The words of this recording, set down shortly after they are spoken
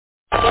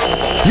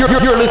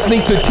You're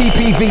listening to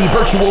TPV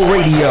Virtual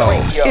Radio.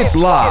 It's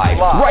live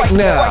right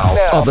now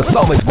on the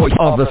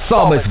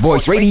Psalmist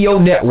Voice Radio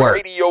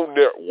Network.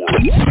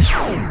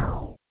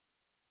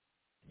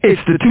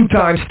 It's the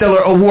two-time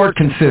Stellar Award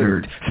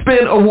considered,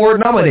 Spin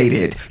Award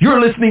nominated. You're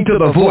listening to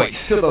The Voice,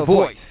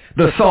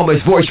 the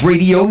Psalmist Voice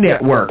Radio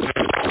Network.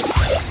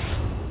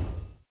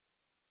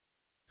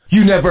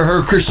 You never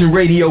heard Christian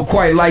radio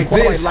quite like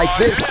this.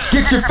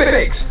 Get your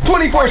fix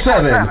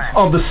 24/7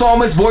 on the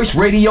Psalmist Voice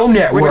Radio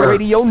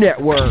Network.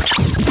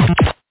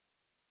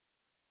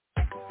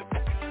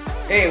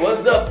 Hey,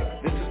 what's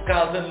up? This is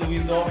Carlton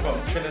Louison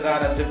from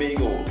Trinidad and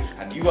Tobago,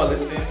 and you are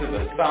listening to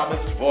the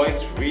Psalmist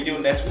Voice Radio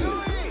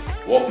Network.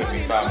 Walk with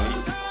me, family.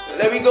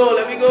 Let me go.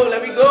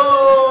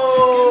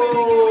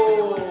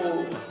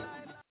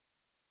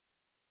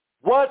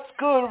 What's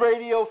good,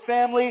 radio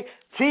family?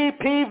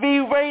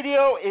 TPV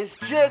Radio is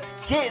just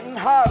getting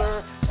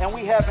hotter, and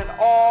we have an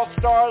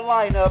all-star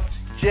lineup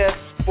just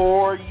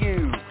for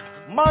you.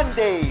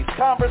 Mondays,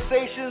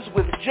 conversations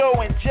with Joe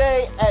and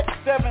Jay at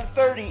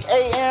 7:30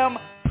 a.m.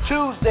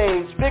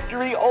 Tuesdays,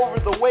 victory over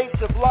the weights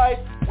of life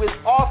with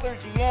author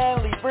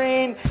Deanne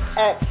Lebrine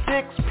at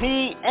 6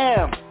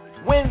 p.m.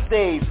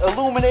 Wednesdays,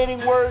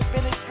 Illuminating Word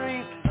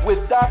Ministries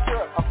with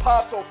Dr.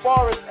 Apostle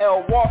Forrest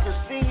L. Walker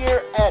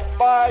Sr. at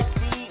 5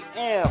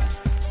 p.m.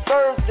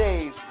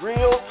 Thursdays,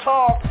 Real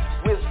Talk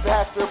with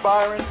Pastor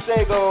Byron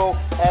Sago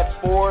at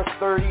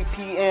 4:30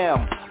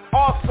 p.m.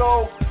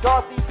 Also,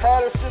 Dorothy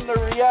Patterson, the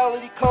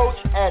reality coach,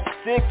 at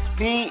 6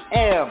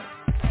 p.m.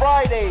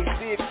 Fridays,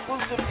 the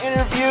exclusive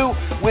interview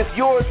with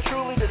yours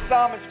truly, the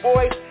Psalmist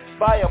Voice,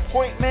 by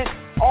appointment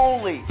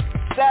only.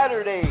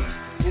 Saturdays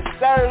is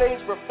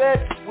Saturday's Buffet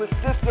with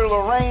Sister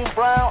Lorraine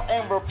Brown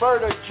and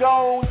Roberta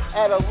Jones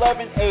at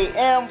 11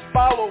 a.m.,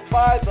 followed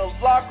by The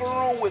Locker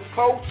Room with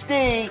Coach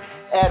D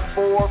at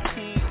 4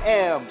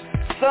 p.m.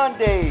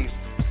 Sundays,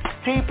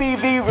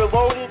 TPV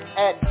Reloaded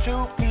at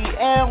 2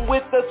 p.m.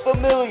 with The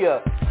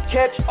Familiar.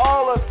 Catch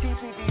all of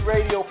TPV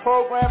Radio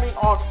programming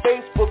on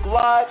Facebook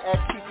Live at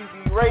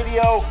TPV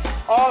Radio.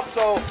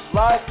 Also,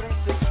 Live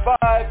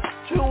 365,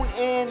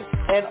 TuneIn,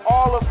 and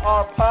all of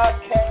our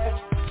podcast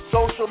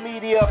social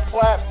media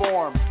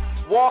platforms.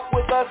 Walk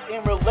with us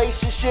in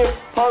relationship,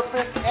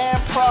 purpose,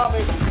 and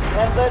promise.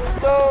 And let's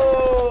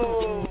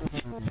go!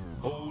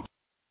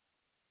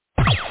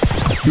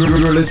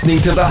 You're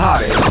listening to the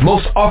hottest,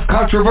 most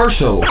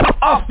off-controversial,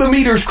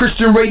 off-the-meters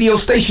Christian radio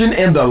station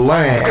in the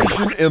land.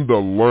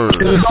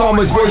 The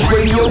Psalmist Voice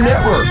Radio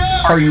Network.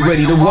 Are you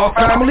ready to walk,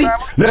 family?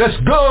 Let's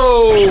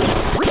go!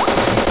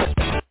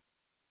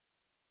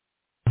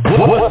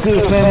 What's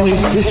good, family?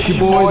 It's your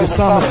boy, the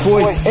Psalmist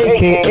Voice,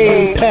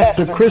 a.k.a.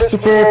 Pastor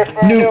Christopher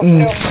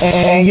Newton,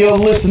 and you're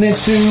listening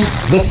to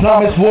the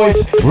Psalmist Voice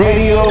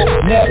Radio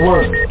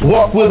Network.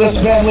 Walk with us,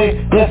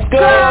 family. Let's go!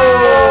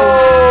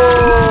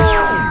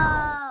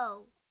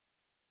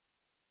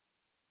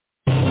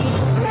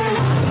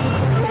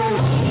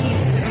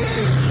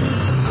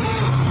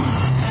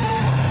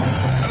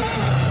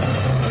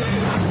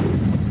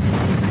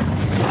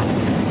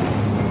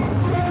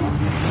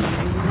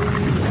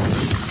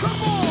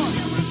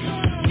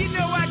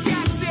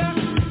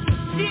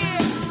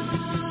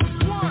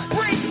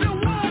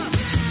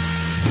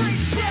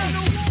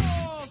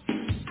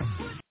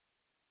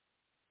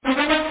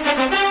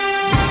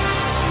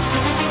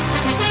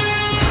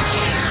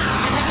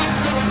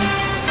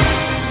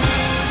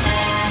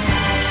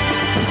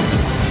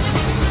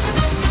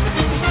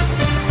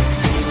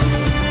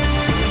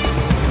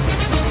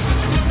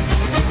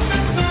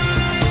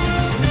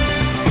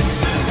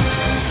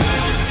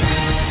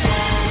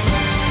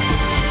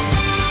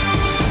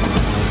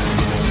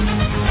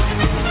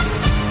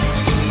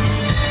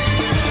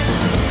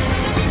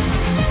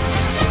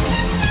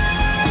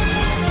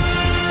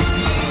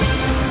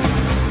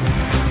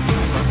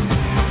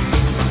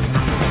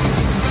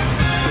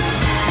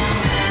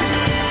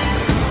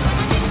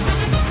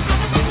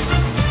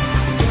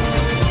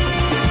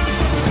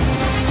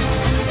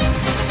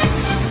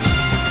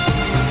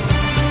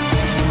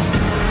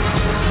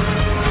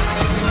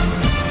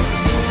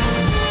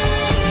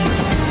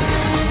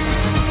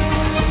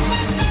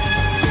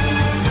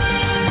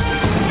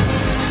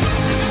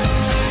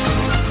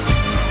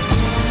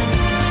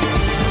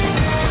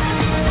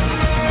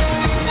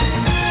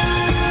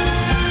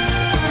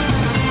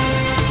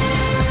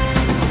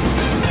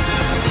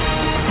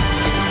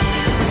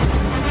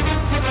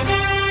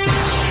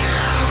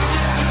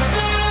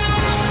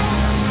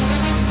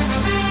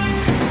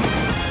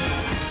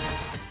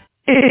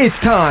 It's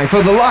time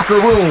for The Locker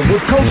Room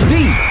with Coach D,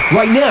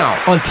 right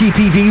now on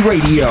TPV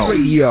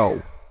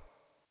Radio.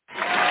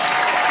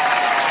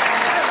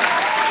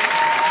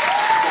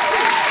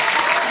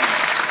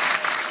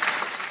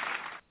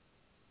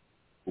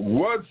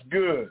 What's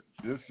good?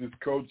 This is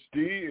Coach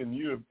D, and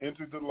you have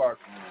entered The Locker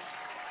Room.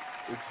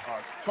 It's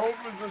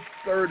October the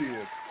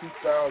 30th,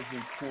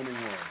 2021.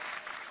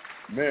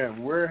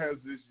 Man, where has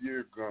this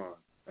year gone?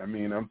 I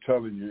mean, I'm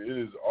telling you, it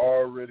is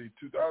already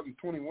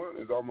 2021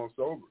 is almost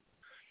over.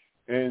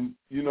 And,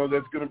 you know,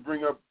 that's going to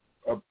bring up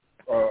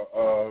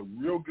a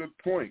real good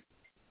point.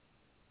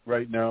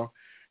 right now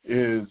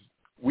is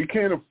we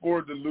can't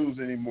afford to lose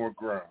any more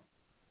ground.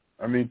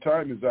 I mean,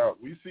 time is out.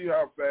 We see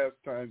how fast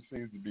time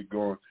seems to be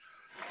going.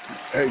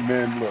 Hey,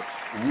 man, look,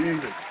 we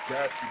have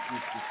got to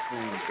get this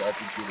thing, got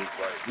to get it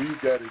right.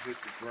 We've got to hit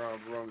the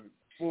ground running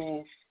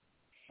full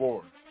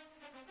force.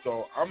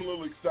 So I'm a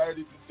little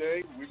excited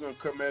today. We're going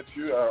to come at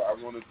you. I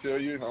want to tell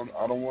you,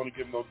 I don't want to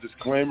give no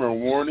disclaimer or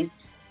warning,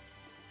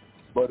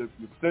 but if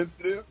you're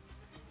sensitive,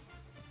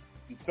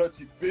 if you're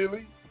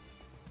touchy-feely,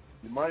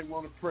 you might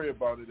want to pray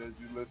about it as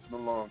you listen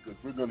along, because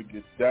we're going to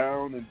get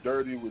down and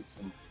dirty with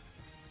some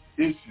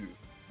issues,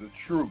 the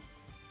truth.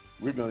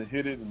 We're going to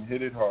hit it and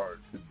hit it hard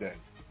today.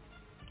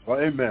 Well,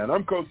 amen.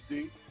 I'm Coach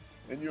D,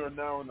 and you are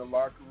now in the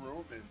locker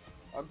room, and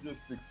I'm just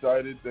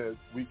excited that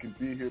we can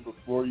be here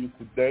before you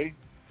today.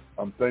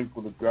 I'm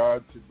thankful to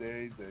God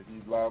today that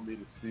he allowed me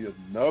to see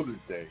another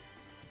day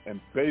and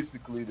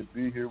basically to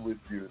be here with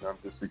you, and I'm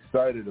just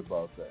excited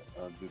about that.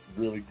 I'm just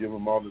really give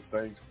him all the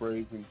thanks,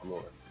 praise, and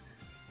glory.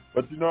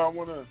 But, I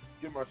want to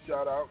give my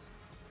shout-out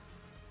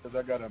because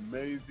I got an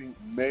amazing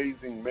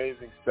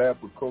staff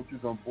of coaches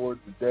on board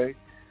today,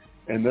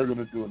 and they're going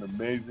to do an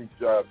amazing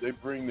job. They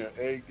bring their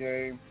A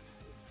game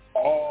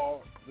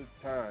all the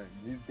time.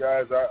 These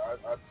guys,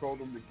 I told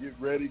them to get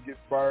ready, get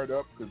fired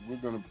up, because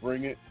we're going to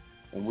bring it,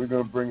 and we're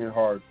going to bring it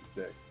hard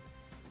today.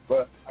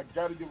 But I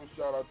got to give a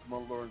shout-out to my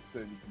Lord and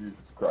Savior, Jesus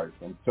Christ.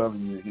 I'm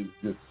telling you, he's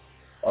just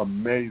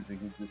amazing.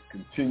 He just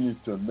continues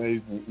to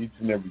amaze me each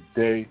and every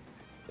day.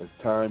 As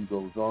time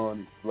goes on,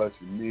 he's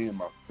blessing me and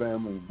my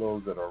family and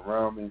those that are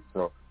around me.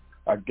 So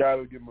I got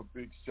to give him a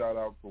big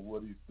shout-out for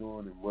what he's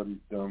doing and what he's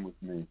done with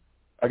me.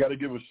 I got to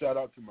give a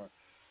shout-out to my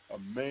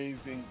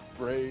amazing,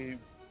 brave,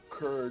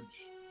 courageous,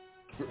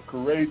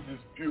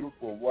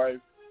 beautiful wife,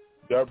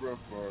 Deborah,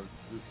 for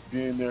just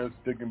being there,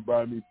 sticking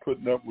by me,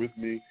 putting up with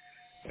me.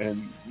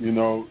 And,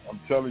 I'm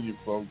telling you,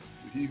 folks,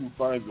 he who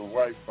finds a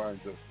wife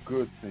finds a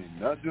good thing.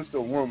 Not just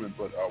a woman,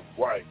 but a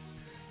wife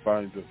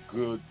finds a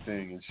good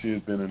thing. And she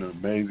has been an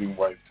amazing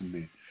wife to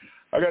me.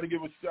 I got to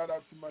give a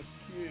shout-out to my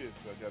kids.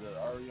 I got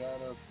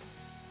Ariana,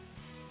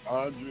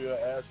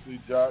 Andrea,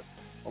 Ashley, Josh.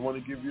 I want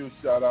to give you a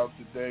shout-out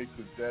today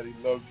because Daddy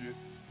loves you.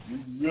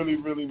 You really,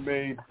 really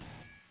made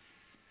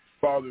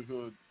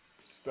fatherhood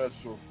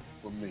special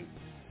for me.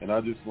 And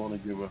I just want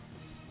to give a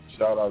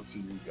shout-out to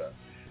you guys.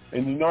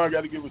 And, I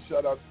got to give a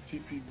shout-out to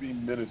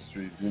TPV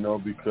Ministries,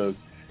 because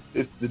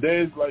it's the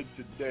days like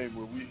today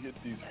where we hit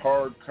these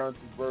hard,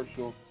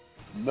 controversial,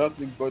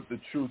 nothing but the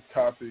truth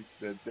topics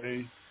that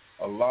they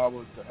allow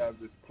us to have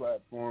this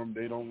platform.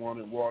 They don't want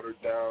it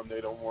watered down. They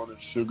don't want it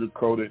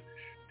sugar-coated.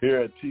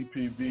 Here at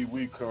TPV,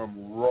 we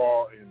come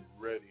raw and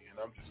ready. And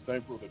I'm just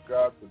thankful to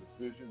God for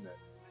the vision that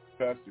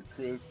Pastor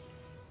Chris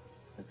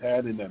has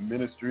had in that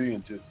ministry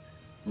and just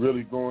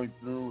really going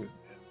through and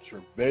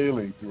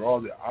travailing through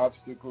all the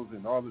obstacles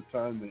and all the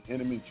time the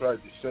enemy tried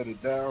to shut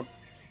it down.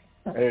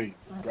 Hey,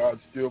 God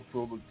still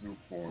pulled it through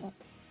for him.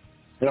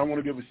 And I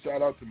want to give a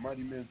shout-out to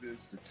Mighty Men's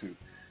Institute,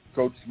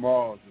 Coach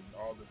Smalls and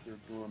all that they're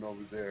doing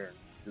over there.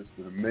 Just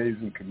an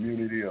amazing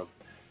community of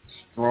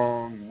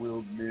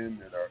strong-willed men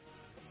that are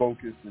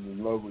focused and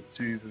in love with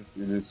Jesus,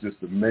 and it's just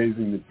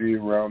amazing to be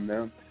around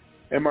them.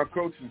 And my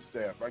coaching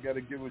staff, I got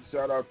to give a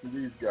shout-out to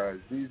these guys.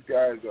 These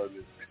guys are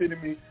the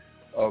epitome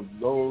of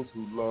those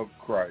who love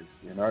Christ,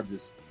 and I'm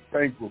just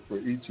thankful for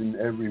each and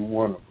every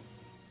one of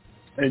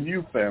them. And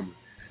you, family,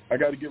 I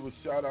got to give a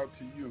shout-out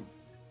to you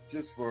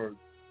just for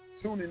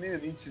tuning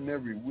in each and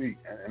every week,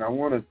 and I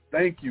want to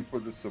thank you for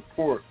the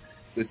support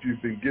that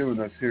you've been giving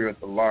us here at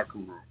the locker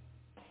room.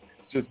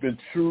 It's just been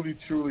truly,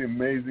 truly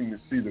amazing to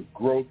see the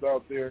growth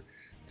out there,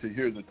 to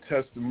hear the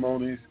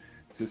testimonies,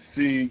 to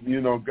see,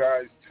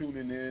 guys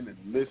tuning in and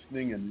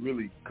listening and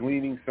really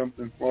gleaning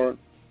something for it.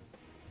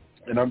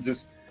 And I'm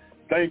just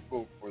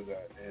thankful for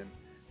that. And,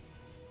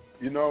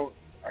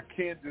 I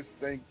can't just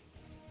thank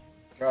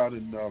God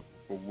enough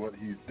for what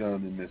he's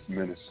done in this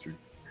ministry.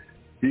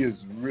 He has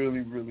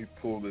really, really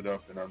pulled it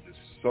up, and I'm just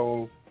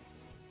so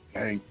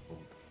thankful.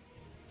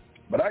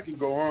 But I can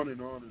go on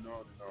and on and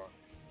on and on.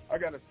 I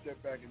got to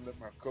step back and let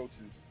my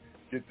coaches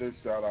get their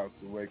shout-outs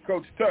away.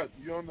 Coach Tut,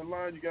 you on the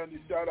line? You got any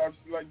shout-outs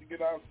you'd like to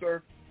get out,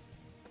 sir?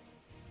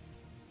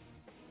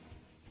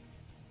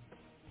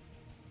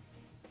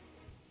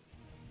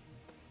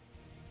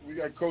 We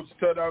got Coach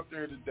Tut out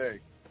there today.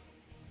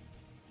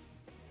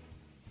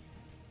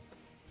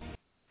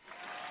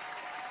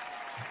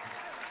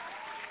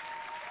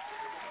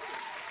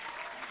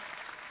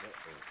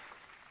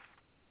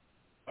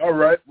 All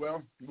right,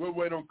 well, we'll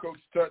wait on Coach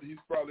Tut. He's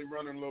probably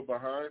running a little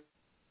behind.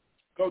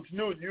 Coach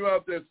Newton, you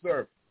out there,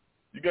 sir.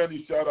 You got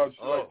any shout-outs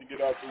you'd like to get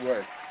out the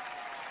way?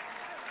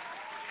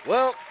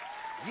 Well,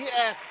 you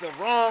asked the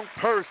wrong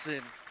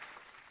person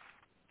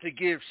to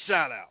give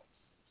shout-outs.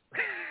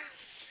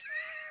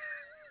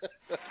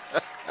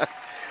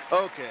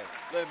 Okay,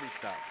 let me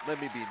stop.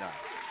 Let me be nice.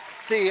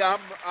 See,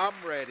 I'm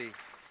ready.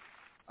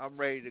 I'm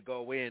ready to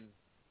go in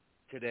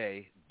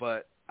today,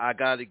 but I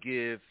got to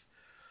give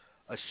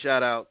a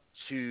shout-out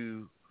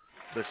to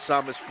the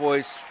Psalmist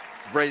Voice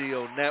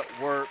Radio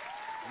Network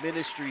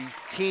Ministry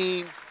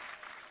team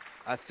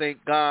I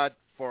thank God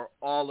for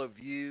all of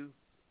you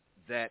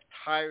that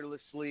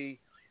tirelessly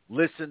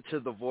listen to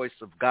the voice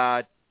of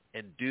God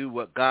and do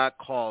what God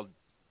called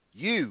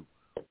you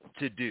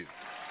to do.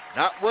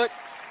 Not what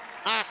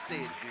I say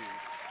to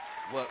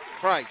do, what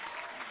Christ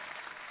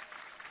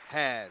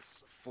has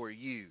for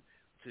you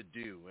to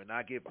do. And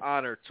I give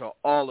honor to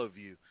all of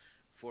you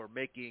for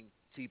making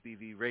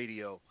TPV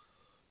Radio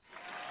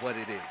what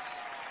it is.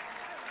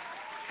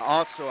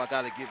 Also, I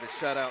got to give a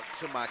shout out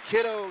to my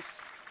kiddos,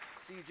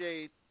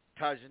 CJ,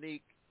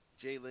 Tajanique,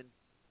 Jalen,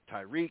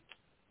 Tyreek,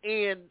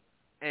 Ian,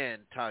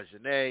 and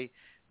Tajane.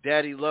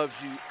 Daddy loves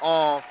you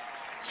all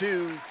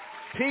to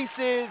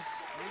pieces.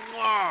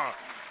 Mwah!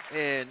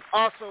 And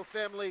also,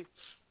 family,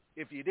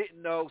 if you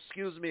didn't know,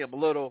 excuse me, I'm a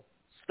little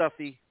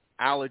stuffy,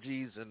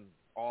 allergies and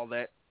all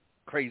that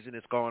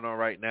craziness going on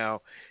right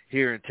now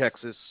here in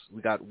Texas.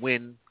 We got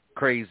wind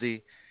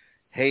crazy,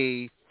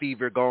 hay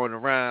fever going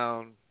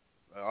around,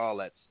 all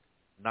that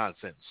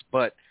nonsense.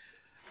 But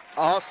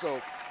also,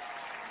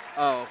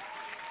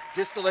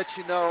 just to let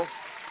you know,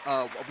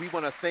 we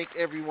want to thank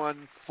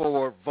everyone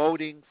for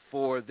voting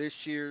for this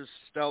year's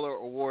Stellar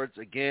Awards.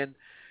 Again,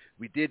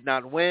 we did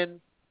not win.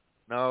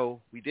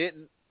 No, we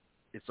didn't.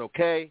 It's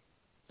okay.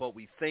 But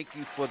we thank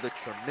you for the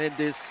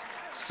tremendous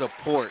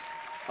support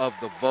of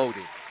the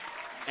voting.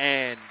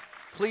 And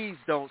please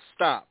don't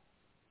stop,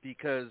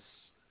 because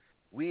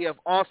we have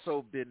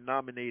also been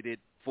nominated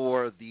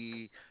for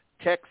the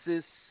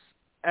Texas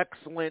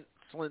Excellent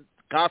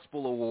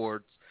Gospel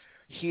Awards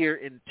here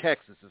in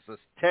Texas. It's a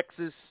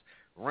Texas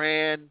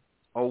Ran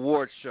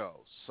award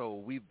show. So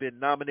we've been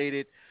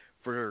nominated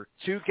for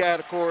 2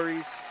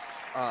 categories.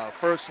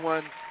 First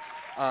one,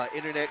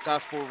 Internet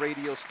Gospel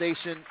Radio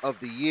Station of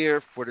the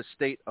Year for the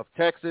state of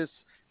Texas,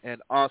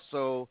 and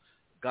also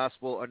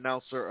Gospel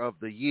Announcer of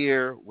the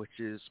Year, which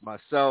is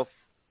myself,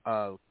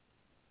 the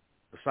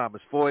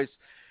Psalmist Voice.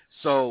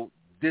 So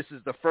this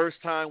is the first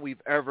time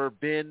we've ever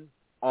been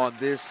on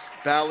this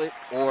ballot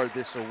or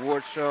this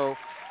award show.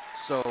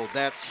 So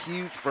that's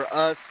huge for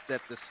us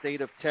that the state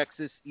of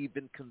Texas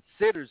even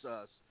considers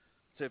us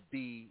to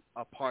be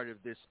a part of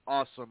this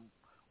awesome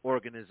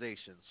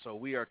organization. So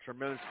we are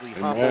tremendously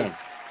humbled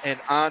and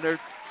honored,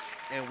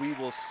 and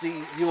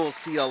you will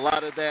see a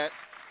lot of that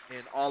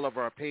in all of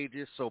our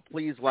pages. So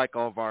please like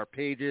all of our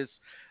pages,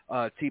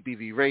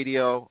 TPV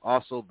Radio,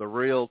 also The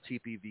Real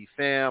TPV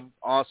Fam,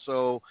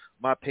 also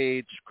my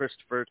page,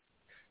 Christopher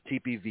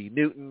TPV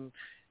Newton,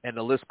 and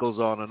the list goes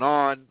on and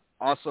on.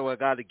 Also, I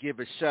got to give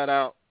a shout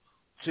out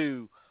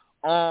to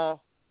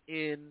All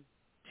in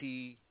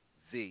TV.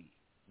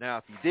 Now,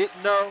 if you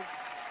didn't know,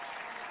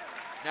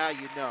 now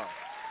you know.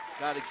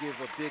 Got to give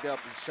a big up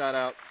and shout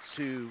out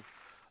to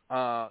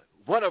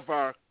one of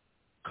our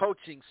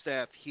coaching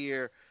staff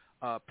here,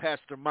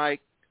 Pastor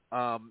Mike,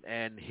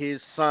 and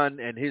his son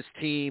and his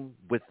team.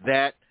 With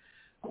that,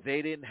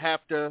 they didn't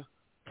have to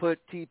put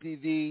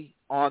TPV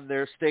on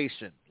their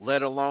station,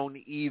 let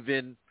alone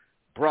even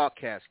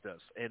broadcast us.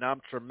 And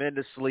I'm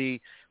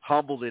tremendously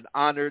humbled and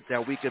honored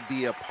that we can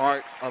be a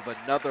part of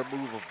another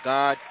move of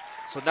God.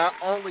 So not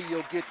only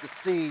you'll get to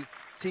see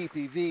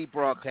TPV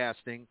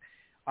broadcasting,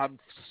 I'm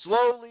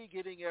slowly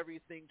getting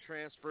everything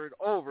transferred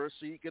over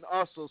so you can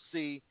also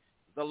see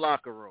the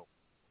locker room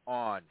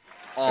on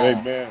All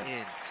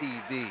in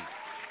TV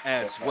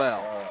as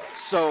well.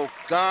 So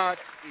God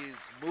is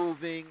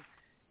moving.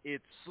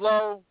 It's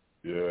slow,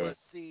 but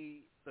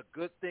see, the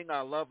good thing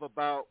I love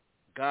about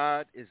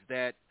God is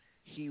that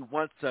he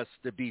wants us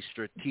to be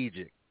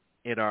strategic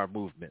in our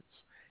movements,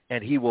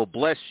 and he will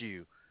bless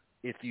you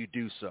if you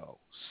do so.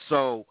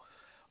 So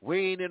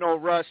we ain't in no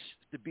rush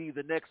to be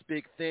the next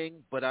big thing,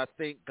 but I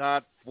thank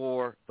God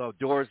for the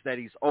doors that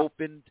he's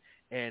opened,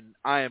 and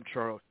I am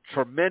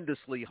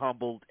tremendously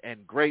humbled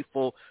and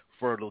grateful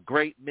for the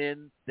great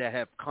men that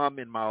have come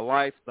in my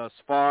life thus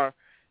far,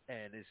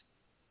 and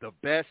the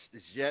best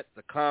is yet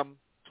to come.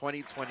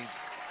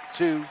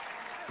 2022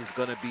 is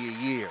going to be a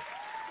year,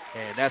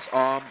 and that's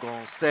all I'm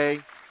going to say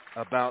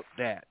about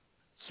that.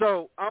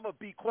 So I'm going to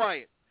be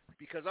quiet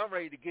because I'm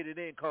ready to get it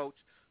in, Coach.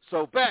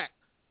 So back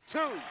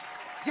to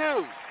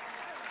you.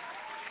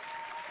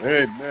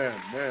 Hey,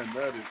 man,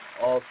 that is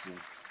awesome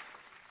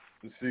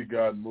to see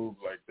God move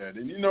like that.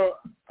 And, you know,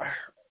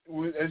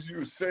 as you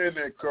were saying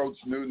that, Coach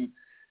Newton,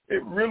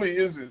 it really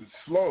isn't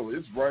slow.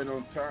 It's right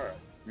on time.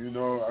 You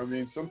know, I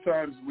mean,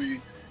 sometimes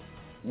we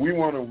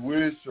want to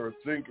wish or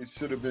think it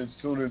should have been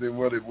sooner than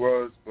what it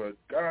was, but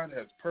God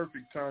has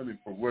perfect timing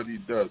for what he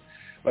does.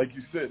 Like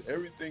you said,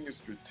 everything is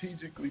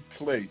strategically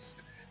placed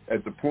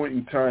at the point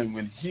in time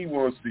when he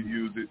wants to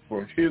use it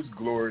for his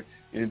glory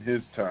in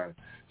his time.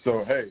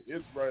 So, hey,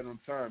 it's right on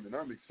time, and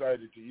I'm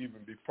excited to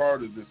even be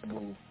part of this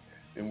move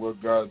and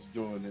what God's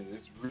doing, and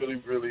it's really,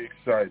 really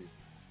exciting.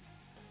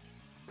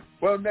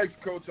 Well,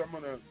 next, Coach, I'm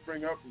going to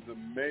bring up this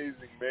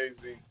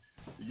amazing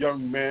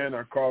young man.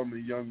 I call him a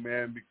young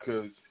man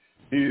because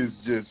he is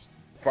just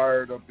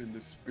fired up in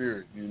the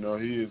spirit. You know,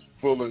 he is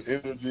full of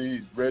energy.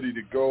 He's ready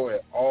to go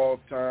at all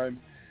times.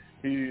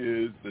 He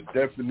is the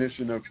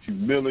definition of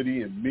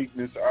humility and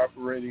meekness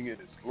operating in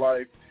his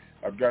life.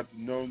 I've got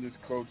to know this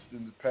coach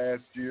in the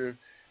past year,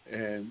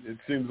 and it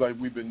seems like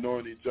we've been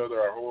knowing each other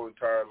our whole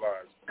entire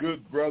lives.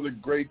 Good brother,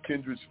 great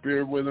kindred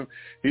spirit with him.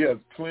 He has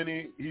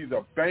plenty. He's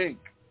a bank,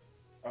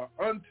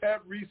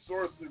 untapped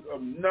resources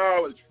of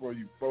knowledge for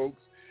you folks,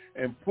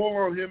 and pull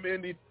on him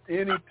any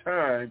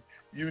time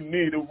you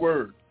need a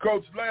word.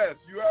 Coach Lass,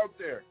 you out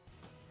there?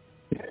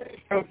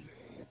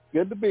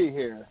 Good to be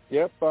here.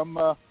 Yep, I'm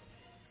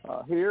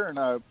here, and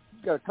I've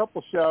got a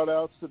couple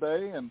shout-outs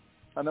today, and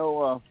I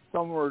know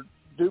some were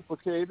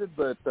duplicated,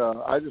 but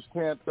I just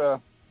can't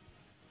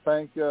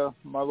thank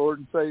my Lord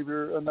and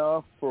Savior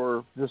enough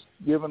for just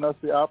giving us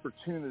the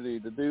opportunity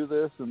to do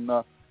this. And,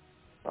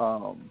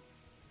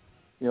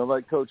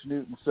 like Coach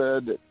Newton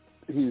said, that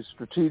he's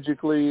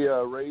strategically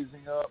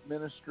raising up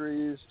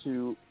ministries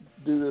to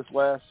do this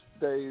last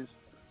day's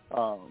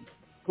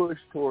push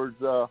towards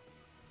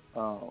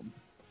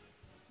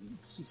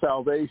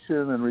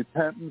salvation and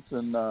repentance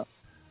and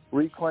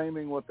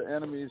reclaiming what the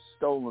enemy's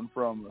stolen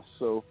from us.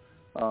 So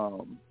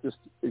just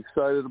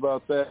excited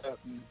about that.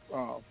 And,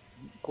 of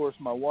course,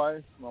 my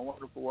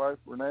wonderful wife,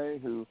 Renee,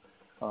 who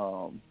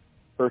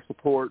her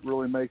support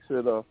really makes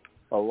it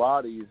a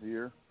lot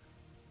easier.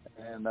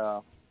 And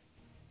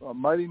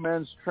Mighty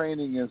Men's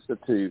Training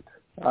Institute.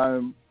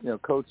 I'm,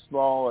 Coach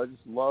Small. I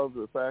just love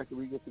the fact that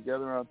we get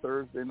together on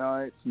Thursday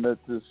nights and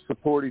that to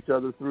support each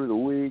other through the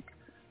week.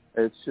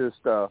 It's just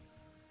kind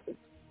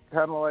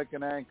of like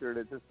an anchor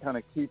that just kind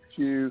of keeps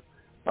you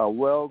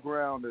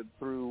well-grounded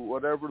through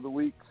whatever the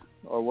week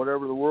or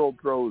whatever the world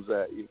throws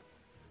at you.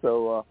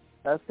 So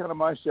that's kind of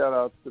my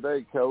shout-outs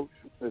today, Coach.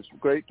 It's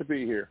great to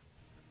be here.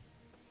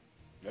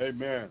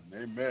 Amen.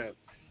 Amen.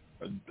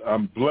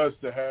 I'm blessed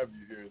to have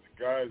you here.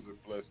 The guys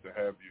are blessed to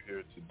have you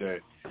here today.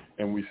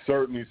 And we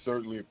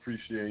certainly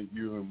appreciate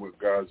you and what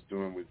God's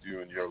doing with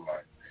you in your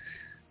life.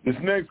 This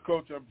next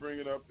coach I'm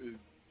bringing up is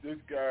this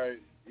guy.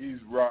 He's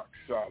rock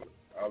solid.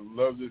 I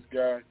love this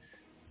guy.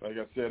 Like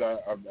I said, I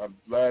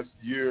last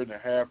year and a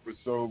half or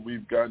so,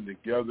 we've gotten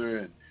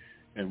together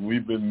and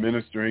we've been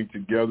ministering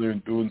together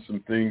and doing some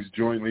things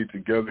jointly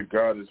together.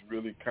 God has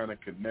really kind of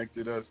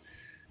connected us.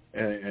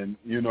 And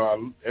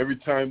every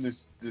time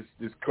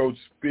this coach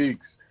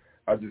speaks,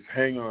 I just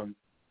hang on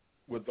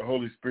what the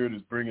Holy Spirit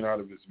is bringing out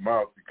of his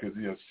mouth, because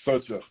he has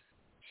such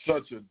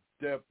a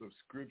depth of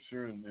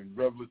scripture and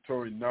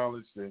revelatory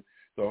knowledge that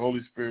the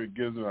Holy Spirit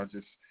gives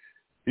him.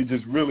 He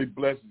just really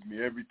blesses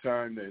me every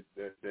time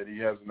that he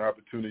has an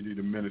opportunity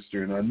to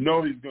minister. And I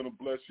know he's going to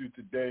bless you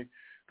today,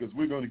 because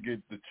we're going to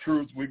get the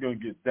truth. We're going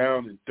to get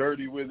down and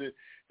dirty with it.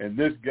 And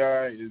this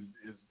guy is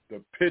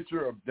the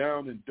picture of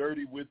down and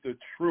dirty with the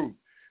truth.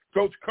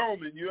 Coach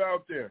Coleman, you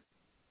out there?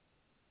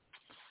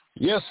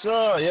 Yes,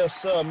 sir. Yes,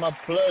 sir. My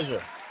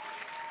pleasure.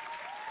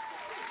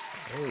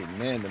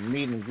 Amen. To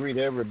meet and greet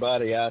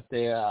everybody out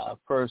there. I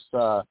first,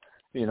 want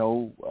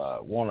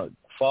to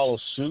follow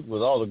suit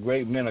with all the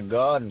great men of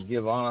God and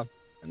give honor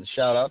and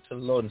shout out to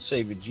the Lord and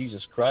Savior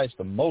Jesus Christ,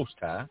 the Most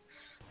High,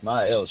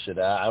 my El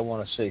Shaddai. I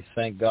want to say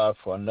thank God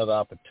for another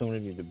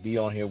opportunity to be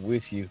on here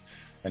with you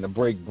and to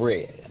break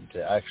bread and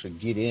to actually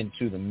get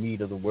into the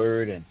meat of the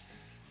word and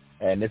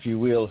if you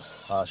will,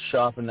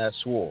 sharpen that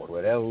sword.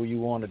 Whatever you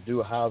want to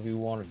do, however you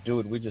want to do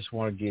it, we just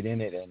want to get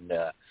in it and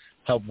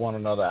help one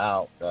another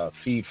out,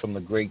 feed from the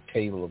great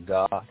table of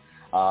God.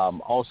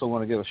 Also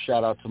want to give a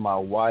shout out to my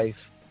wife,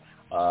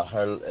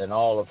 her and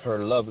all of her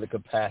lovely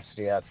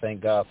capacity. I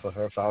thank God for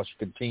her, for how she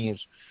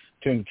continues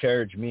to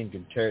encourage me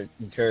and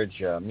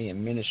encourage me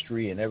in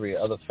ministry and every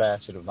other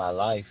facet of my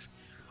life.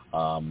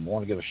 I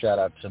want to give a shout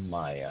out to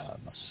my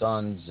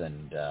sons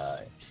and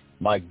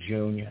Mike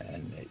Jr.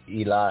 and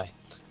Eli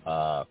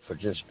for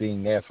just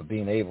being there, for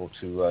being able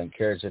to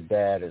encourage their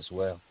dad as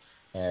well.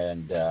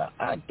 And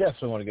I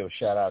definitely want to give a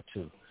shout out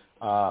to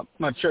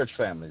my church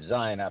family,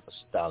 Zion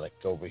Apostolic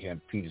over here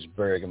in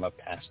Petersburg, and my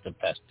pastor,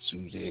 Pastor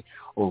Susie,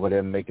 over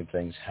there making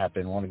things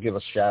happen. I want to give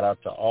a shout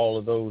out to all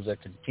of those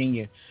that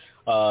continue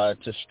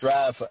to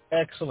strive for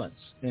excellence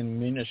in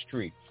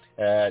ministry,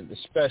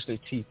 especially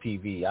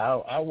TPV.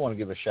 I want to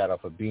give a shout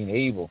out for being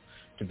able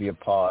to be a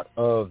part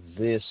of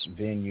this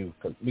venue,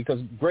 because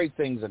great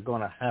things are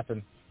going to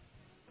happen,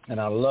 and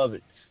I love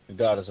it that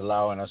God is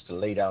allowing us to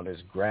lay down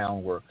this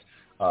groundwork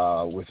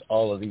with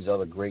all of these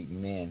other great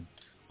men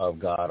of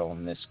God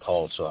on this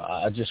call. So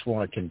I just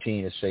want to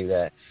continue to say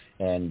that,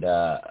 and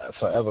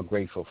forever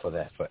grateful for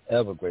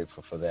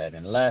that,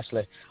 And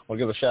lastly, I'll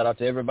give a shout out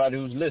to everybody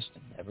who's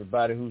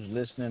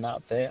listening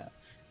out there,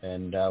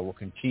 and we'll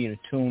continue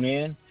to tune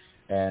in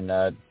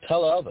and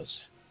tell others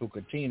who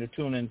continue to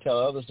tune in, tell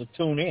others to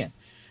tune in,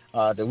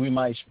 that we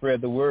might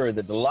spread the word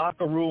that the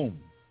locker room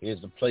is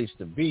the place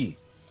to be,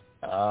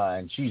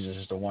 and Jesus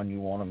is the one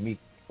you want to meet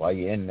while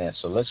you're in there.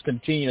 So let's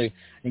continue to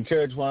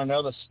encourage one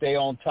another, stay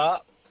on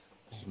top,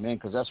 amen,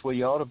 because that's where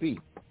you ought to be.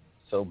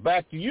 So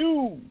back to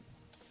you.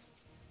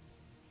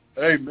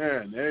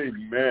 Amen.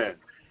 Amen.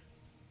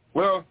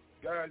 Well,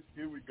 guys,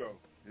 here we go.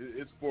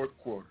 It's fourth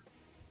quarter,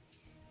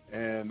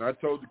 and I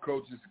told the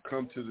coaches to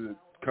come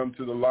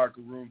to the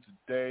locker room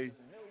today,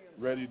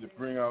 ready to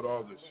bring out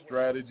all the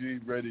strategy,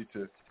 ready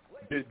to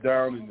get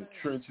down in the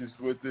trenches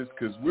with this,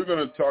 because we're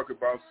going to talk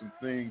about some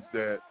things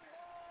that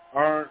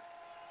aren't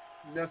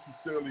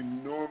necessarily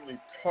normally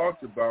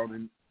talked about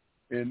in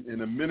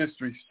a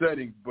ministry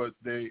setting, but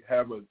they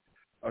have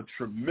a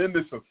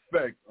tremendous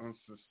effect on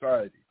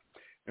society.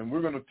 And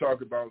we're going to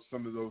talk about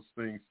some of those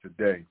things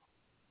today.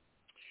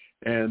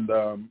 And,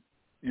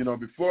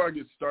 before I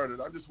get started,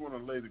 I just want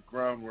to lay the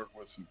groundwork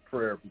with some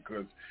prayer,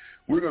 because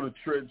we're going to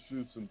tread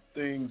through some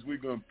things. We're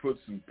going to put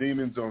some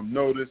demons on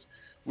notice.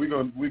 We're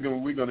going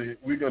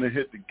to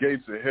hit the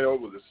gates of hell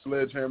with a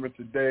sledgehammer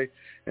today.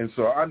 And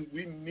so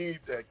we need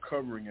that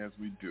covering as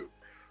we do.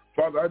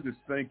 Father, I just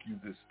thank you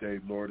this day,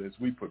 Lord, as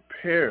we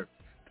prepare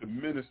to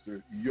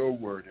minister your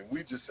word. And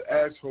we just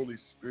ask, Holy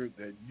Spirit,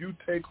 that you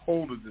take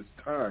hold of this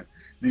time,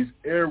 these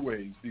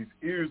airwaves, these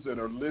ears that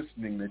are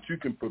listening, that you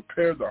can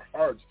prepare the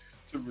hearts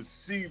to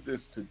receive this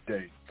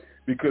today.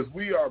 Because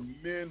we are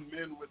men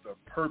with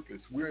a purpose.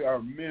 We are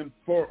men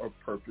for a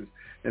purpose.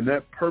 And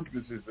that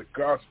purpose is the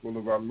gospel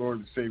of our Lord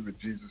and Savior,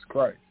 Jesus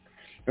Christ.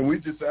 And we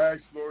just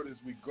ask, Lord, as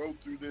we go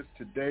through this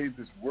today,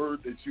 this word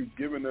that you've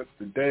given us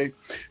today,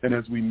 and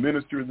as we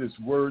minister this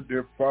word,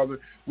 dear Father,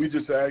 we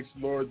just ask,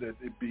 Lord, that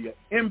it be an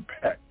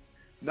impact,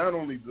 not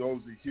only those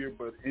who hear,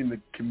 but in the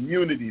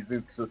communities,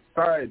 in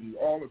society,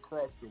 all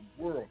across the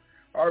world.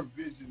 Our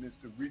vision is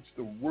to reach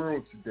the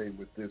world today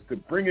with this, to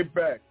bring it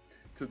back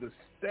to the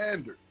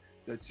standard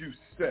that you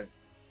set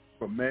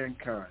for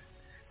mankind.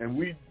 And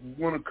we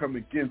want to come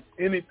against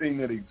anything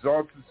that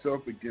exalts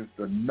itself against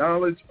the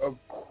knowledge of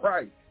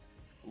Christ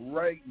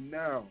right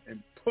now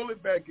and pull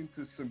it back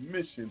into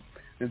submission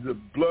in the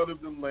blood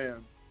of the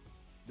Lamb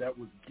that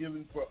was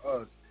given for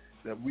us,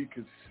 that we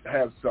could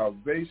have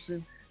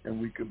salvation and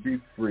we could be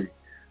free.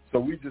 So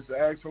we just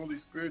ask, Holy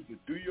Spirit, to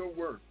do your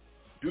work,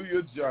 do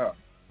your job.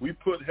 We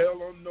put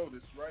hell on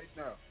notice right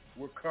now.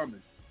 We're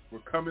coming. We're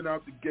coming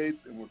out the gates,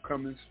 and we're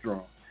coming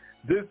strong.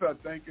 This I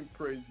thank and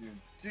praise you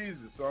in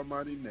Jesus'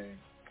 almighty name.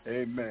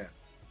 Amen.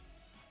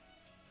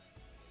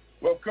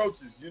 Well,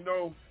 coaches,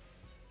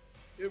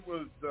 it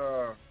was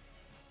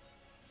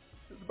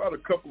about a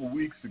couple of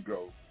weeks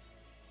ago.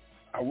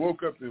 I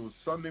woke up, it was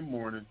Sunday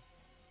morning,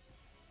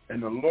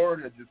 and the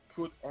Lord had just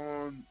put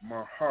on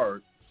my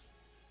heart,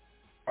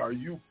 are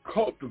you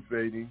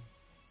cultivating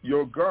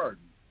your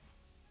garden?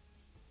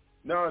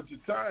 Now, at the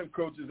time,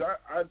 coaches,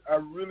 I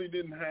really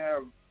didn't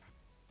have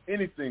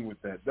anything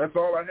with that. That's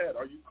all I had.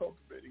 Are you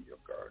cultivating your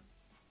garden?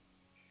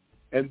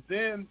 And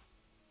then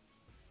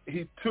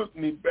he took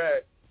me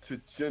back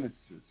to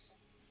Genesis.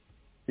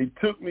 He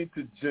took me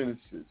to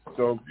Genesis.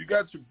 So if you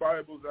got your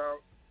Bibles out,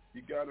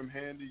 you got them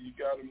handy, you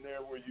got them there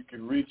where you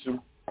can reach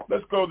them.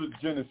 Let's go to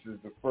Genesis,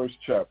 the first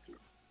chapter.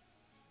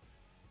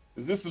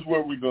 This is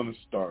where we're going to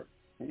start.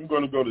 We're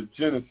going to go to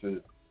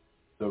Genesis,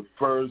 the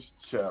first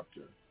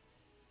chapter.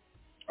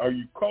 Are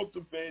you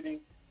cultivating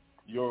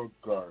your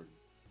garden?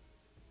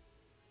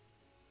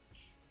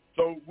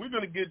 So we're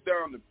going to get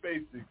down to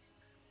basics,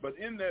 but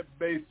in that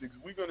basics,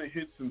 we're going to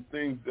hit some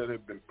things that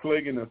have been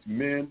plaguing us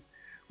men.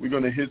 We're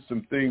going to hit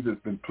some things that's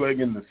been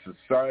plaguing the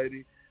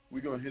society.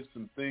 We're going to hit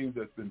some things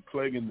that's been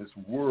plaguing this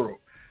world,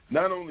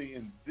 not only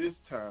in this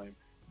time,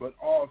 but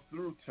all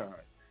through time.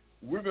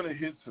 We're going to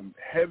hit some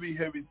heavy,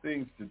 heavy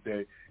things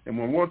today, and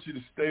we want you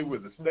to stay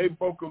with us. Stay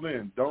buckled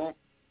in. Don't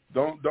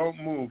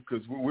move,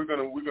 because we're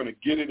gonna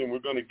get it, and we're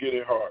gonna get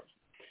it hard.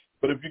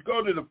 But if you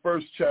go to the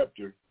first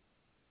chapter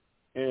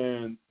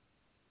and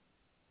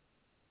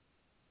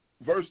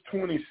verse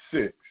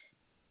 26,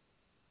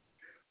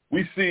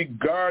 we see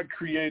God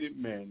created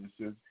man.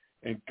 It says,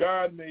 and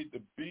God made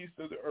the beasts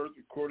of the earth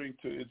according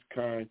to its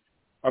kind.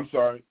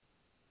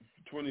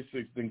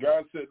 26. Then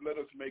God said, let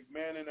us make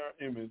man in our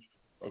image,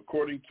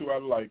 according to our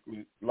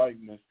likeness.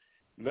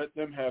 Let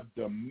them have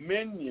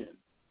dominion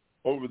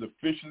over the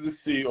fish of the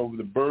sea, over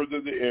the birds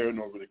of the air, and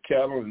over the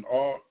cattle, and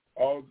all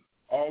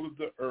of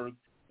the earth,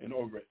 and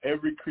over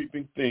every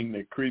creeping thing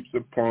that creeps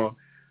upon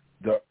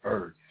the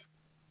earth.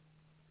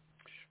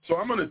 So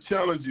I'm going to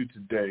challenge you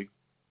today.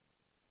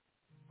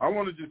 I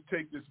want to just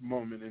take this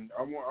moment, and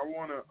I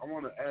want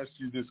to ask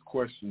you this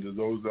question to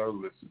those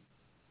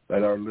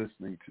that are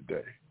listening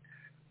today.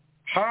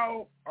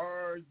 How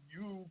are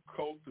you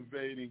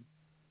cultivating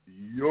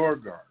your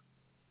garden?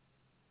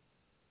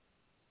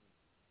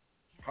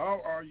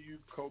 How are you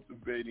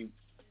cultivating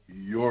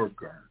your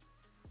garden?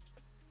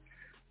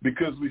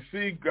 Because we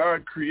see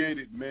God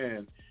created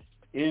man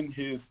in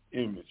his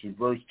image in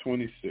verse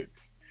 26.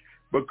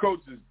 But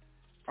coaches,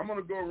 I'm going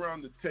to go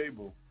around the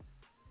table,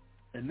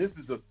 and this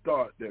is a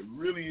thought that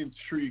really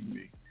intrigued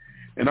me.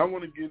 And I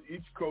want to get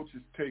each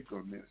coach's take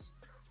on this.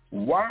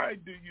 Why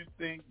do you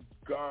think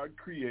God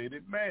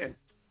created man?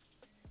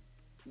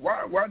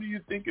 Why do you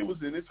think it was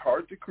in his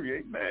heart to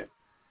create man?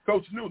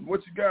 Coach Newton,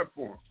 what you got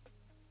for him?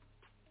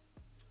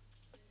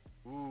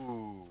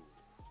 Ooh.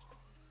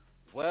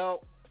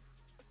 Well,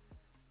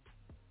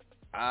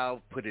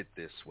 I'll put it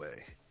this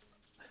way.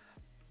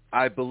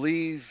 I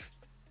believe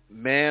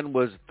man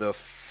was the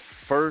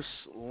first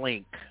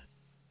link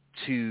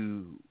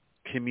to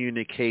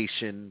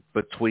communication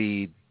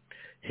between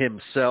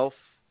himself,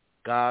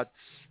 God's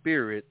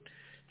spirit,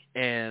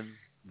 and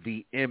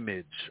the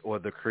image or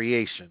the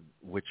creation,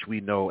 which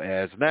we know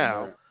as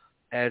now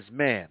as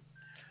man.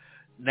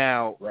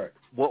 Now,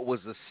 what was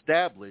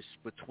established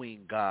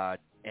between God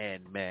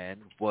and man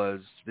was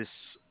this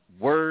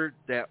word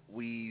that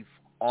we've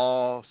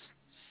all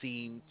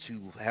seemed to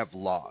have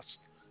lost.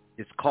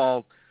 It's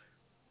called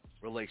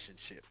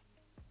relationship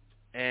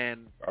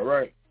and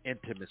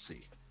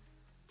intimacy.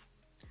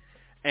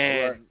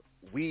 And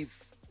we've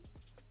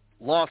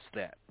lost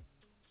that.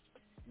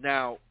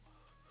 Now,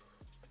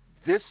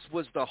 this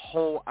was the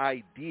whole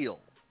ideal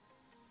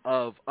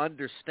of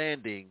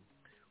understanding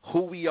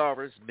who we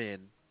are as men,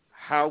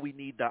 how we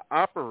need to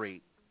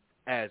operate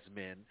as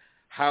men,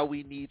 how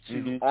we need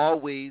to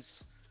always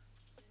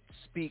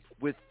speak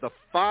with the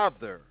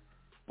Father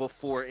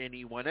before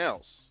anyone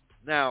else.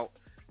 Now,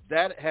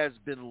 that has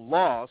been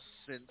lost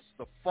since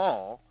the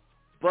fall,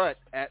 but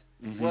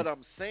what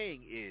I'm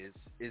saying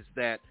is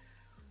that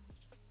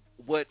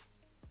what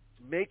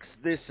makes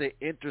this an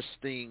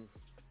interesting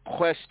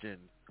question,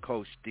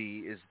 Coach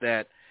D, is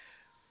that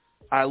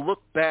I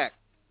look back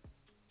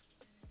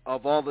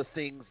of all the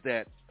things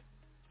that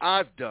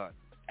I've done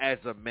as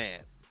a man,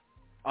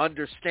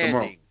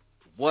 understanding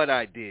what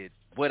I did,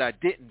 what I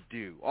didn't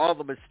do, all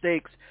the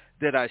mistakes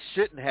that I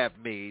shouldn't have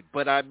made,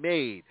 but I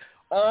made.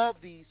 All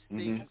these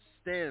things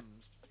stem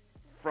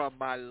from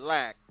my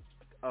lack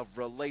of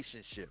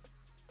relationship.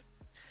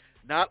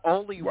 Not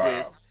only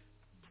with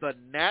the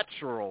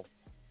natural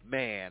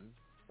man,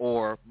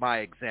 or my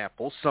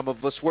example, some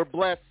of us were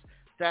blessed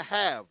to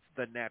have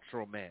the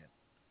natural man.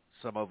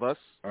 Some of us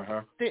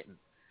didn't.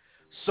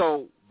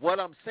 So what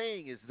I'm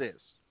saying is this.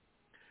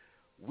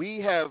 We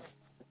have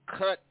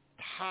cut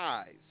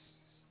ties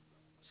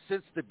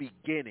since the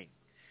beginning.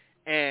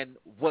 And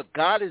what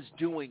God is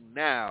doing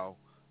now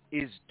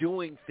is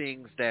doing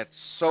things that's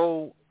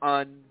so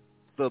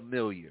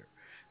unfamiliar.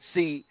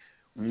 See,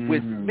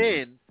 with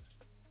men,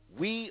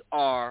 we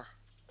are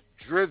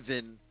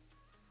driven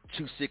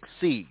to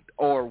succeed,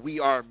 or we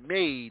are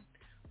made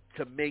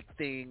to make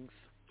things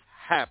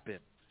happen.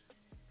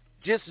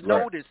 Just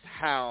notice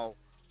how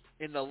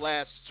in the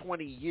last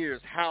 20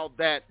 years, how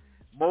that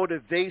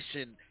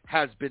motivation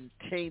has been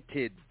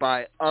tainted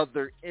by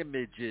other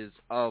images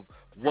of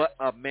what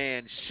a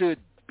man should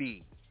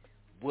be,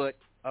 what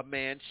a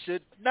man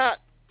should not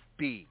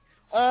be.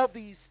 All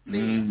these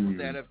things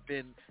that have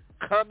been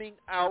coming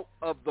out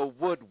of the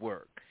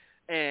woodwork.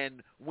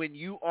 And when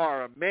you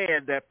are a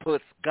man that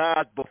puts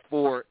God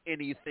before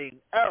anything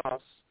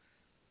else,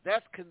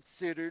 that's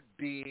considered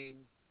being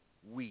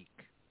weak.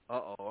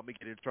 I'm going to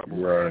get in trouble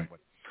with that one.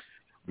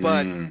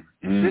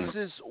 But this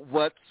is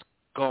what's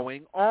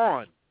going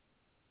on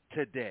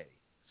today.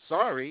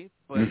 Sorry,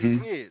 but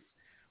it is.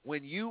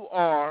 When you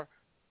are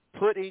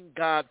putting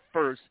God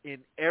first in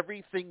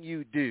everything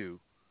you do,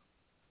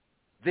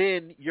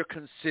 then you're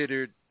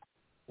considered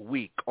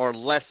weak or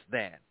less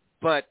than.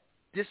 But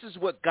this is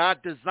what God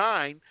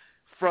designed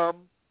from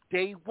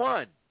day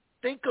one.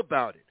 Think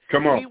about it.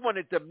 Come on. He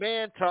wanted the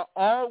man to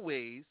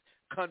always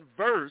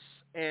converse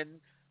and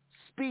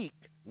speak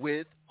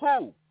with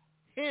who?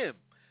 Him.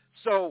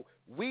 So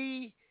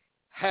we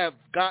have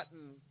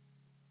gotten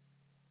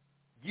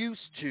used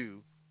to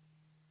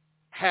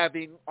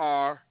having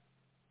our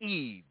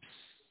Eves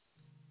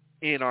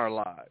in our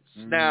lives.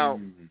 Now,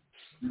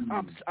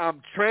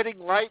 I'm treading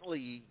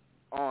lightly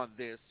on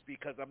this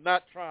because I'm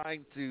not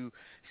trying to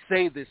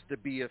say this to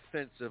be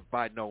offensive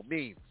by no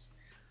means.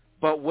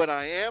 But what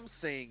I am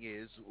saying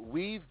is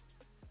we've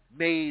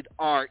made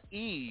our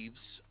Eves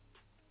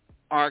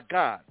our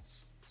gods,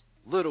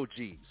 little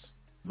G's.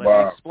 Let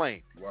me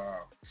explain.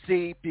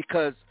 See,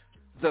 because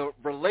the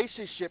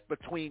relationship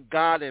between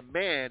God and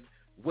man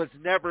was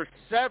never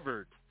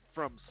severed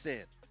from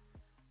sin.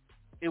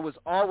 It was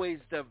always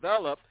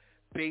developed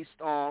based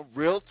on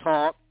real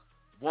talk,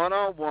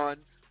 one-on-one.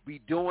 We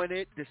doing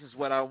it. This is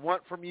what I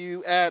want from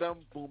you, Adam.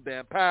 Boom,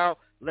 bam, pow.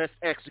 Let's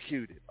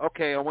execute it.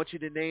 Okay, I want you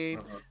to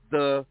name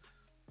the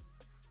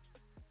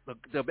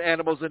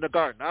animals in the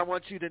garden. I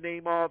want you to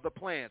name all the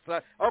plants.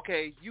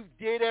 Okay, you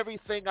did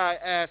everything I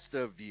asked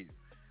of you.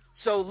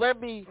 So let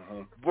me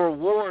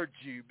reward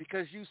you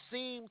because you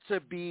seem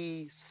to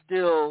be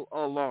still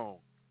alone.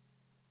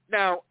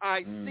 Now,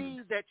 I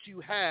see that you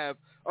have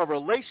a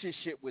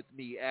relationship with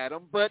me,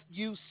 Adam, but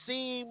you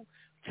seem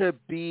to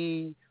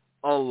be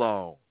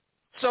alone.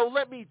 So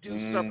let me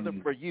do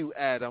something for you,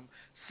 Adam.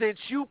 Since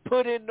you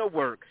put in the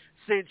work,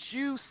 since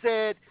you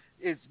said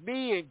it's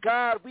me and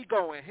God, we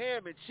going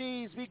ham and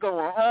cheese, we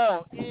going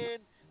all in,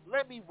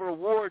 let me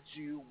reward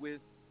you with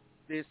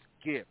this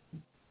gift,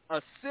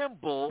 a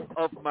symbol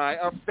of my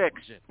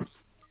affection.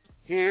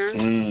 Here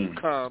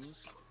comes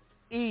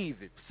Eve.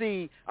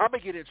 See, I'm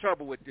going to get in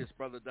trouble with this,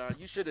 Brother Don.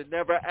 You should have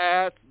never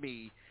asked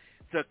me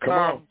to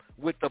come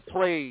with the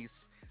plays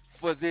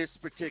for this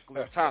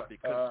particular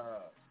topic because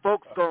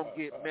folks going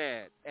to get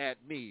mad at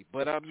me,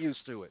 but I'm used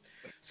to it.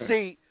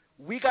 See,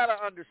 we got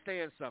to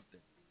understand something.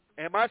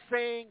 Am I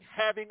saying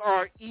having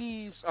our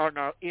Eves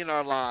in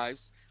our lives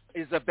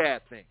is a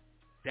bad thing?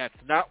 That's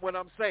not what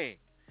I'm saying.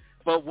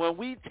 But when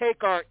we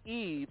take our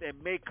Eve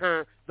and make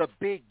her the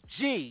big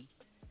G,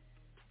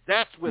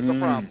 that's where the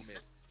problem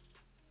is.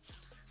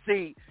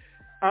 See,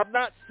 I'm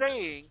not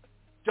saying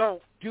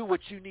don't do what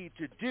you need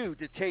to do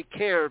to take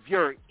care of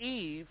your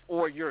Eve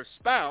or your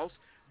spouse,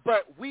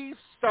 but we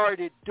start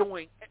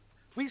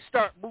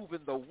moving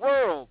the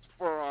world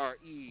for our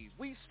Eve.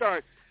 We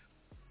start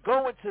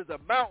going to the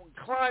mountain,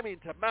 climbing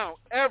to Mount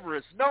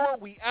Everest, knowing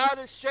we out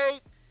of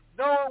shape,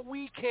 knowing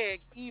we can't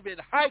even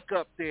hike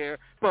up there,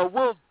 but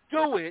we'll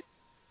do it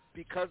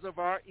because of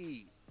our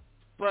Eve.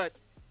 But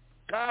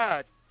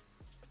God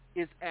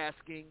is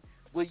asking,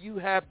 will you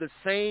have the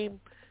same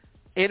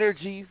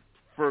energy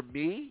for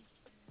me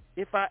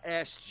if I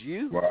asked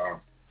you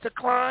to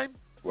climb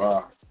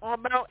on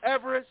Mount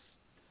Everest?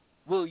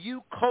 Will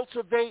you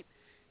cultivate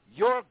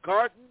your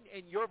garden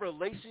and your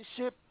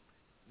relationship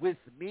with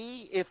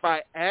me if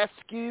I ask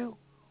you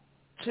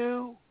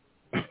to?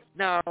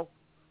 Now, I'm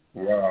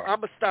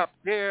going to stop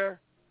there,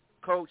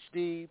 Coach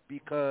D,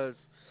 because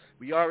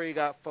we already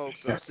got folks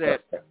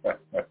upset,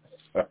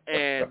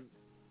 and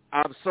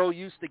I'm so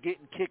used to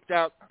getting kicked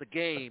out the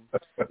game,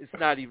 it's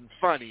not even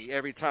funny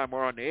every time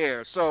we're on the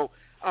air. So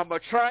I'm going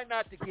to try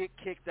not to get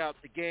kicked out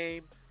the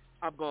game.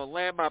 I'm going to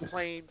land my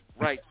plane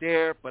right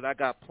there, but I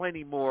got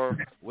plenty more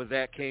where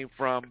that came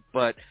from.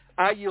 But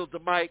I yield the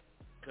mic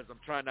because I'm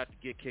trying not to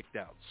get kicked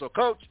out. So,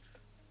 Coach,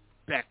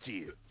 back to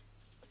you.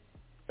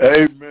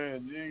 Hey,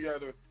 man, you ain't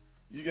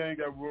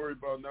got to worry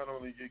about not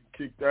only getting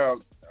kicked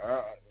out.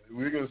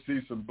 We're going to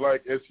see some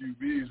black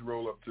SUVs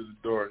roll up to the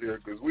door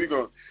here because we're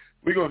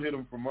gonna hit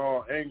them from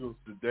all angles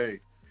today.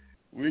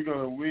 We're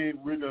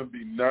gonna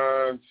be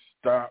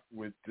non-stop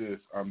with this.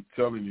 I'm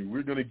telling you,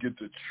 we're gonna get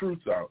the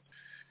truth out.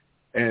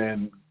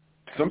 And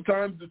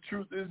sometimes the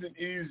truth isn't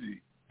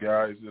easy,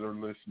 guys that are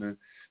listening.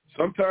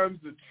 Sometimes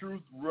the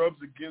truth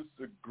rubs against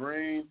the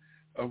grain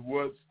of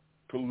what's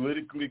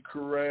politically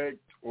correct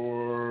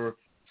or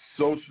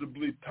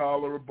sociably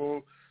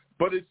tolerable,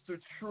 but it's the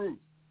truth.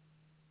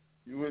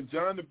 When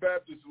John the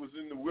Baptist was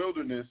in the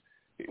wilderness,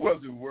 he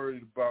wasn't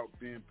worried about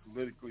being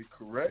politically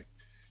correct.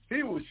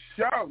 He was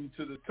shouting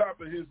to the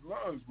top of his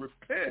lungs,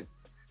 repent.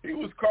 He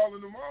was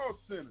calling them all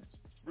sinners.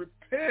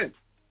 Repent,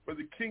 for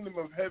the kingdom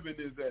of heaven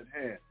is at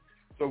hand.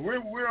 So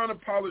we're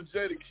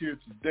unapologetic here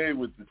today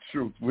with the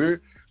truth. We're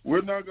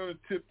not going to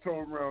tiptoe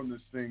around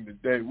this thing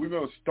today. We're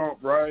going to stomp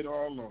right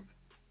all on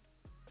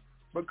it.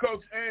 But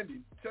Coach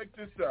Andy, check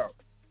this out.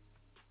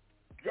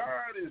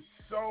 God is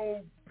so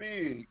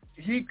big,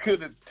 he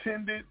could have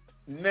tended,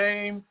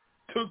 named,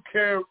 took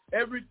care of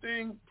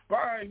everything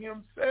by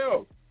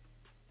himself.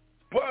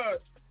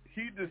 But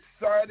he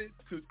decided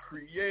to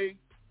create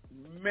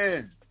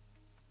men.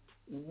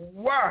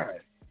 Why?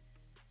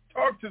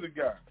 Talk to the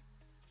guy.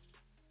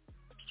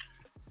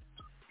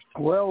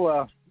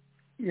 Well,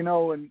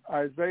 in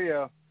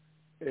Isaiah,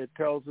 it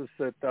tells us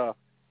that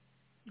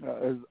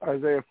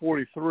Isaiah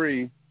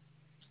 43,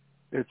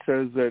 it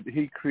says that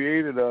he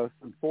created us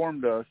and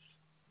formed us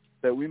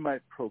that we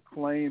might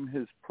proclaim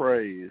his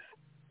praise,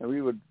 and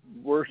we would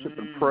worship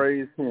and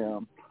praise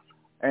him.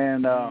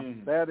 And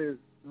that is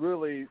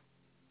really,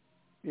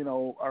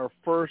 our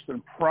first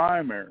and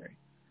primary.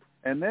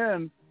 And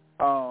then,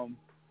 the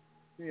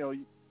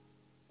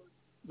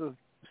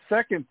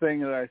second thing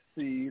that I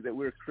see that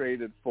we're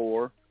created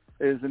for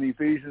is in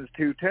Ephesians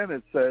 2:10,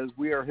 it says,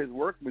 we are his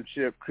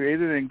workmanship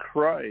created in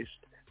Christ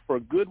for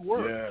good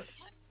works,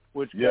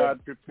 which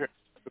God prepared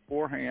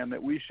beforehand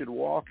that we should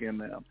walk in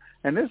them.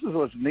 And this is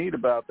what's neat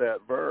about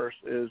that verse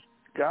is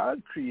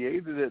God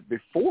created it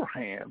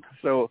beforehand.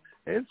 So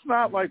it's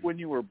not like when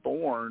you were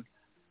born,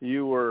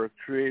 you were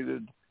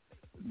created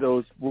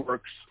those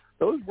works.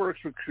 Those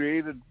works were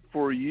created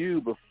for you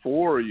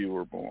before you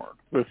were born,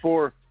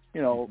 before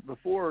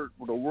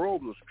the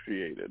world was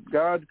created.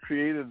 God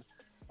created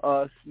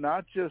us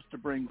not just to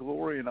bring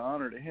glory and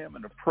honor to him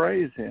and to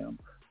praise him,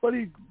 but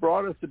he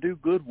brought us to do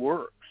good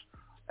works.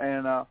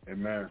 And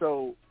Amen.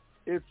 So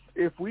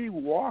if we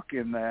walk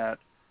in that,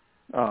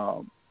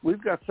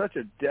 we've got such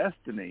a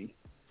destiny,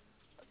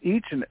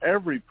 each and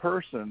every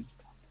person,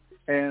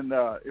 and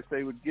if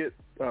they would get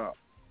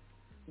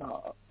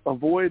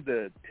avoid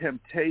the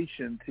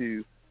temptation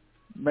to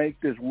make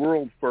this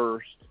world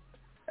first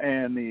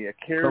and the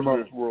cares of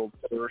this world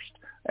first,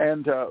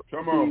 and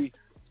be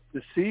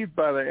deceived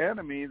by the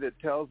enemy that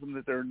tells them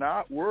that they're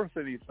not worth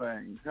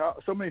anything.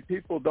 So many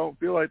people don't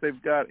feel like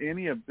they've got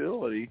any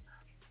ability,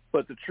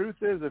 but the truth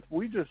is, if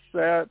we just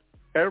sat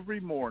every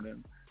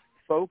morning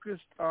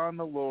focused on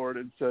the Lord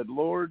and said,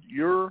 Lord,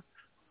 your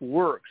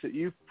works that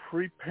you've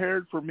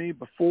prepared for me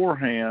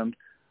beforehand,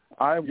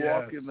 I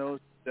walk in those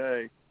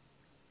today.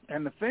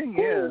 And the thing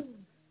is,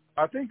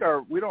 I think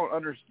we don't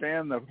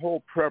understand the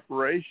whole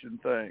preparation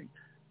thing.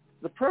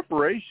 The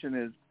preparation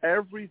is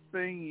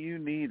everything you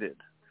needed.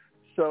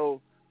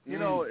 So,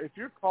 if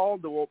you're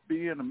called to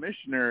be a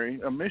missionary,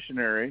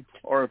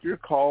 or if you're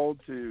called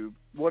to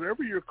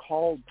whatever you're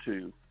called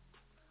to,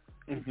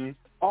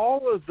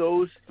 all of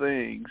those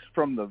things,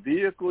 from the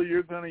vehicle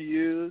you're going to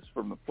use,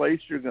 from the place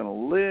you're going to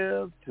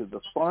live, to the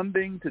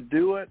funding to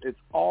do it, it's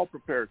all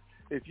prepared.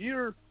 If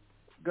you're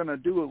going to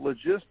do a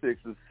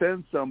logistics and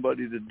send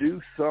somebody to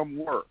do some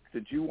work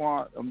that you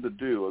want them to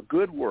do, a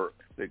good work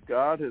that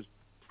God has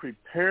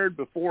prepared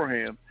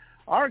beforehand,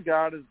 our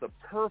God is the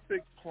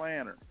perfect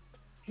planner.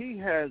 He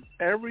has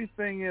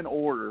everything in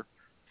order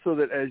so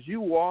that as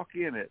you walk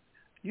in it,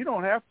 you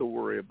don't have to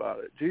worry about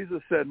it.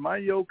 Jesus said, my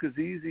yoke is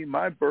easy,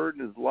 my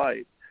burden is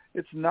light.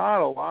 It's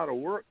not a lot of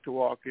work to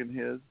walk in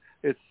his.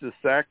 It's the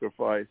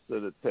sacrifice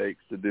that it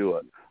takes to do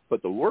it.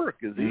 But the work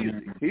is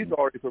easy. He's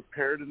already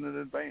prepared in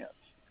advance.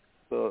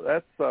 So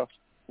that's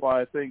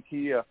why I think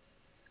he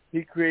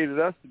created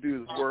us to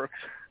do the work.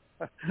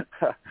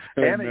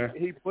 And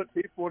he put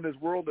people in his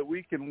world that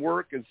we can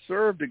work and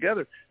serve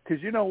together.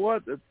 Because you know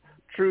what? The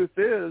truth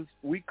is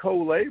we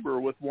co-labor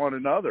with one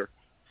another.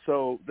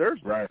 So there's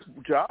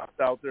jobs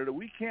out there that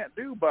we can't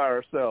do by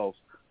ourselves.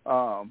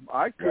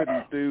 I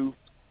couldn't do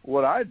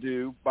what I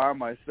do by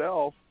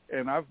myself,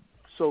 and I'm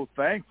so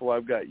thankful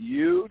I've got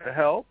you to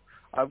help.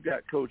 I've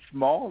got Coach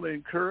Small to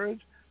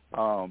encourage.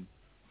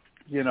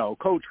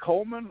 Coach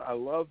Coleman, I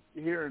love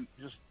hearing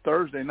just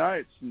Thursday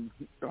nights and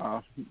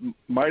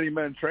Mighty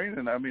Men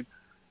Training. I mean,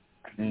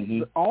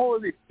 all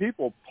of these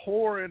people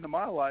pour into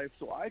my life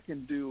so I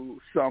can do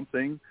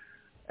something,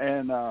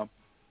 and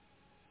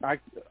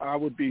I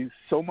would be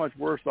so much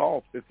worse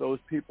off if those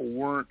people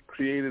weren't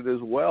created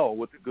as well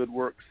with the good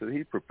works that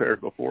he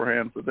prepared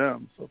beforehand for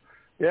them. So,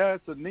 yeah,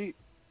 it's a neat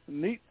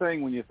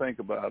thing when you think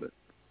about it.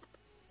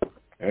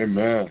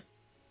 Amen.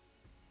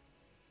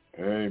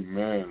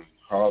 Amen.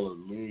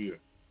 Hallelujah.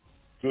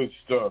 Good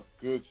stuff.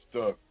 Good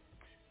stuff.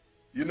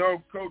 You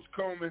know, Coach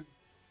Coleman,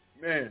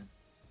 man,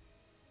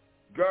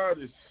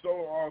 God is so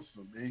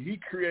awesome, and he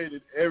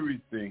created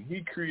everything.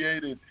 He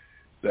created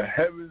the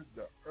heavens,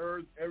 the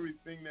earth,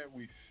 everything that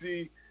we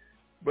see.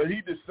 But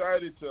he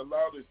decided to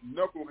allow this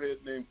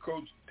knucklehead named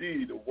Coach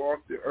D to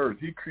walk the earth.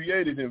 He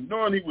created him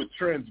knowing he would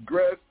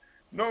transgress,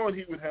 knowing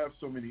he would have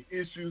so many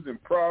issues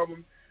and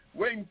problems,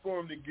 waiting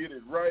for him to get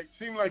it right.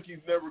 Seemed like he's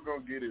never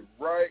going to get it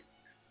right.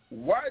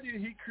 Why did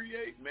he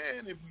create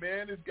man if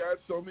man has got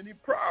so many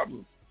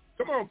problems?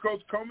 Come on,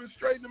 Coach Coleman,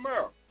 straighten him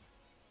out.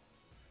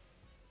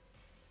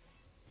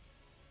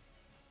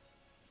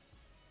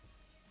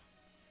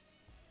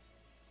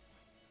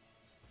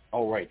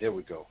 All right, there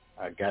we go.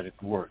 I got it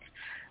to work.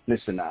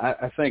 Listen,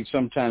 I think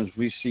sometimes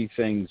we see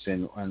things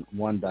in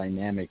one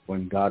dynamic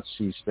when God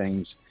sees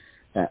things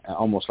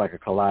almost like a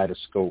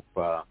kaleidoscope.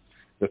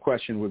 The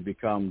question would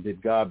become,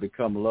 did God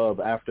become love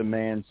after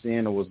man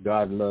sinned, or was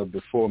God love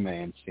before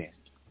man sinned?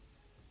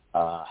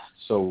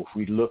 So if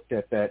we looked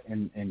at that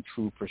in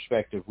true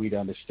perspective, we'd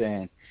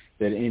understand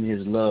that in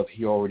his love,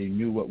 he already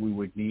knew what we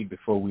would need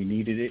before we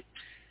needed it.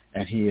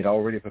 And he had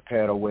already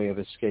prepared a way of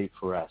escape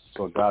for us.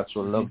 So God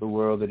so loved the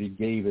world that he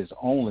gave his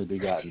only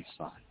begotten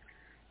Son.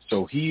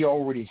 So he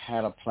already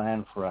had a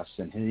plan for us.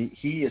 And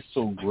he is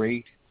so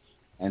great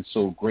and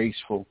so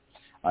graceful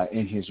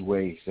in his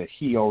ways that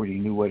he already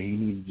knew what he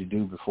needed to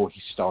do before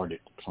he started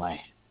the plan.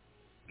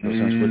 So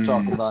since we're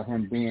talking about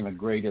him being the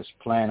greatest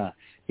planner,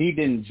 he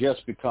didn't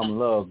just become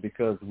love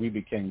because we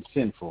became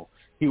sinful.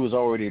 He was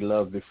already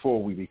love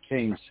before we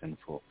became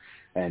sinful.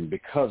 And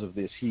because of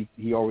this,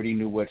 he already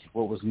knew what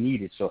was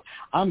needed. So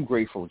I'm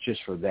grateful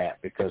just for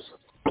that, because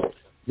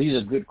these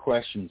are good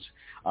questions.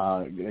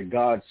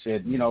 God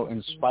said,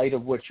 in spite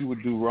of what you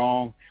would do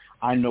wrong,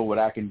 I know what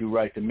I can do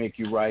right to make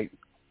you right.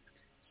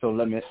 So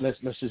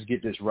let's just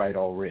get this right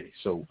already.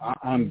 So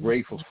I'm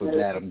grateful for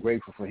that. I'm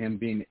grateful for him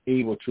being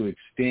able to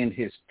extend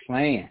his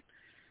plan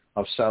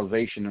of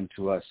salvation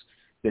unto us,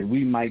 that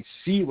we might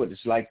see what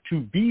it's like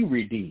to be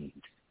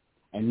redeemed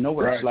and know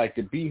what it's like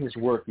to be his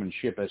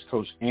workmanship, as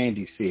Coach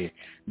Andy said.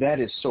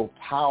 That is so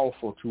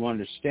powerful to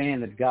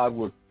understand that God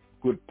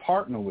would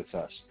partner with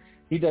us.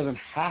 He doesn't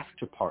have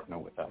to partner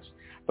with us,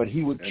 but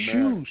he would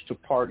choose to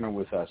partner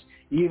with us,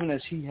 even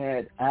as he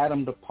had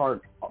Adam to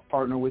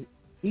partner with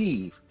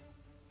Eve.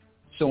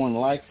 So in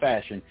like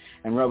fashion,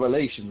 in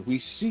Revelation,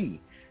 we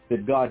see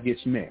that God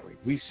gets married.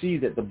 We see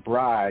that the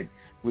bride,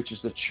 which is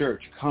the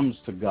church, comes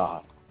to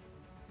God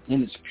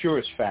in its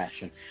purest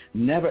fashion,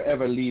 never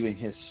ever leaving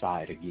his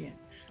side again.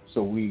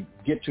 So we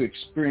get to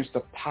experience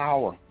the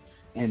power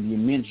and the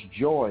immense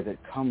joy that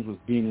comes with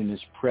being in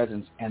his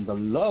presence, and the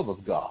love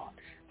of God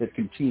that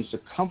continues to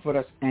comfort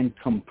us and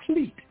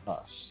complete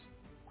us.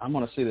 I'm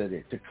going to say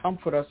that, to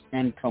comfort us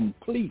and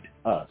complete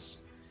us.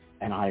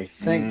 And I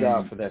thank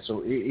God for that.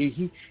 So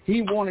he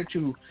wanted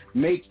to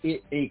make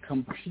it a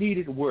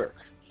completed work.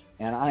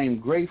 And I am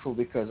grateful,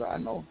 because I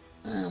know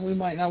we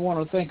might not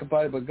want to think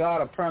about it, but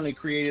God apparently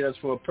created us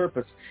for a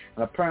purpose.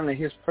 And apparently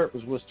his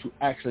purpose was to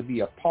actually be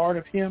a part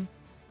of him,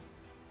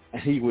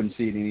 and he wouldn't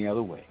see it any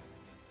other way.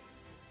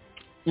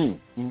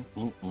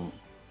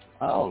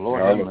 Oh,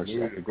 Lord have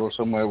mercy. I could go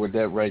somewhere with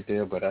that right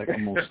there, but I'm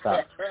going to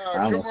stop.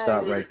 I'm going to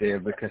stop right there,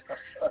 because,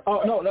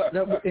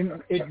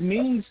 it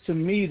means to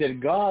me that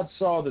God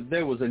saw that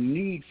there was a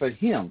need for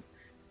him,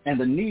 and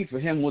the need for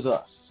him was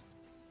us.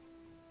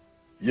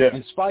 Yes.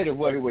 In spite of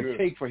what it would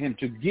take for him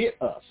to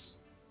get us.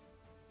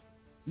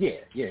 Yeah.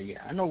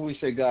 I know we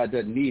say God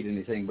doesn't need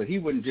anything, but he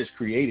wouldn't just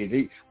create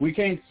it. We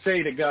can't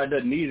say that God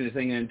doesn't need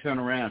anything and turn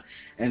around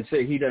and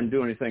say he doesn't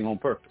do anything on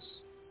purpose.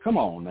 Come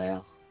on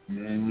now.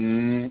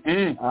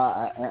 Mm-hmm.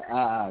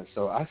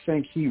 So I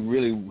think he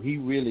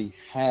really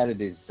had a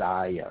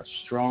desire, a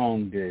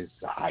strong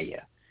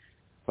desire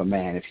for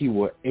man, if he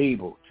were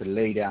able to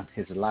lay down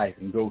his life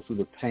and go through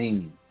the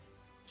pain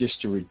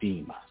just to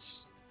redeem us.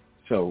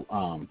 So,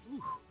 I'm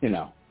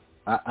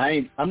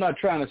not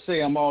trying to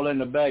say I'm all in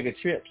the bag of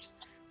chips,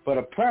 but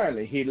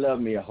apparently he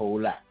loved me a whole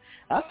lot.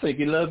 I think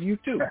he loved you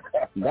too.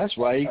 That's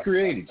why he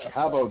created you.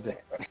 How about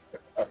that?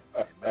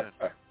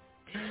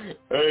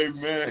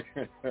 Amen.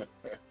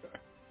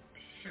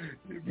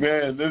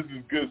 Man, this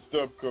is good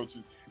stuff,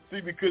 coaches. See,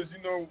 because,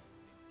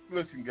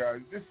 listen, guys,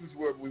 this is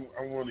what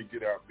I want to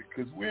get out,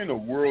 because we're in a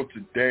world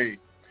today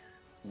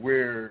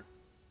where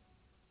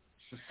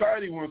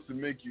society wants to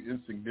make you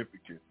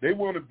insignificant. They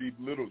want to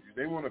belittle you.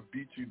 They want to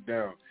beat you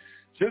down.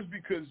 Just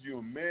because you're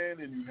a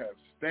man and you have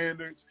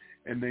standards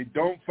and they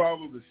don't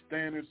follow the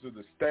standards of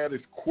the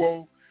status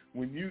quo,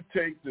 when you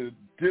take the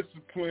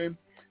discipline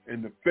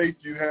and the faith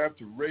you have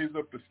to raise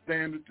up a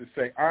standard to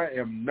say, I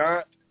am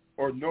not,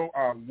 or no,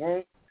 I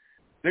won't,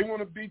 they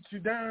want to beat you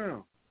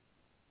down.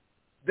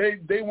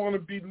 They want to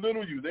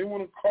belittle you. They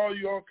want to call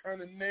you all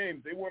kind of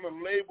names. They want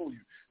to label you.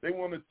 They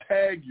want to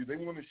tag you. They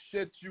want to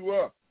shut you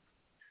up.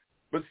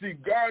 But see,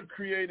 God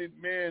created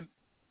man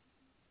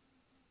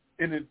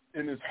in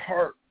his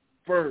heart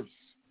first.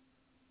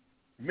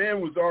 Man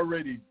was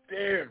already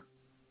there.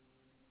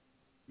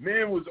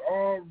 Man was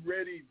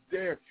already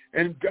there.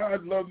 And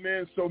God loved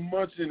man so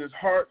much in his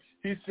heart,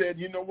 he said,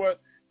 you know what?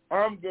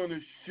 I'm going to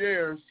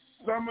share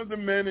some of the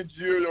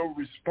managerial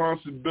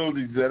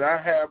responsibilities that I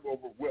have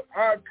over what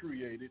I've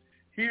created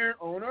here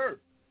on earth.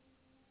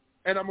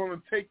 And I'm going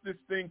to take this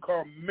thing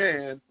called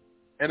man,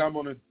 and I'm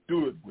going to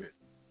do it with.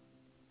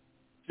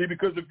 See,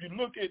 because if you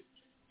look at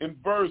in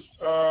verse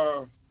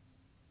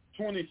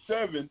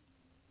 27,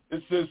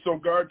 it says, so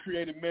God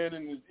created man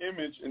in his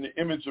image. In the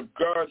image of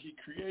God, he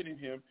created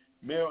him.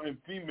 Male and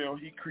female,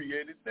 he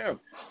created them.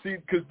 See,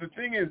 because the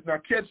thing is, now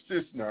catch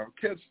this now.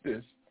 Catch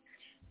this.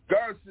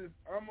 God says,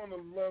 I'm going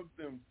to love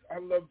them. I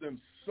love them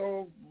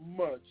so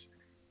much.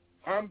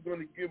 I'm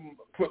going to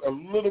put a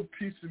little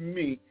piece of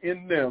me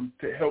in them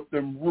to help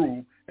them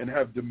rule and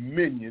have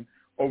dominion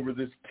over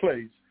this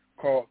place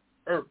called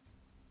earth.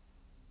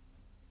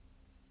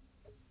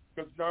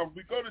 Because now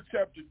we go to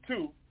chapter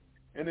 2,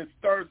 and it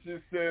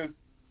says,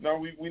 now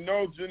we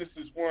know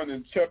Genesis 1.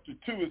 In chapter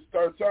 2, it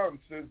starts out and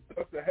says,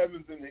 thus the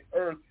heavens and the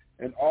earth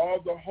and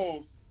all the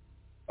hosts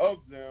of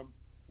them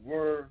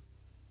were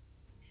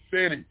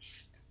finished.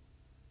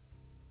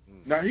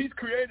 Now, he's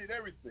created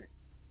everything.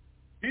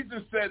 He's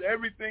just set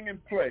everything in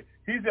play.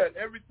 He's had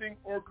everything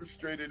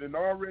orchestrated and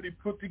already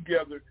put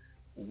together,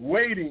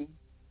 waiting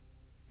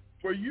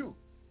for you.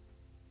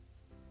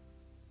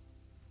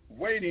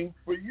 Waiting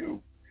for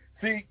you.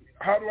 See,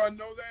 how do I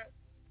know that?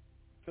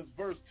 Because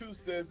verse 2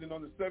 says, and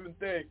on the seventh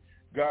day,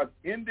 God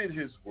ended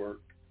his work,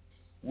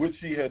 which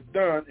he had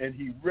done, and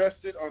he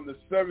rested on the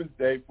seventh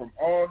day from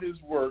all his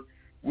work,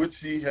 which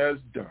he has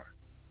done.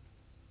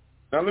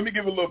 Now, let me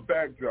give a little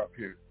backdrop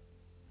here.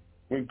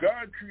 When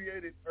God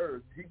created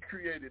earth, he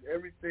created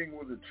everything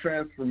with a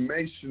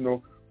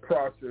transformational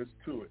process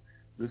to it.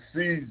 The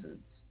seasons,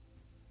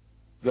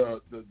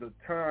 the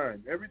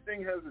time,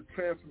 everything has a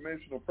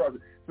transformational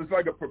process. So it's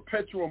like a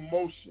perpetual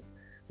motion.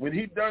 When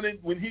he done it,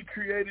 when he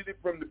created it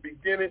from the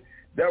beginning,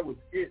 that was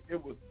it.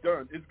 It was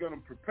done. It's going to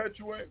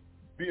perpetuate,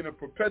 be in a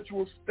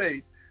perpetual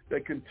state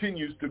that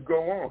continues to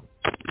go on.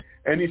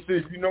 And he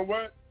says, you know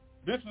what?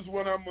 This is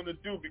what I'm going to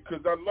do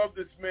because I love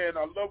this man.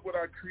 I love what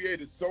I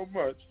created so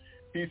much.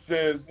 He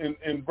says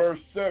in verse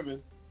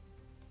 7,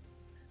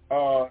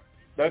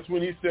 that's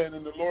when he said,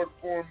 and the Lord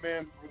formed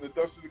man from the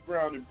dust of the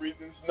ground and breathed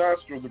in his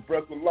nostrils the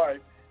breath of life,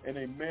 and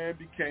a man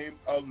became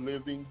a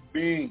living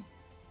being.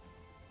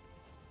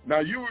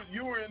 Now, you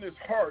were in his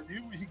heart.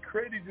 He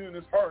created you in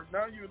his heart.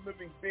 Now you're a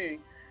living being,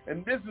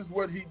 and this is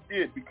what he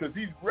did because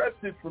he's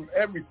rested from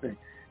everything.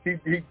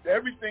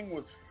 Everything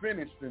was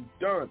finished and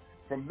done.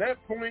 From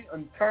that point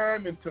in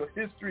time until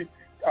history,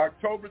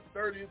 October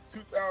 30th,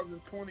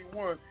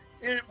 2021,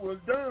 it was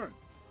done.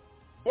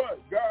 But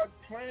God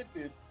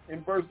planted,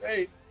 in verse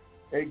 8,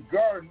 a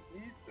garden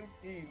east of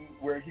Eden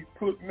where he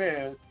put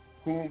man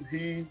whom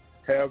he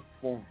have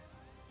formed.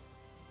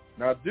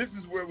 Now, this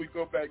is where we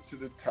go back to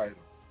the title.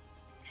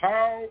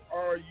 How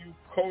are you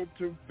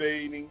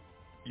cultivating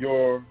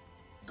your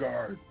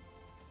garden?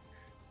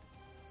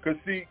 Because,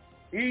 see,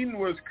 Eden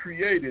was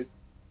created.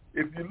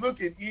 If you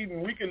look at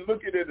Eden, we can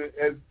look at it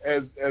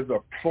as a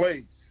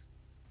place.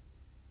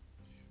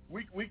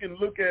 We can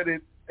look at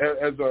it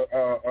as like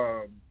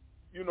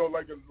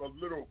a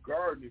little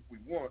garden if we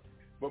want.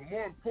 But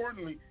more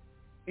importantly,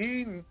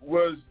 Eden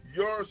was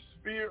your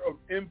sphere of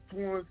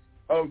influence,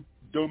 of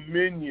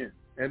dominion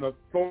and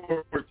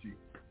authority.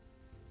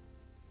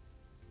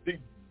 See,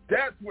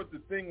 that's what the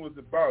thing was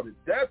about.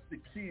 That's the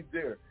key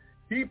there.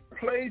 He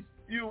placed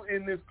you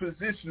in this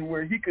position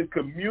where he could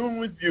commune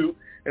with you,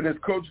 and as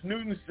Coach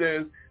Newton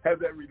says, have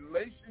that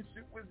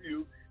relationship with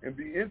you and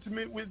be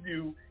intimate with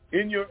you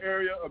in your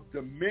area of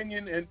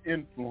dominion and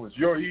influence,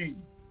 your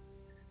Eden.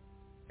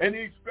 And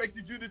he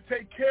expected you to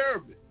take care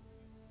of it.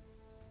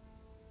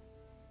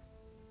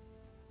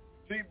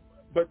 See,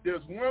 but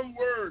there's one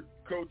word,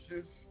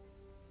 coaches.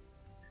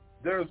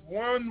 There's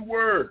one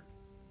word.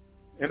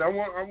 And I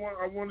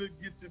want to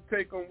get your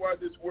take on why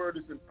this word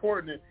is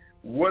important and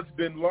what's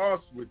been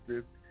lost with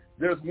this.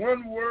 There's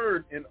one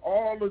word in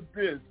all of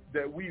this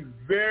that we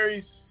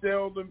very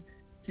seldom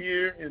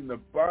hear in the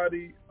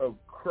body of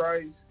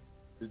Christ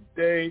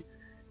today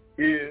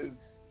is,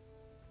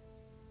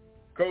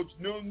 Coach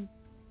Newton,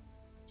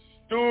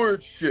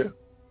 stewardship.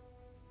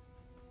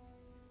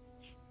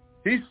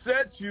 He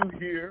set you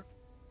here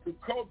to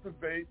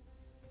cultivate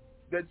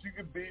that you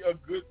could be a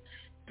good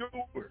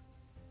steward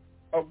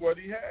of what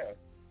he has.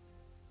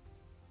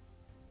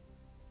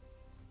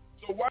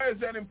 So why is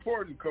that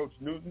important, Coach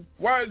Newton?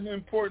 Why is it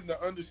important to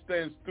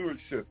understand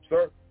stewardship,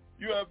 sir?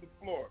 You have the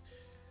floor.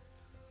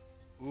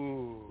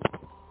 Ooh.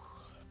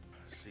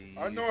 See,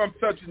 I know I'm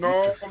touching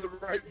all the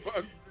right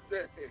buttons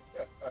today.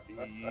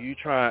 you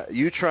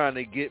trying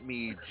to get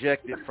me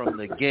ejected from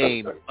the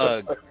game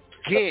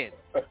again.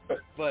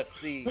 But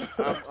see,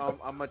 I'm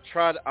gonna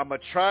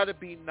try to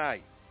be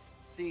nice.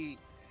 See,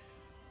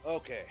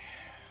 okay.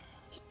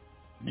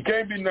 You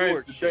can't be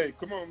nice today.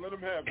 Come on, let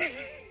him have it.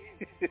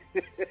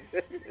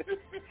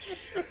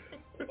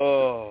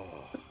 Oh,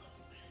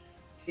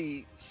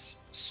 see,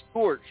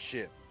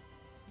 stewardship.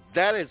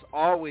 That has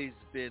always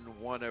been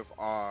one of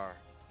our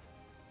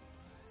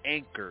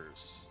anchors.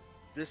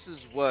 This is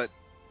what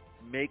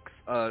makes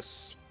us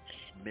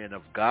men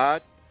of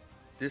God.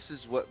 This is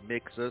what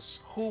makes us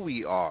who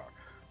we are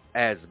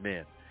as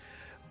men.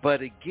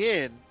 But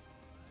again,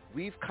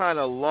 we've kind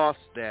of lost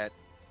that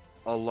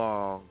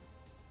along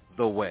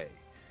the way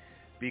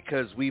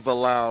because we've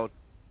allowed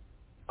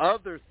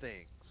other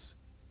things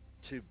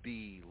to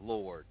be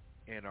Lord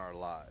in our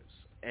lives.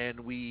 And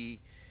we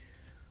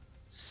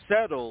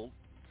settled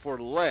for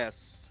less.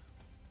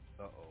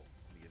 Uh-oh,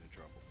 let me get in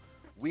trouble.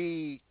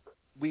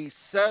 We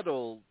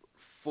settled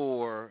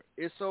for,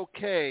 it's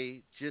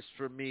okay just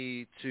for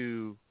me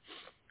to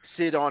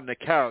sit on the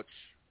couch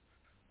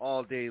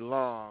all day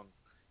long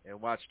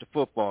and watch the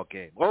football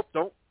game. Oh,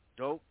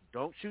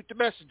 don't shoot the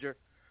messenger.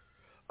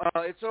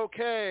 It's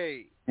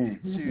okay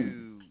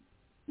to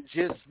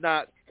just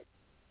not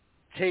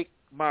take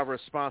my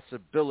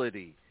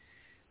responsibility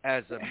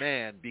as a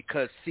man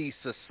because, see,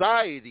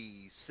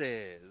 society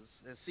says,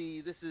 and see,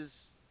 this is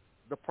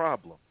the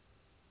problem.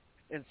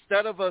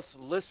 Instead of us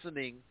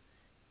listening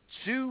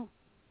to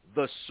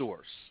the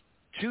source,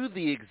 to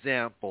the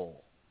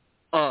example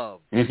of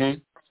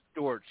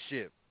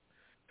stewardship,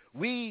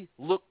 we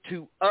look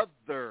to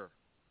other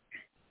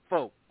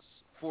folks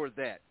for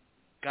that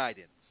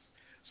guidance.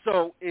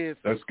 So if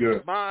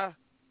my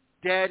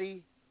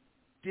daddy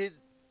did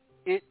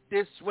it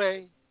this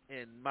way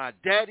and my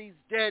daddy's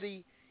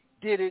daddy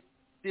did it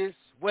this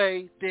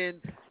way,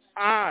 then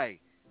I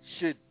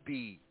should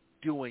be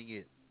doing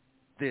it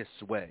this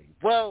way.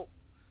 Well,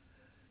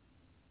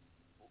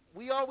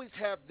 we always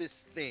have this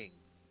thing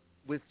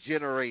with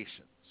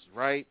generations,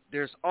 right?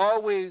 There's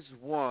always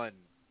one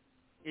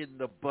in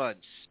the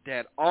bunch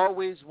that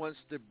always wants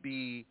to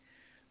be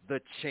the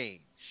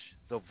change,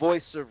 the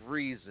voice of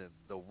reason,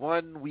 the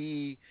one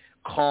we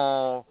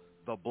call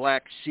the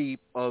black sheep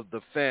of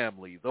the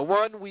family, the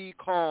one we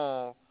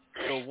call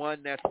the one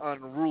that's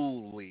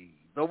unruly,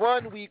 the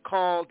one we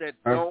call that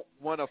don't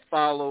want to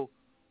follow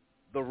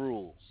the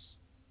rules.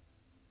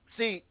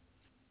 See,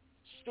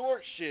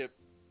 stewardship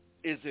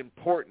is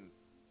important.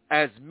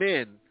 As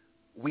men,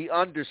 we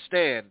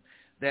understand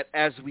that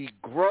as we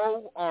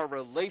grow our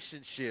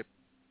relationship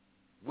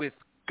with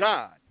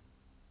God,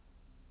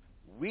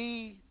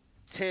 we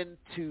tend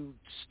to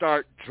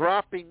start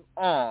dropping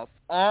off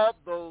all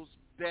those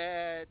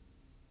bad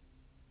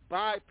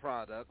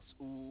byproducts.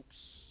 Oops.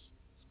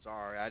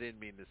 Sorry, I didn't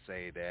mean to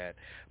say that.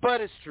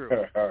 But it's true.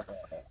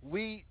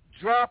 We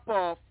drop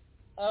off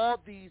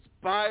all these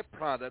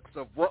byproducts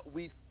of what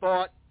we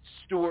thought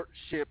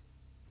stewardship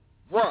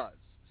was.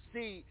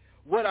 See,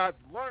 what I've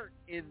learned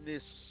in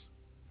this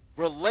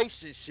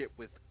relationship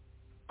with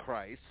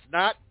Christ,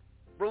 not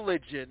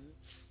religion,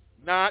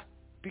 not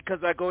because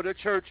I go to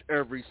church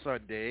every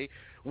Sunday,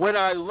 when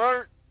I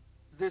learned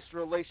this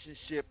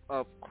relationship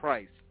of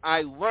Christ,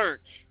 I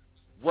learned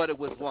what it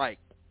was like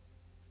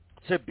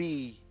to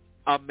be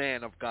a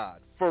man of God,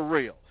 for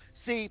real.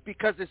 See,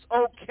 because it's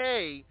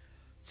okay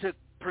to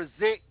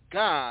present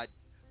God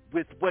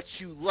with what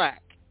you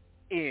lack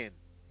in.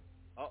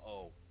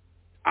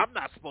 I'm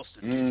not supposed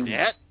to do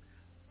that.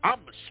 I'm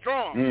a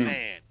strong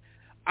man.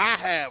 I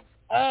have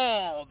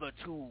all the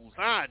tools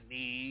I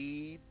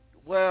need.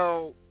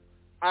 Well,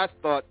 I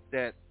thought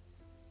that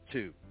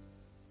too.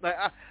 Like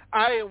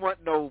I didn't want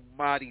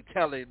nobody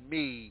telling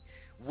me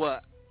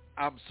what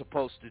I'm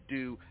supposed to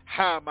do.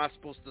 How am I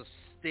supposed to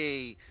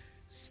stay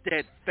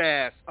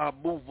steadfast,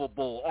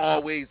 unmovable,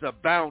 always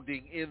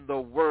abounding in the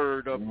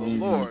word of the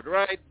Lord,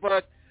 right?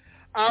 But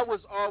I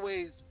was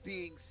always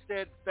being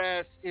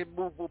steadfast,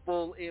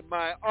 immovable in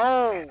my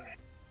own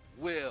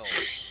will,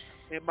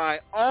 in my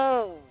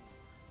own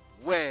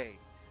way.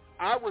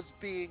 I was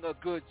being a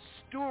good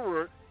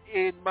steward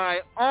in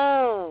my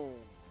own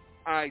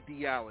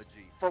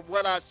ideology from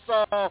what I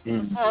saw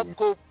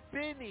Uncle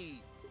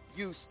Benny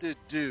used to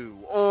do,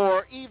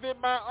 or even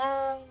my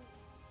own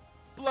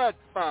blood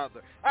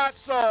father. I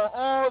saw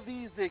all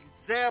these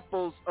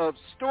examples of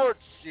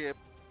stewardship,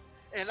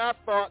 and I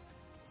thought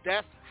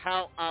that's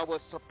how I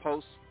was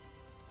supposed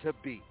to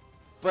be.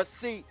 But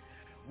see,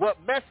 what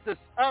messed us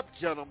up,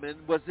 gentlemen,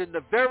 was in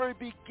the very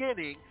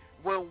beginning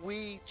when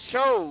we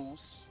chose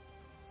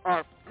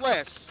our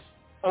flesh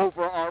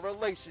over our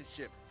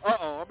relationship.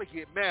 I'm going to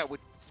get mad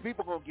with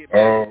people. Going to get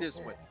mad with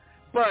this one.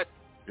 But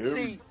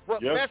see,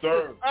 what messed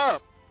us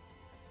up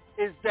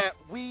is that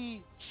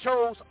we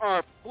chose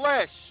our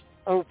flesh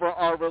over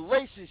our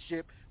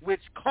relationship,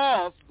 which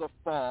caused the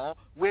fall,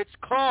 which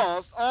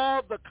caused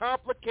all the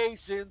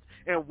complications,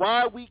 and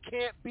why we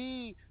can't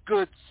be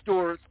good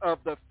stewards of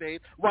the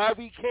faith, why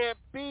we can't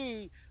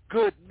be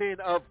good men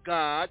of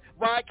God,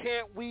 why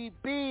can't we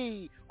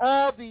be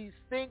all these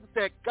things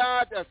that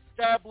God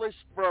established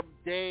from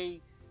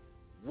day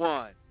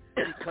one?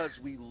 Because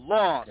we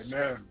lost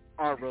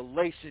our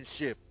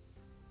relationship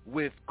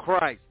with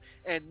Christ.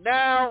 And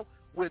now,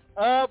 with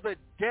all the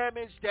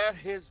damage that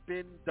has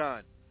been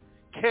done,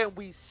 can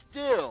we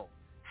still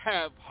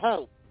have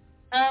hope?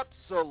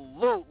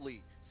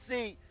 Absolutely.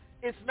 See,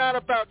 it's not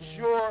about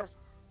your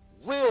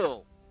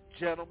will,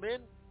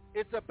 gentlemen.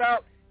 It's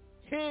about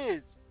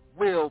His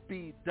will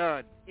be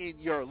done in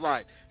your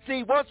life.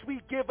 See, once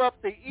we give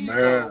up the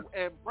ego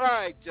and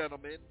pride,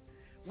 gentlemen,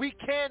 we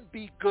can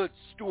be good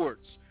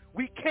stewards.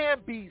 We can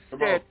be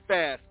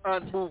steadfast,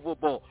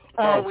 unmovable,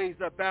 always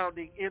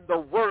abounding in the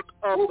work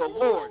of the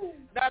Lord,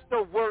 not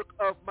the work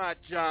of my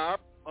job.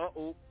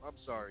 I'm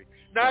sorry.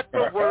 Not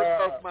the work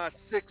of my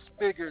 6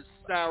 figures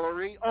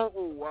salary.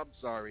 I'm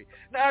sorry.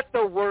 Not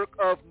the work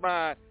of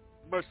my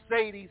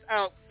Mercedes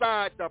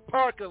outside the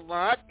parking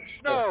lot.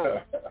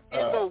 No,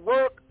 in the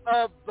work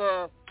of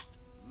the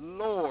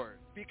Lord.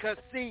 Because,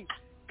 see,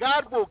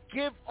 God will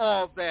give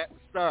all that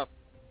stuff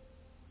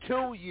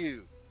to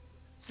you.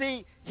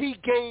 See, He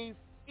gave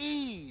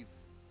Eve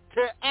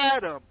to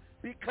Adam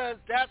because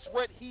that's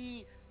what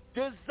he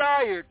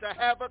desired, to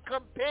have a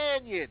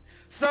companion,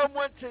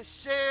 someone to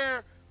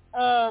share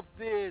all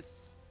this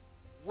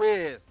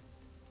with.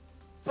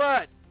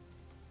 But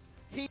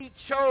he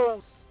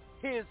chose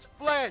his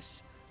flesh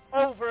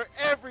over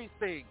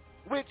everything,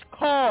 which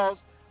caused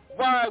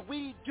why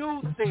we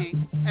do things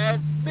as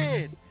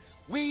men.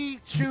 We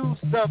choose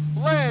the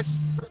flesh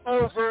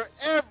over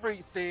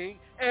everything,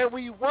 and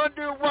we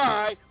wonder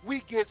why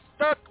we get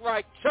stuck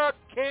like Chuck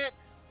can't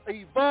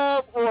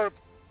evolve or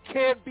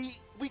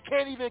we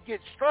can't even get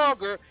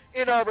stronger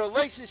in our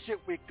relationship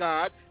with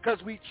God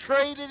because we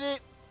traded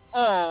it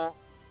all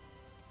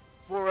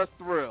for a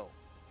thrill.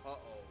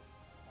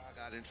 I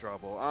got in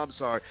trouble. I'm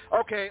sorry.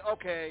 Okay.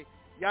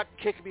 Y'all can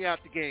kick me out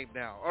the game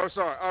now. Or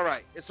sorry. All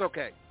right. It's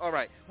okay. All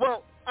right.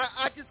 Well,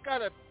 I just got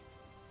to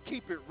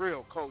keep it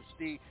real, Coach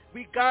D.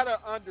 We got to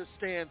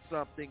understand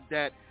something,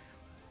 that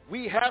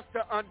we have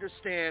to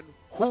understand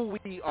who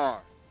we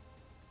are.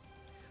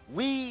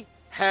 We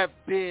have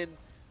been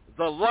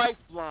the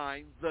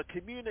lifeline, the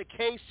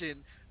communication.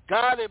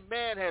 God and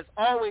man has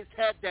always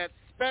had that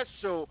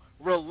special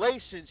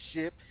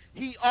relationship.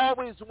 He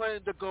always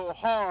wanted to go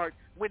hard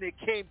when it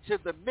came to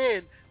the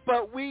men,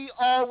 but we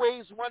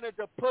always wanted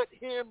to put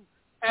him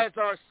as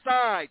our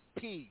side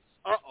piece.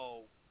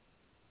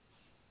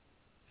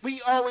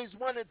 We always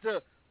wanted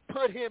to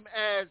put him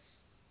as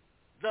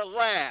the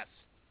last.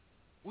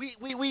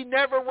 We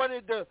never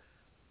wanted to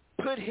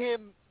put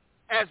him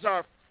as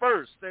our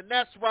first, and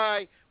that's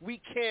why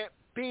we can't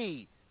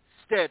be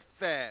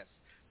steadfast,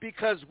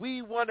 because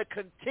we want to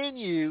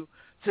continue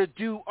to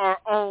do our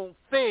own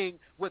thing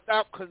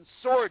without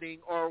consorting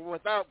or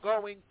without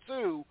going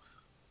to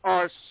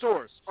our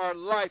source, our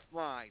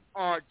lifeline,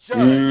 our judge,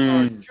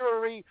 our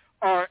jury,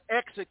 our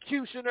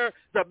executioner,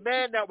 the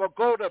man that will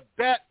go to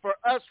bat for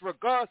us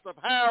regardless of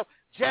how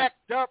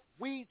jacked up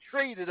we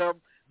treated him.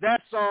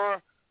 That's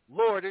our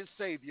Lord and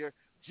Savior,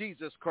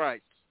 Jesus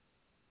Christ,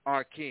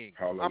 our King.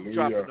 Hallelujah. I'm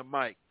dropping the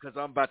mic because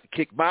I'm about to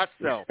kick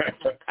myself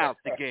out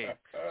the game.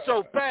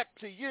 So back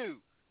to you,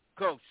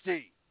 Coach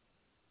D.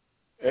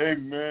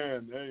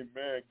 Amen.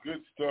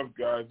 Good stuff,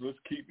 guys. Let's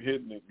keep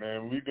hitting it,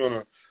 man. We're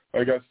gonna,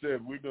 like I said,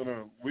 we're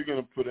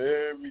gonna put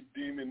every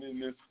demon in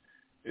this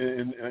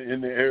in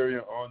the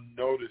area on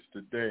notice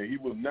today. He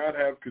will not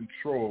have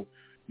control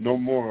no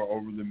more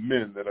over the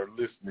men that are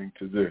listening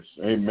to this.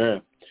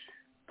 Amen.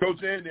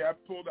 Coach Andy, I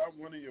pulled out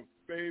one of your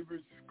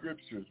favorite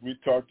scriptures. We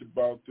talked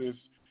about this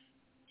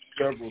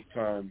several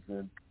times,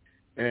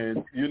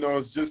 and you know,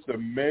 it's just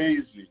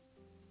amazing.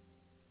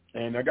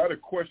 And I got a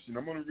question.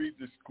 I'm going to read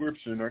this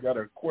scripture, and I got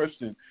a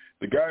question.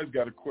 The guys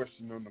got a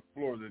question on the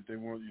floor that they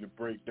want you to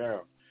break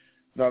down.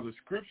 Now, the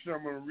scripture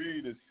I'm going to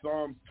read is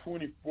Psalms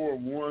 24,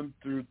 1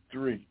 through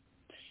 3.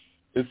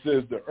 It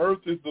says, the earth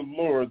is the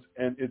Lord's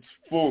and its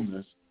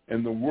fullness,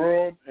 and the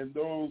world and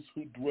those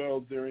who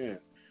dwell therein.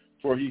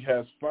 For he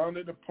has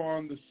founded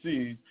upon the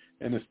seas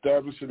and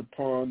established it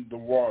upon the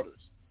waters.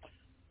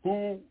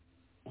 Who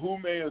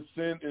may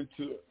ascend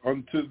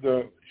unto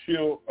the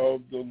hill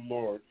of the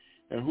Lord,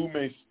 and who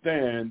may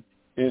stand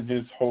in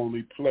his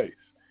holy place?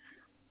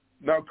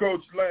 Now,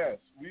 Coach,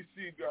 we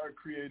see God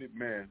created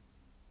man,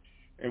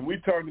 and we're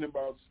talking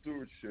about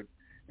stewardship,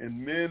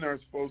 and men are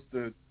supposed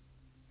to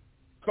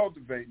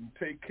cultivate and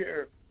take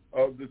care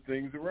of the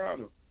things around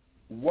them.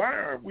 Why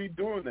aren't we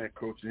doing that,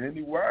 Coach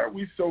Andy? Why are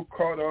we so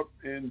caught up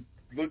in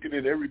looking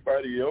at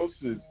everybody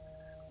else's,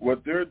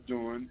 what they're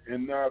doing,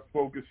 and not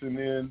focusing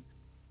in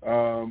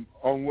on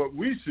what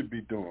we should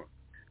be doing?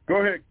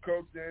 Go ahead,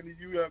 Coach Andy.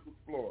 You have the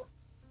floor.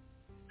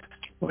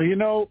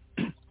 Well,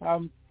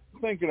 I'm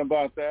thinking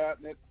about that,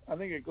 and I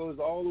think it goes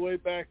all the way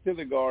back to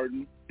the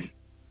garden,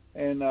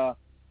 and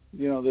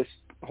this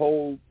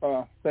whole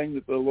thing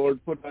that the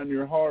Lord put on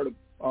your heart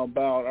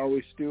about, are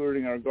we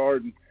stewarding our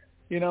garden?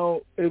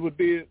 It would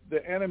be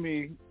the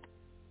enemy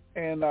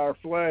and our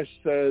flesh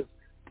says,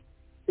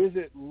 is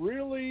it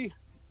really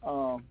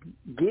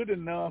good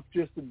enough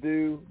just to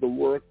do the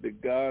work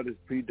that God has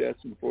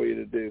predestined for you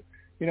to do?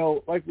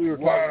 Like we were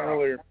talking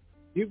earlier,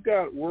 you've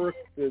got work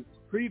that's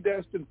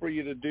predestined for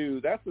you to do.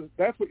 That's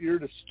what you're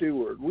to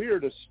steward. We are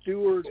to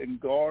steward and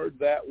guard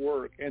that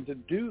work and to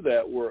do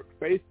that work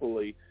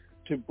faithfully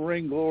to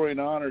bring glory and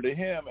honor to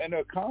him and to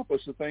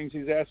accomplish the things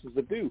he's asked us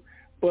to do.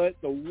 But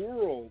the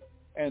world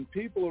and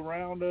people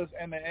around us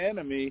and the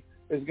enemy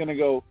is going to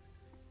go,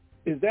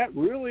 is that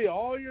really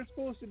all you're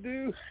supposed to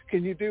do?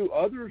 Can you do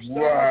other stuff?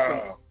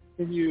 Wow.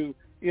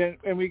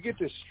 And we get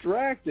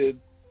distracted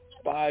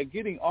by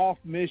getting off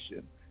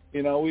mission.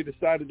 We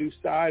decide to do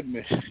side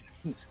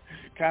missions,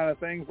 kind of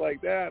things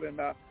like that.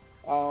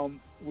 And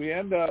we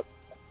end up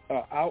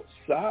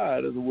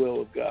outside of the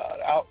will of God,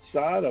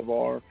 outside of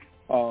our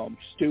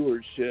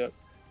stewardship,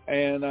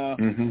 and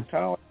kind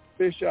of like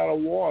fish out of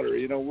water.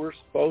 We're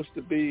supposed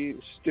to be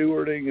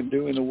stewarding and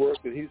doing the work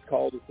that he's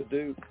called us to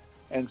do.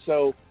 And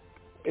so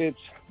it's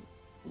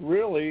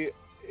really,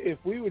 if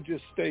we would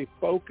just stay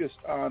focused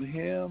on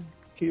him,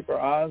 keep our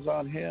eyes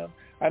on him.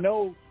 I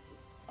know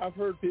I've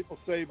heard people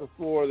say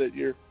before that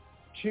you're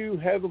too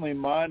heavenly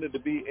minded to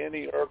be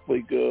any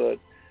earthly good,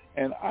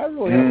 and I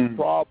really have a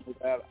problem with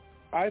that.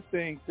 I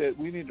think that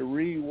we need to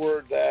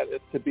reword that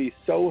to be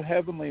so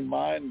heavenly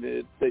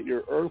minded that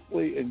you're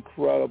earthly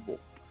incredible.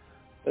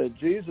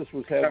 Jesus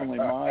was heavenly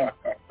minded.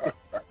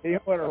 He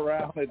went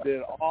around and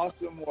did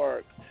awesome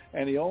work,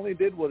 and he only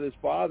did what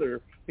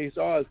he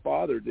saw his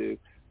Father do.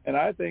 And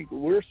I think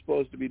we're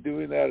supposed to be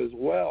doing that as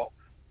well.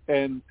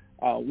 And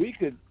we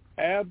could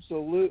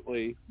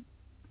absolutely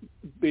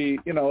be,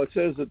 it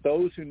says that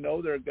those who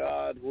know their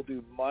God will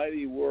do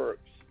mighty works.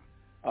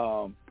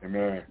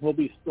 Amen. Will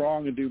be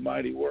strong and do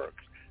mighty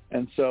works.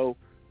 And so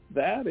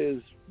that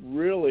is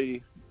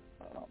really,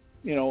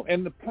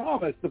 and the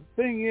promise, the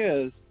thing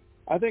is,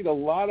 I think a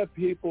lot of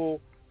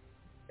people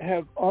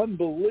have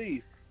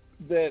unbelief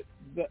that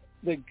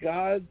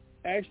God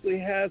actually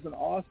has an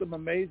awesome,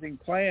 amazing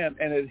plan,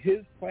 and that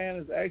his plan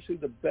is actually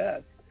the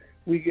best.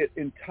 We get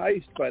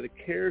enticed by the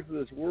cares of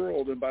this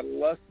world and by the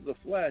lust of the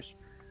flesh,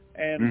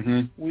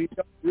 and we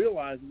don't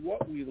realize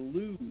what we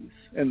lose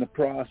in the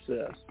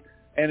process.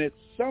 And it's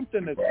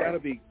something that's got to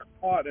be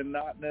caught and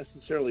not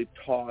necessarily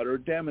taught or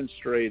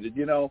demonstrated.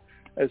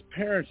 As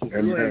parents, it's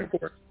really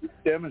important to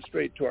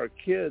demonstrate to our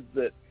kids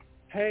that,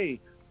 hey,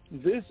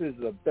 this is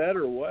a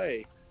better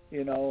way,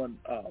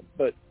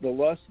 but the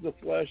lust of the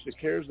flesh, the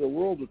cares of the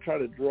world will try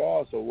to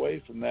draw us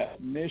away from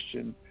that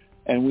mission,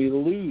 and we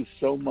lose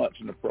so much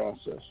in the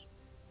process.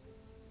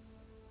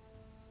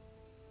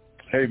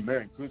 Hey,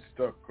 man, good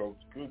stuff, Coach.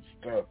 Good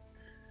stuff.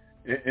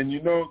 And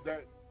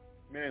that,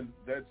 man,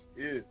 that's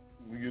it.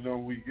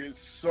 We get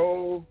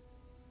so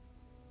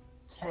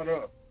caught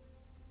up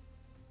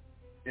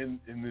in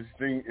this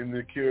thing, in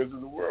the cares of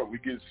the world. We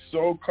get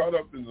so caught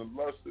up in the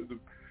lust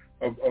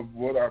of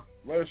what our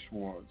flesh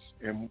wants,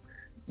 and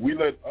we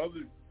let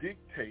others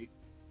dictate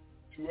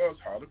to us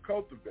how to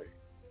cultivate,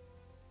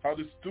 how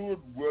to steward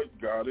what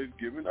God has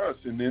given us,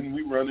 and then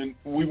we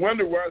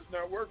wonder why it's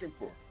not working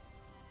for us.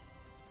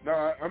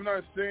 Now, I'm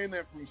not saying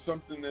that from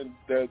something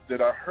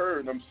that I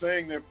heard. I'm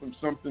saying that from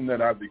something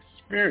that I've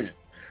experienced.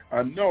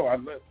 I know I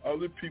let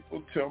other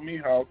people tell me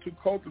how to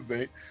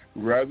cultivate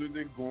rather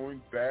than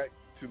going back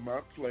to my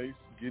place,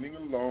 getting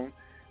alone,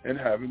 and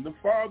having the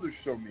Father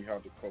show me how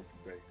to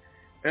cultivate.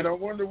 And I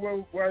wonder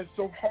why it's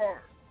so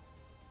hard.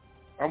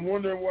 I'm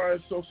wondering why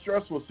it's so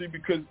stressful. See,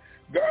 because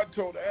God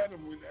told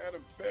Adam when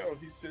Adam fell,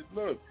 he said,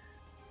 look,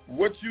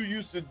 what you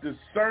used to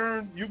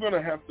discern, you're going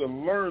to have to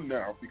learn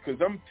now, because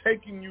I'm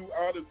taking you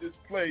out of this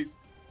place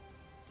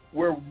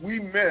where we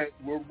met,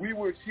 where we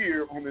were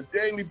here on a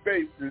daily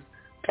basis,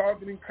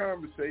 talking and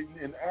conversating,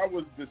 and I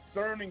was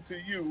discerning to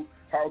you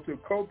how to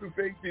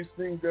cultivate these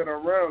things that are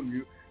around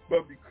you.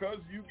 But because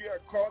you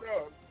got caught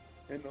up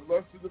and the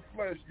lust of the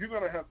flesh, you're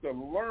going to have to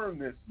learn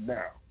this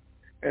now.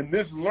 And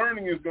this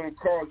learning is going to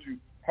cause you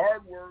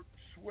hard work,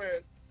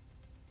 sweat,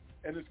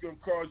 and it's going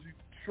to cause you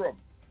trouble.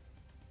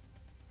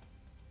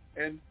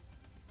 And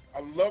I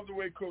love the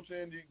way Coach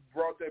Andy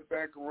brought that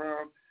back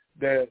around,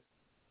 that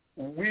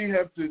we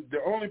have to,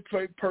 the only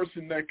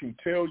person that can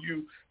tell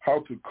you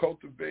how to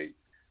cultivate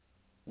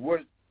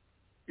what's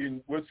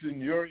in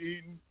your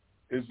eating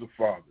is the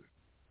Father,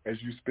 as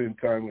you spend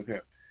time with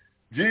him.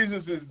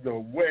 Jesus is the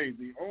way,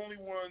 the only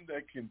one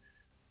that can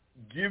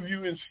give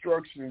you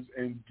instructions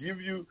and give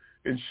you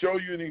and show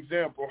you an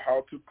example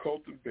how to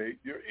cultivate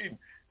your eating.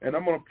 And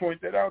I'm going to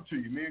point that out to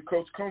you. Me and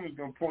Coach Coleman is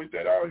going to point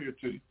that out here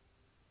to you.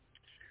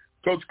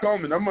 Coach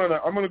Coleman, I'm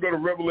gonna go to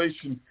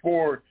Revelation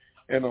 4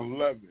 and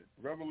 11.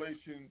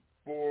 Revelation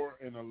 4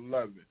 and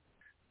 11.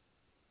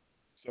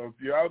 So if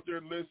you're out there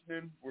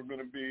listening, we're going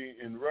to be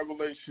in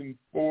Revelation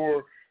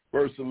 4,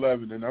 verse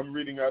 11. And I'm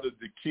reading out of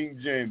the King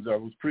James. I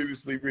was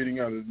previously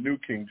reading out of the New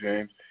King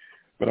James,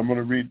 but I'm going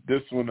to read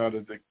this one out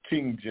of the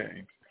King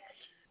James.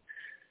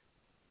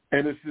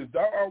 And it says,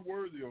 Thou art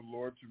worthy, O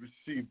Lord, to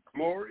receive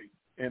glory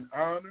and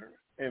honor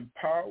and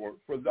power,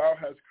 for thou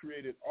hast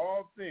created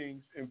all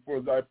things, and for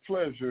thy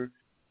pleasure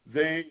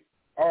they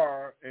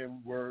are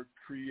and were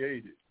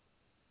created.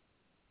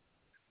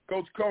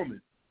 Coach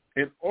Coleman,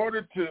 in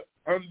order to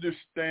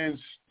understand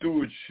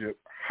stewardship,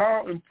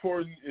 how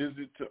important is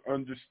it to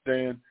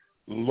understand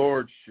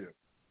lordship?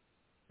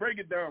 Break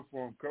it down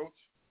for him, Coach.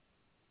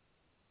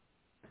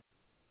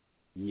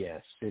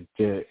 Yes, it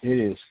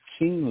is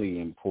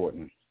keenly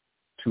important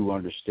to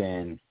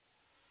understand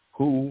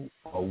who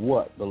or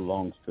what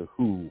belongs to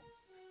who.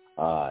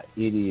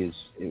 It is,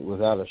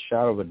 without a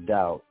shadow of a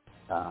doubt,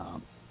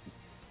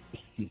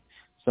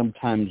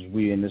 sometimes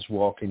we in this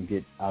walk can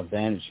get our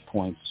vantage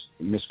points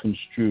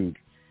misconstrued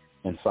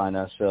and find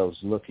ourselves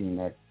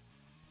looking at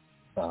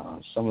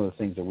some of the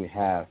things that we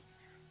have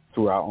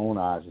through our own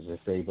eyes as if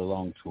they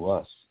belong to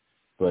us.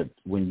 But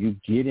when you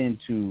get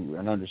into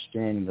an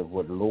understanding of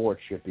what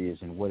lordship is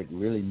and what it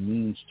really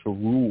means to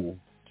rule,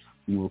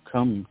 you will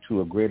come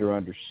to a greater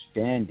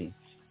understanding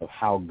of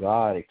how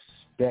God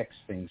expects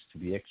things to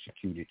be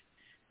executed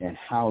and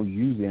how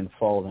you then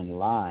fall in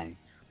line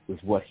with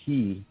what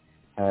he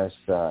has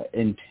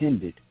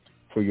intended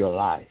for your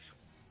life.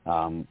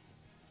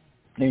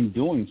 In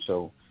doing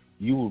so,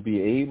 you will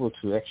be able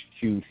to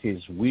execute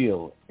his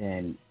will,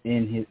 and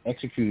in his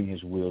executing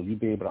his will, you'll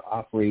be able to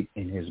operate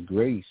in his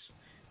grace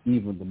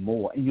even the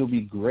more, and you'll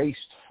be graced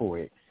for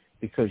it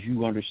because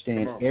you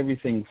understand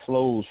everything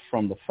flows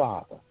from the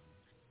Father.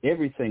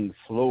 Everything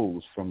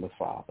flows from the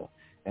Father.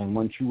 And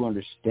once you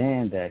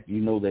understand that,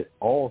 you know that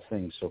all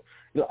things. So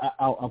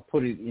I'll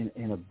put it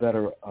in a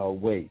better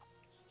way.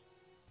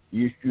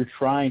 You're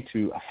trying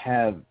to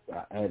have,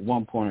 at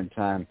one point in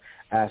time,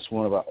 ask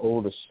one of our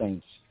older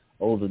saints,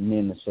 older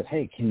men that said,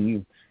 hey, can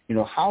you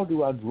how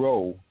do I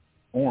grow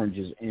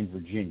oranges in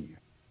Virginia?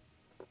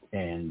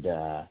 And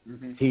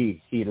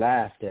he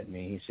laughed at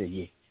me. He said,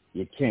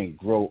 you can't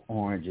grow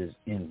oranges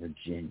in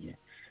Virginia.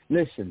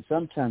 Listen,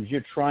 sometimes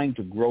you're trying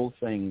to grow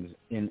things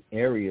in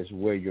areas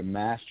where your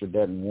master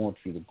doesn't want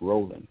you to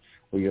grow them,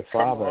 where your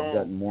father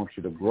doesn't want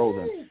you to grow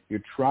them.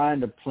 You're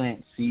trying to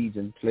plant seeds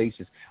in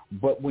places.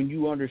 But when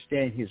you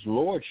understand his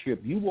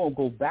lordship, you won't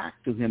go back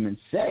to him and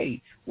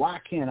say, why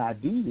can't I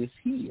do this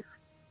here?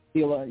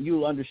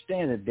 You'll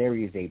understand that there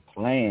is a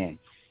plan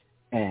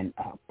and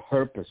a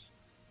purpose.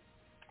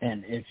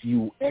 And if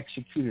you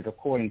execute it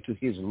according to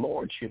his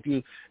lordship,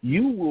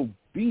 you will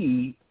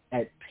be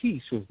at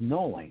peace with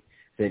knowing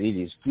that it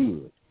is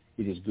good.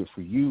 It is good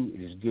for you.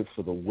 It is good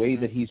for the way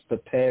that he's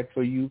prepared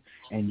for you.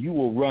 And you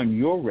will run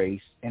your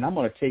race. And I'm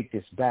going to take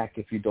this back,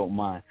 if you don't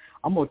mind.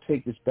 I'm going to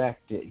take this back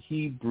to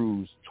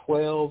Hebrews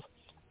 12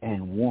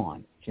 and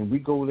 1. Can we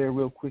go there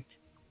real quick?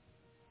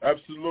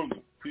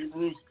 Absolutely.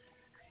 Hebrews,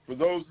 for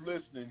those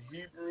listening,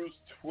 Hebrews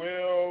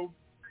 12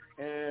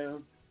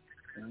 and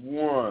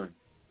 1.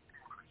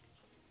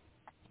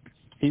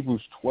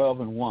 Hebrews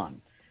 12 and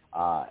 1.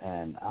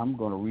 And I'm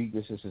going to read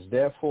this. It says,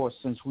 therefore,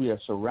 since we are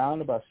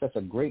surrounded by such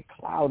a great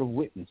cloud of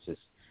witnesses,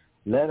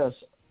 let us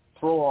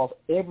throw off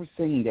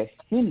everything that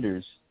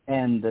hinders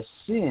and the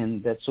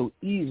sin that so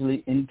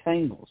easily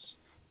entangles.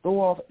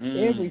 Throw off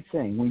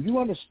everything. When you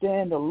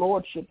understand the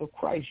lordship of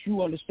Christ,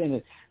 you understand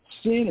that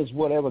sin is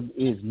whatever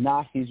is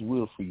not his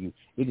will for you.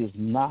 It is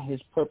not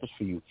his purpose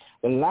for you.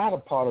 The latter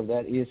part of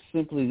that is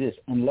simply this,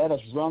 and let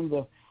us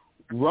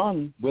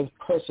run with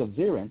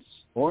perseverance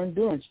or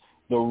endurance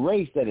the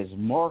race that is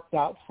marked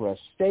out for us.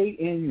 Stay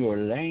in your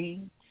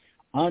lane.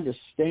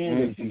 Understand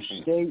that if you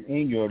stay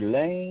in your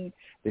lane,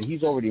 that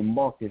he's already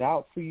marked it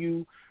out for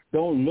you.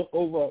 Don't look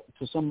over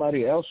to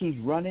somebody else who's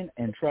running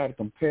and try to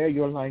compare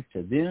your life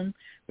to them,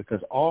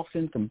 because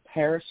often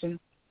comparison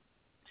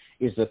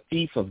is a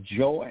thief of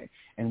joy.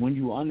 And when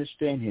you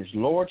understand his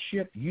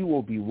lordship, you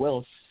will be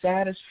well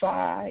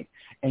satisfied,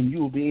 and you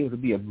will be able to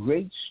be a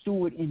great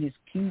steward in his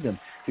kingdom,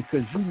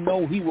 because you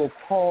know he will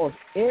cause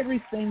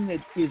everything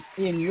that is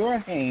in your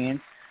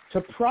hands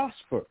to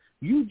prosper.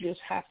 You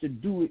just have to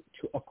do it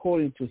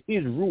according to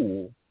his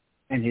rule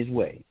and his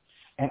way.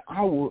 And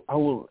I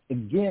will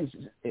again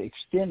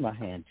extend my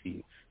hand to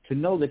you to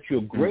know that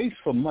you're graced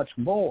for much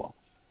more.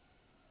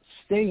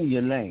 Stay in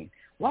your lane.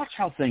 Watch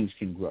how things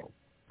can grow.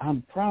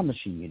 I'm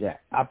promising you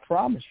that. I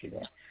promise you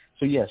that.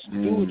 So yes,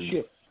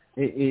 stewardship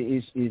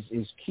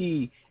is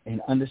key in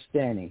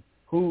understanding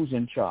who's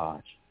in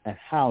charge and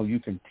how you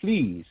can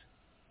please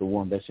the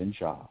one that's in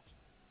charge.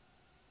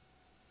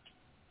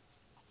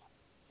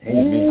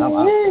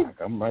 Amen.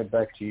 I'm right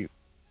back to you.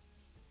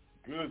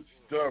 Good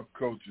stuff,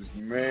 coaches.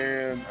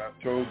 Man,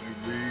 I told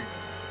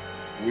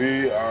you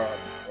we are,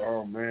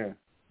 oh man,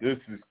 this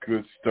is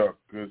good stuff,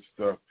 good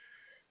stuff.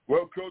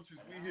 Well, coaches,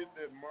 we hit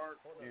that mark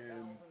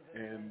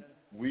and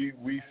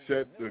we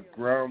set the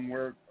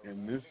groundwork,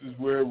 and this is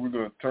where we're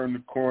going to turn the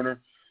corner.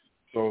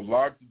 So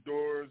lock the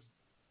doors.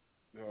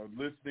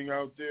 Listening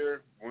out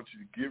there, I want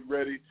you to get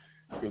ready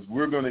because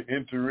we're going to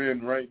enter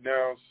in right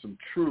now some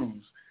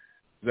truths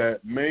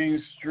that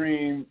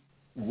mainstream,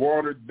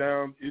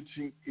 watered-down,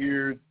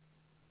 itching-eared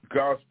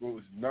gospel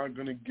is not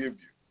going to give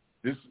you.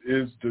 This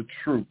is the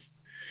truth.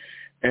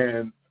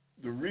 And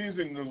the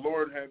reason the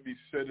Lord had me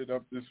set it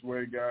up this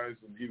way, guys,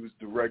 and he was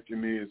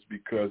directing me, is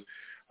because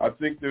I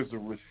think there's a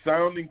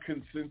resounding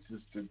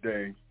consensus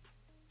today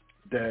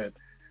that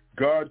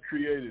God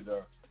created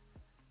us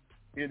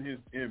in his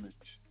image.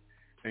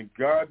 And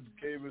God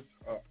gave us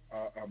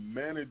a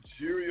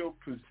managerial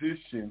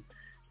position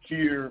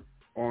here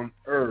on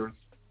earth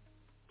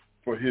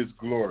for his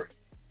glory.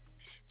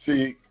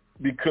 See,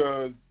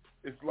 because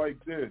it's like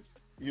this,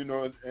 you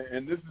know,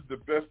 and this is the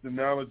best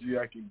analogy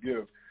I can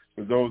give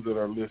for those that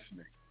are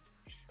listening.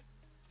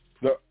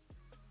 The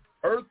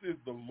earth is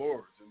the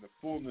Lord's and the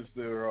fullness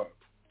thereof.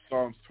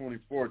 Psalms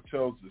 24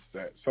 tells us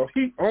that. So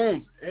he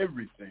owns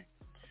everything.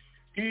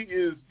 He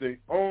is the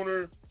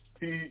owner.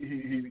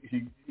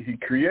 He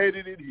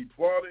created it. He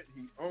bought it.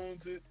 He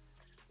owns it,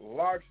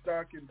 lock,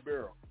 stock, and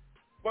barrel.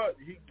 But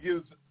he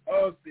gives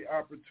us the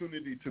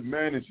opportunity to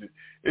manage it.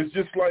 It's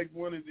just like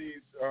one of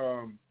these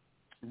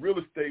real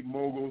estate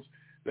moguls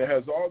that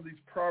has all these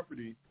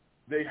property.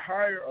 They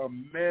hire a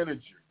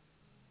manager,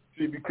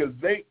 see, because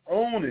they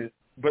own it,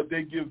 but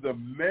they give the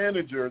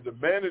manager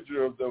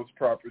of those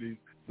properties,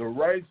 the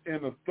rights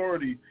and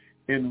authority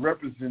in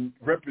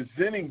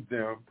representing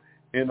them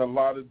in a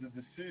lot of the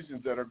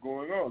decisions that are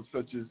going on,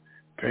 such as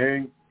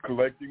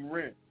collecting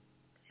rent,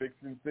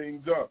 fixing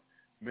things up,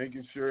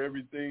 making sure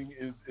everything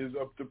is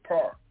up to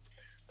par.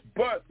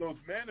 But those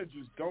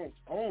managers don't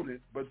own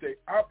it, but they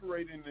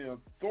operate in the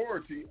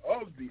authority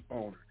of the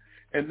owner.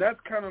 And that's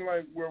kind of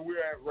like where we're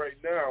at right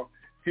now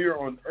here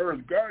on earth.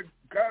 God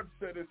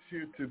set us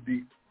here to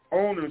be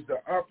owners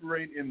that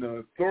operate in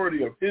the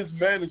authority of his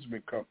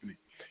management company.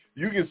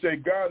 You can say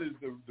God is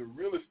the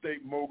real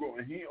estate mogul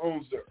and he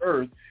owns the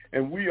earth,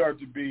 and we are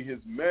to be his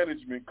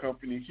management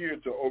company here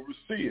to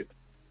oversee it.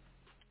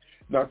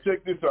 Now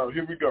check this out.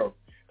 Here we go.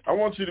 I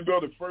want you to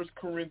go to 1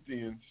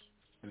 Corinthians,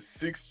 the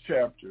 6th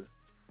chapter,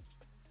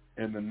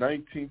 and the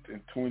 19th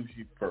and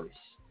 20th verse.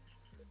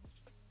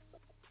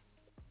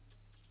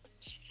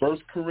 1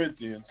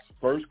 Corinthians,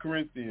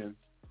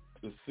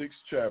 the 6th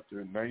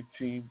chapter,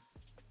 19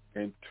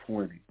 and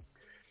 20.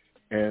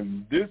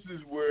 And this is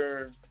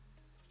where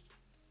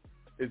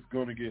it's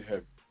going to get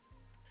heavy.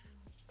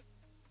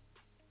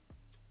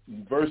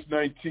 Verse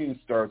 19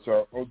 starts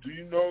out, "Oh, do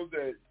you know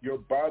that your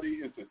body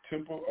is a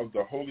temple of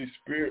the Holy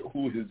Spirit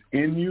who is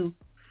in you,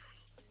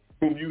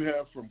 whom you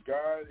have from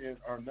God and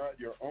are not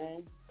your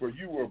own? For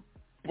you were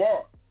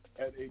bought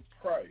at a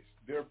price.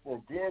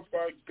 Therefore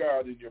glorify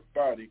God in your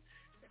body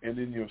and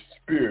in your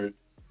spirit,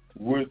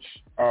 which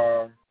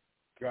are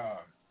God."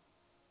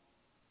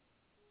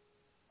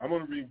 I'm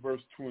going to read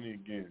verse 20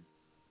 again.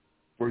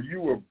 "For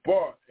you were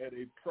bought at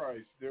a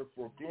price,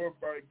 therefore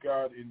glorify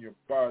God in your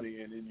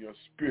body and in your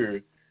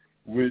spirit,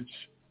 which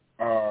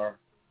are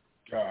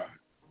God."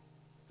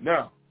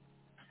 Now,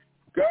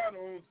 God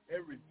owns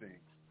everything,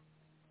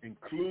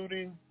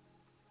 including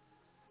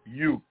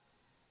you,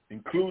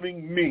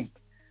 including me,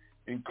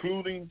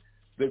 including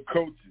the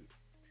coaches.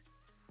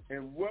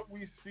 And what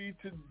we see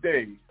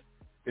today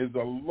is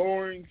a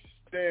lowering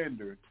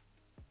standard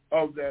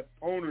of that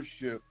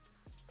ownership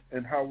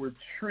and how we're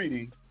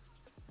treating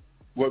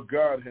what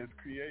God has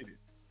created.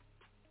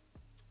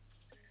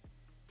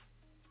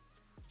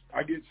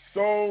 I get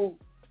so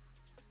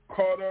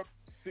caught up,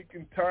 sick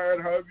and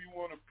tired, however you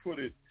want to put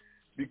it,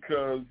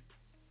 because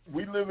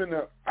we live in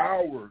an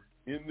hour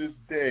in this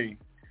day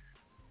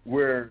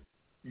where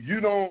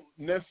you don't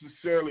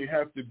necessarily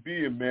have to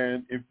be a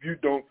man if you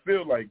don't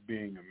feel like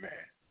being a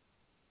man.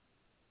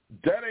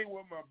 That ain't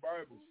what my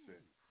Bible says.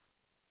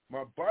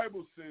 My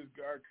Bible says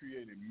God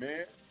created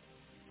man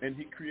and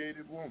he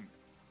created woman.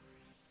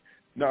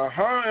 Now,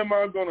 how am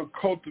I going to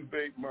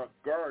cultivate my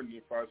garden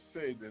if I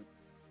say that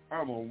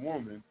I'm a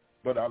woman,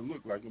 but I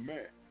look like a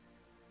man?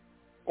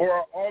 Or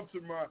I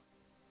alter my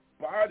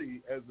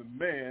body as a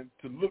man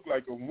to look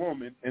like a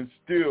woman and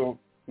still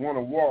want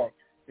to walk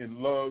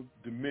in love,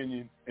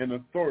 dominion, and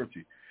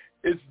authority?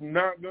 It's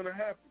not going to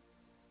happen.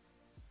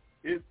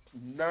 It's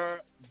not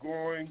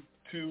going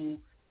to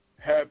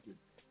happen.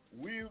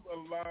 we've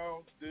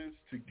allowed this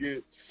to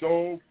get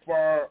so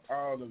far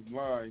out of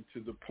line to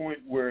the point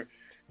where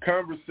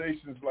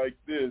conversations like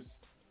this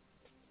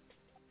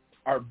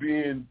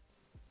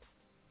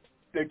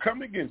they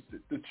come against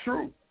it, the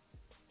truth.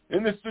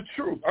 And it's the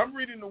truth. I'm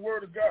reading the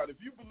Word of God. If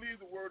you believe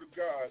the Word of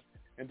God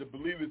and to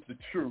believe it's the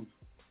truth,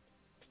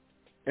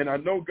 and I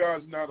know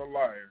God's not a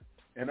liar,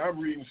 and I'm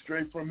reading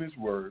straight from his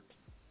Word,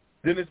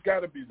 then it's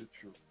got to be the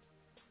truth.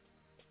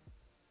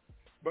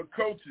 But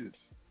coaches,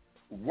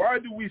 why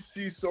do we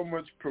see so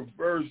much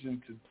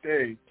perversion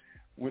today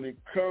when it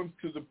comes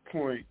to the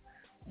point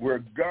where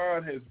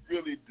God has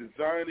really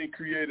designed and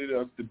created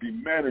us to be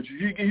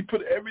managers? He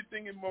put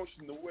everything in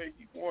motion the way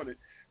he wanted,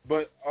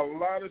 but a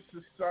lot of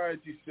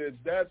society said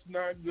that's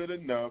not good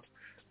enough.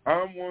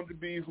 I want to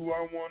be who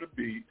I want to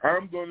be.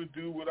 I'm going to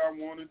do what I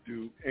want to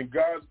do, and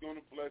God's going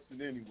to bless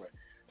it anyway.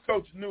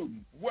 Coach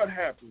Newton, what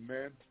happened,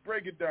 man?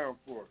 Break it down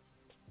for us.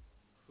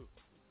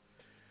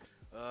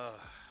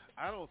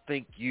 I don't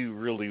think you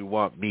really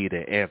want me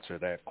to answer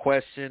that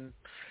question,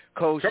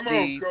 Coach Come D.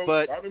 on, Coach.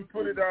 But I done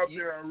put it out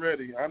there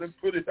already. I done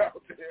put it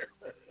out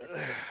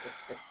there.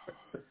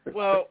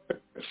 Well,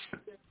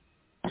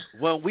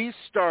 when we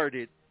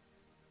started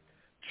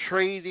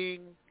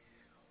trading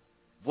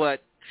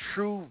what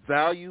true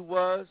value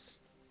was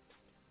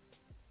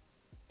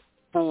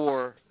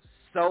for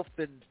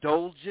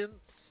self-indulgence,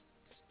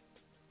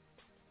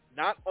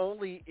 not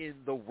only in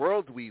the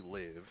world we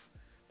live,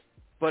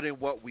 but in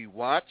what we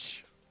watch,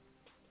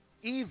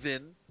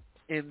 even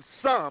in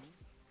some,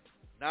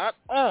 not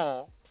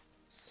all,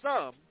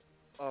 some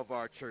of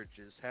our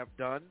churches have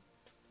done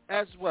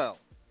as well.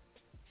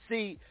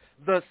 See,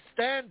 the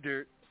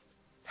standard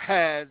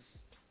has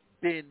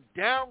been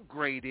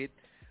downgraded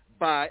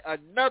by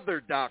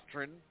another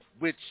doctrine,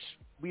 which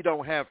we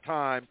don't have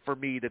time for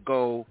me to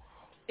go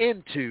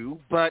into,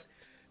 but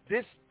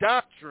this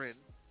doctrine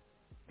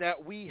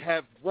that we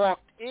have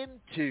walked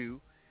into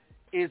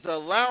is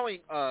allowing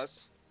us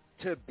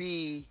to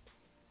be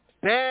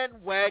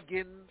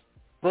bandwagon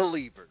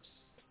believers.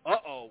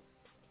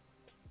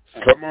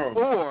 Come on.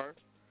 Or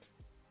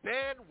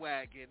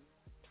bandwagon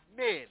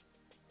men.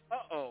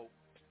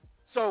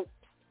 So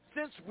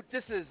since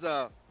this is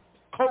a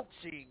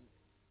coaching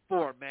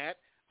format,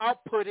 I'll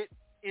put it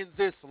in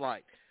this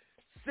light.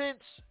 Since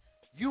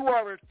you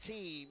are a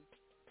team,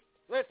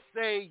 let's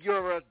say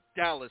you're a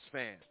Dallas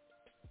fan.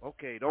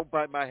 Okay, don't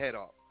bite my head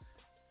off.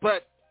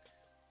 But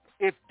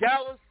if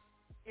Dallas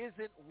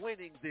isn't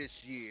winning this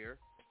year,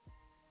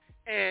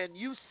 and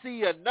you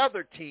see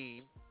another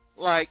team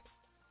like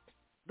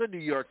the New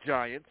York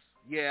Giants,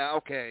 yeah,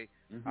 okay,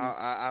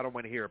 I don't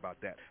want to hear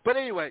about that. But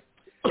anyway,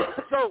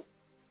 so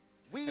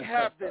we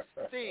have this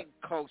thing,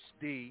 Coach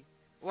D,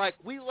 like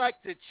we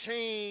like to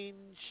change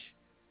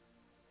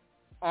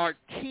our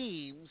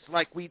teams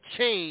like we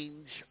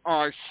change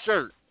our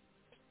shirt.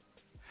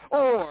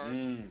 Or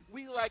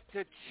we like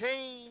to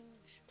change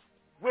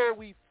where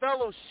we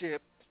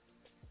fellowship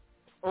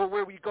or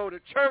where we go to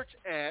church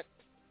at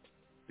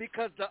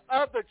because the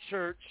other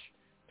church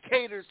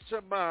caters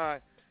to my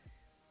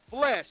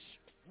flesh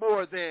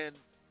more than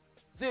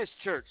this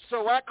church.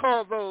 So I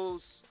call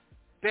those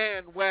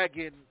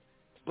bandwagon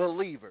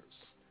believers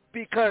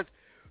because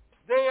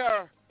they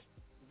are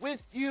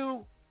with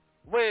you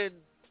when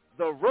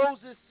the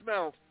roses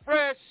smell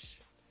fresh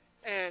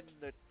and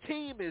the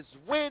team is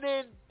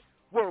winning.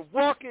 We're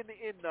walking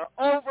in the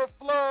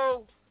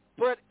overflow,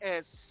 but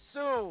as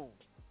soon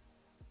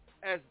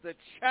as the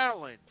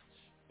challenge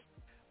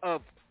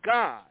of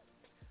God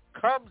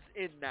comes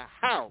in the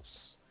house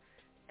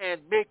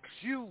and makes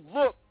you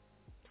look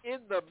in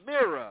the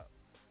mirror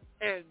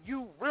and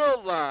you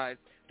realize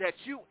that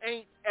you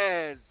ain't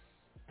as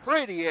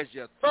pretty as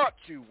you thought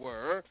you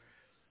were,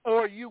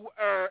 or you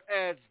are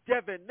as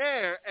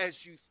debonair as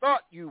you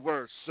thought you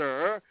were,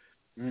 sir,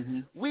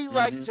 we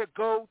like to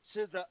go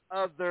to the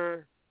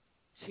other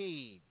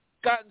team.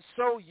 Gotten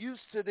so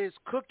used to this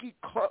cookie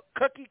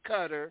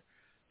cutter,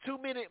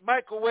 2-minute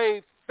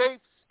microwave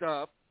faith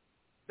stuff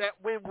that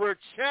when we're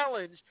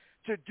challenged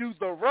to do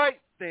the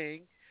right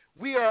thing,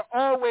 we are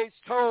always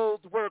told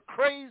we're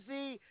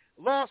crazy,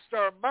 lost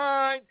our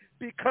mind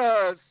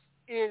because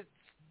it's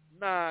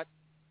not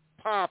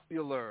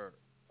popular.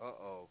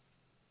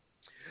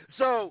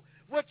 So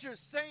what you're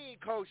saying,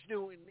 Coach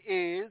Newton,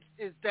 is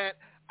that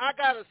I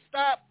got to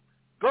stop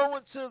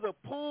going to the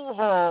pool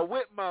hall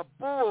with my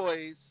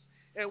boys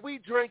and we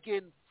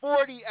drinking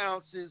 40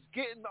 ounces,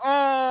 getting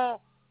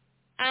all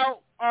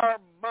out our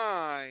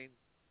mind,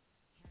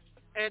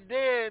 and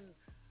then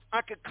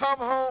I could come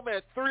home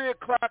at 3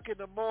 o'clock in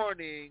the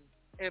morning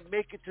and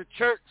make it to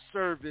church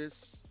service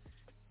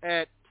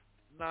at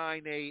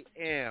 9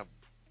 a.m.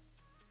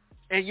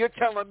 And you're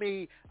telling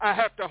me I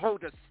have to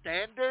hold a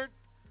standard?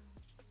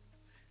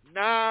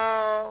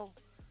 No,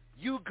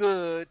 you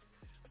good.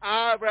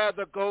 I'd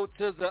rather go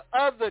to the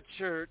other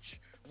church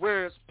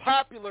where it's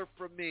popular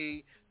for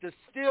me to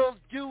still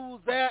do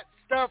that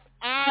stuff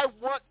I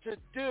want to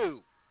do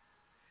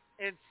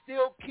and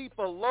still keep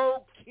a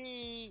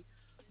low-key,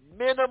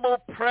 minimal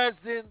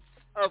presence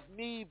of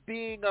me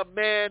being a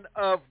man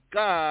of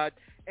God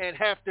and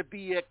have to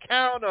be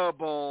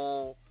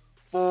accountable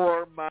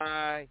for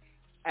my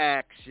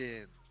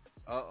actions.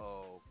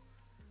 Uh-oh.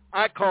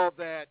 I call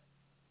that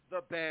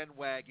the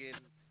bandwagon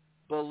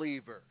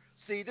believer.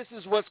 See, this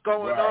is what's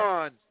going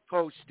on,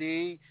 Coach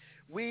D.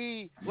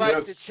 We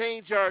like to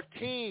change our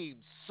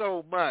teams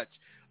so much.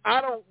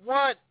 I don't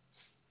want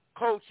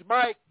Coach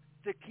Mike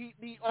to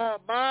keep me on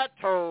my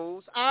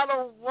toes. I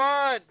don't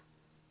want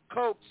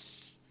Coach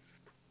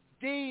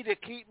D to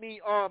keep me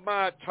on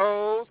my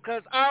toes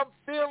because I'm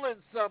feeling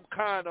some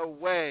kind of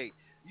way.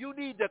 You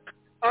need to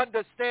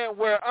understand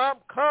where I'm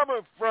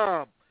coming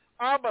from.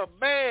 I'm a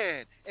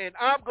man, and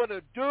I'm going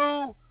to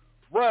do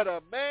what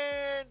a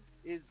man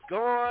is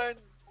going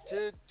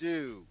to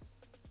do.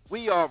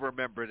 We all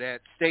remember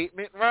that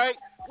statement, right?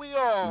 We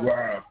all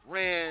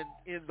ran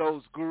in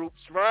those groups,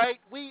 right?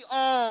 We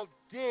all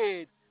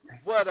did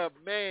what a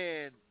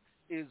man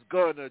is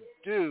going to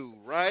do,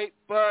 right?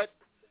 But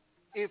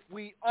if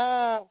we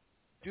all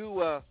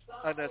do an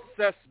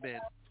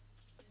assessment,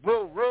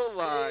 we'll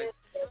realize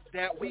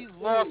that we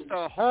lost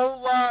a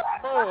whole lot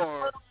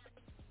more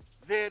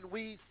than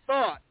we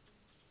thought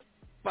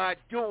by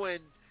doing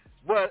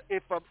what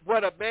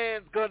a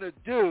man's gonna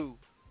do,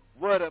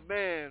 what a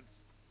man's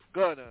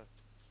gonna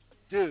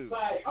do.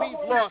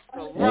 We've lost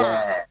a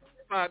lot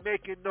by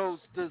making those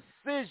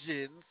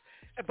decisions.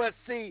 But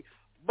see,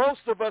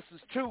 most of us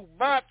is too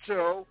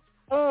macho,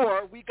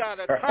 or we got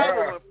a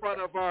title in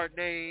front of our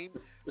name,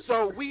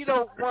 so we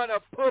don't want to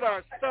put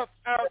our stuff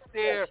out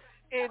there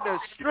in the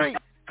street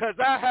because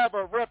I have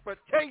a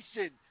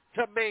reputation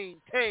to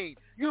maintain.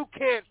 You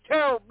can't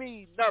tell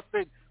me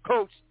nothing,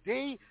 Coach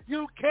D.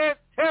 You can't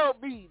tell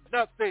me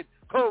nothing,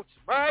 Coach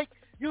Mike.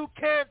 You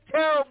can't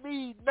tell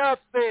me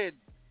nothing.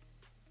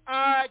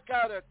 I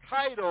got a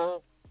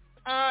title.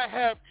 I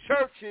have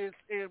churches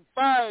in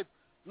 5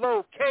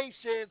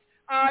 locations.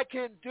 I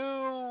can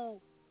do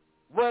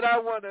what I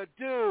want to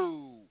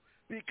do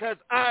because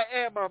I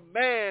am a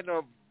man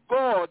of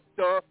God,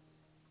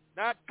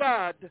 not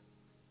God,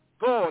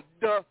 God.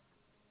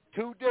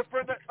 2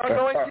 different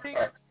anointings,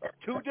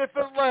 2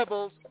 different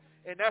levels,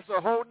 and that's a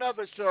whole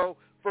nother show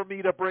for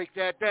me to break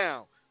that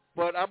down.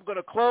 But I'm going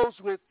to close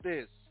with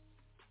this.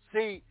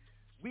 See,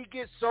 we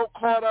get so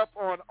caught up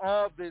on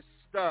all this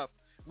stuff.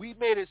 We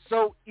made it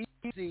so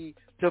easy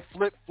to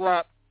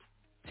flip-flop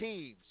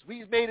teams.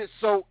 We've made it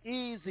so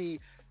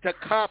easy to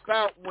cop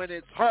out when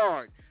it's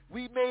hard.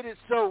 We made it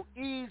so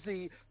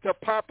easy to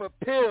pop a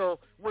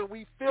pill when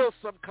we feel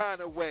some kind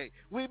of way.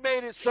 We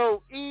made it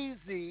so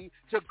easy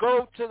to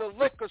go to the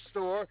liquor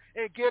store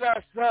and get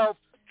ourselves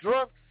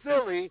drunk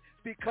silly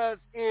because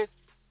it's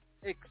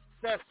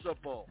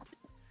accessible.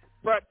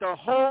 But the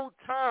whole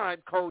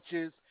time,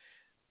 coaches,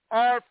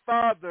 our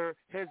Father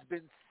has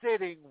been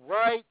sitting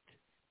right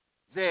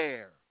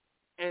there.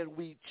 And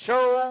we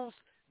chose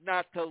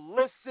not to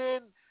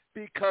listen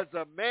because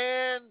a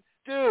man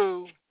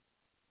do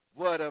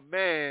what a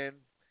man's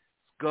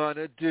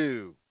gonna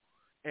do.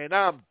 And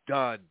I'm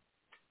done.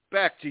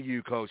 Back to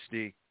you, Coach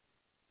D.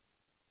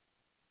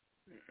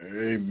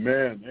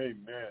 Amen.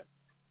 Amen.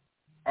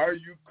 Are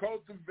you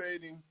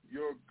cultivating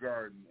your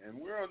garden? And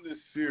we're on this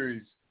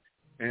series,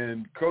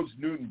 and Coach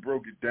Newton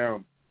broke it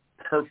down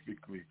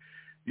perfectly.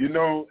 You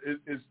know,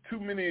 it's too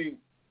many,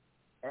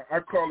 I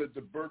call it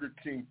the Burger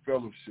King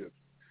fellowship,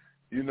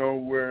 you know,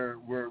 where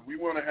we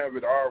want to have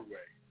it our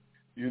way.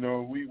 You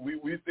know, we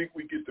think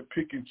we get to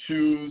pick and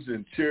choose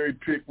and cherry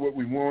pick what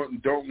we want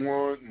and don't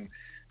want,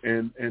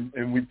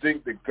 and we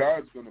think that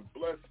God's going to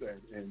bless that.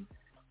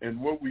 And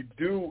what we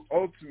do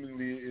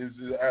ultimately is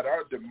at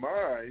our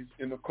demise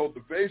in the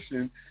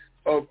cultivation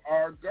of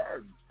our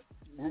garden.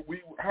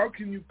 How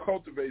can you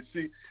cultivate?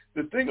 See,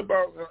 the thing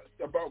about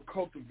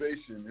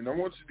cultivation, and I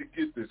want you to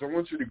get this, I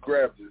want you to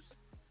grab this.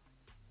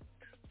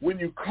 When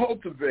you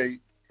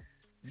cultivate,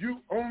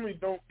 you only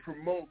don't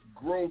promote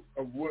growth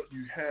of what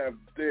you have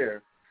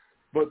there,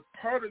 but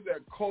part of that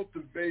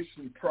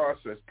cultivation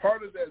process,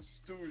 part of that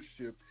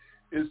stewardship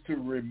is to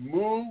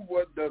remove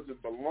what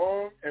doesn't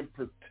belong and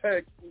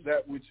protect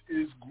that which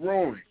is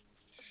growing.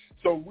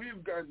 So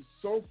we've gotten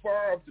so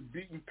far off the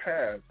beaten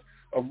path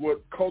of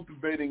what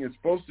cultivating is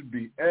supposed to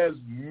be as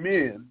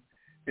men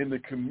in the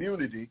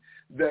community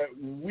that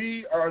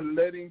we are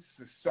letting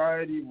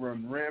society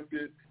run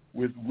rampant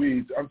with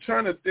weeds. I'm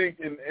trying to think,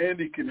 and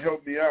Andy can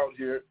help me out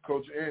here,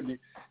 Coach Andy.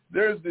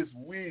 There's this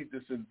weed,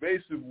 this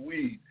invasive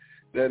weed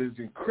that is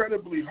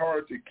incredibly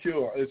hard to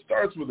kill. It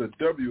starts with a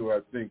W,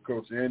 I think,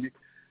 Coach Andy.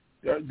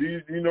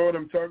 Do you know what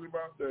I'm talking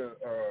about?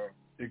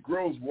 It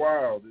grows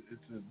wild.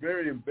 It's a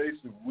very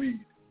invasive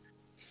weed,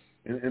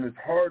 and it's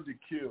hard to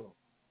kill.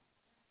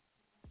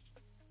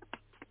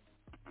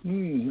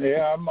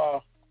 Yeah, I'm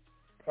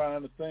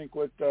trying to think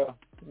what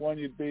one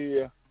you'd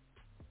be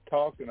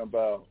talking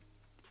about.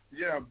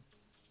 Yeah,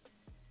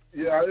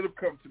 it'll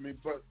come to me.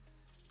 But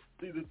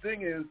see, the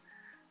thing is,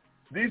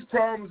 these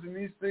problems and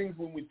these things,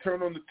 when we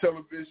turn on the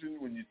television,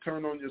 when you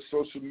turn on your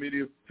social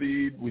media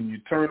feed, when you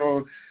turn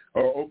on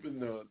or open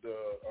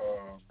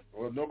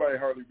well, nobody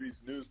hardly reads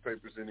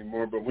newspapers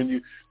anymore, but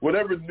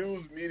whatever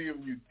news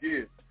medium you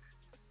get,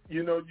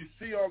 you know, you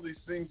see all these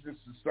things in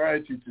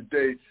society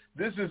today.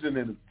 This is an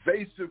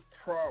invasive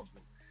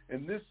problem,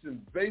 and this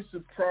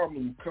invasive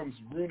problem comes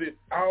rooted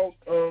out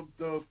of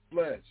the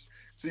flesh.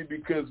 See,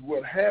 because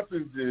what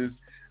happens is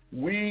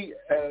we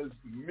as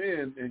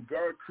men, and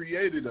God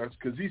created us,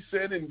 because he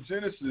said in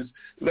Genesis,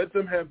 let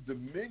them have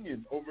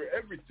dominion over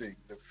everything,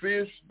 the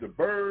fish, the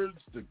birds,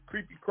 the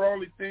creepy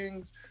crawly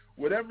things,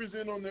 whatever's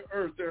on the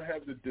earth, they'll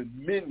have the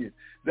dominion.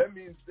 That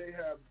means they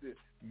have the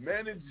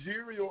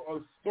managerial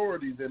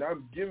authority that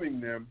I'm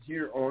giving them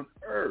here on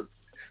earth.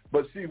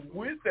 But see,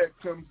 with that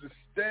comes the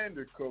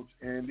standard, Coach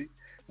Andy.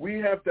 We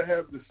have to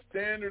have the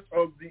standard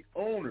of the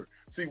owner.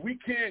 See, we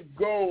can't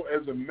go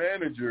as a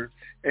manager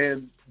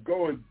and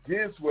go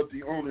against what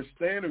the owner's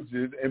standards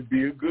is and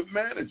be a good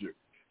manager.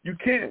 You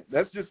can't.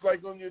 That's just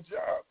like on your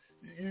job.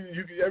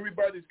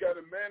 Everybody's got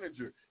a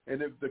manager,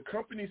 and if the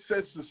company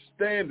sets a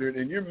standard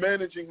and you're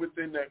managing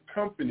within that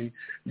company,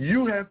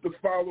 you have to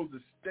follow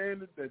the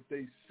standard that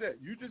they set.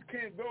 You just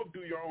can't go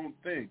do your own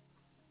thing.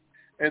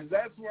 And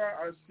that's why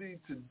I see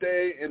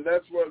today, and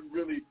that's what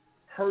really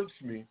hurts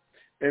me.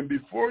 And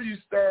before you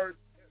start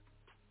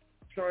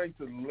trying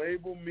to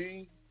label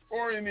me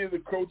or any of the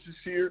coaches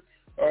here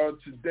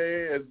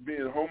today as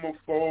being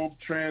homophobe,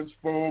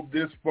 transphobe,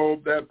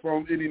 thisphobe,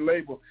 thatphobe, any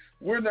label,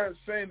 we're not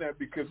saying that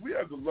because we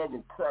have the love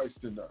of Christ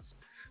in us.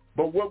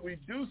 But what we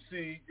do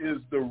see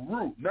is the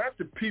root, not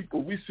the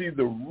people. We see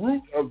the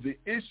root of the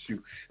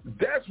issue.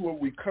 That's what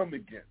we come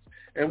against.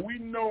 And we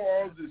know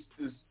all this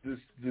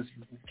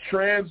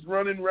trans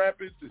running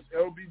rapid, this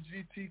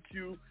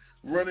LGBTQ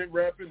running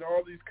rampant,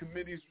 all these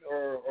committees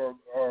or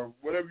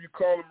whatever you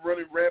call them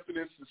running rampant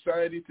in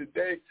society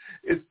today.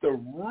 It's the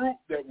root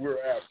that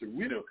we're after.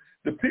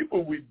 The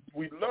people we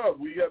love,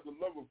 we have the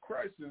love of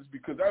Christ in us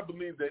because I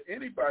believe that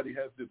anybody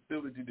has the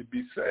ability to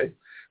be saved.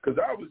 Because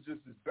I was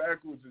just as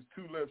backwards as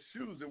two left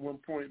shoes at one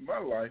point in my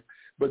life,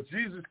 but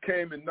Jesus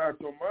came and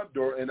knocked on my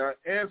door, and I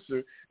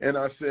answered, and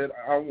I said,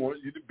 I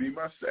want you to be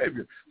my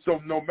Savior. So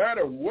no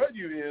matter what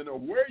you're in or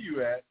where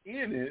you're at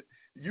in it,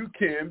 you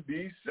can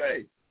be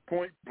saved.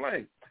 Point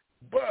blank.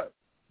 But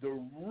the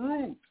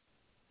root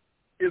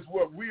is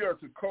what we are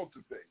to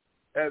cultivate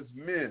as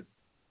men,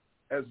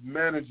 as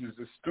managers,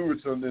 as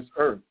stewards on this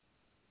earth.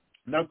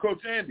 Now,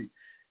 Coach Andy,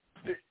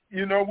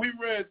 you know, we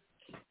read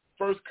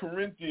 1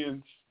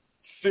 Corinthians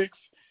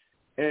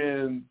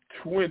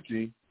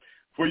 6:20.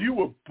 For you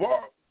were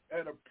bought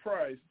at a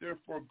price,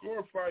 therefore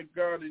glorify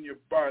God in your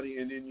body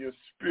and in your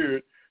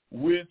spirit,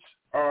 which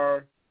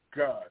are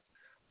God's.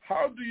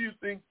 How do you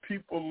think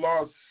people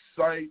lost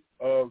sight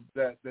of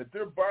that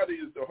their body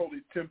is the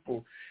holy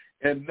temple,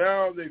 and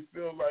now they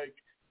feel like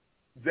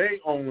they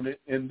own it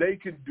and they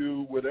can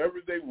do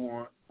whatever they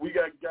want? We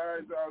got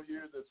guys out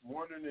here that's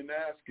wondering and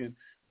asking,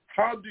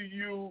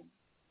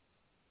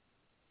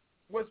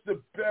 what's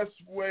the best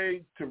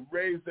way to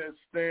raise that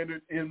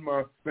standard in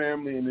my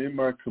family and in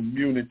my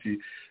community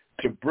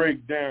to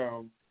break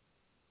down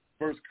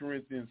 1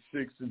 Corinthians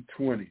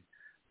 6:20?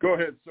 Go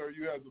ahead, sir.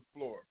 You have the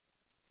floor.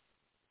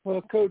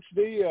 Well, Coach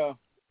D,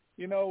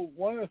 you know,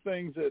 one of the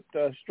things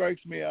that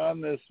strikes me on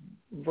this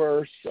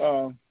verse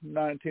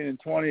 19 and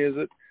 20 is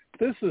that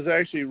this is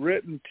actually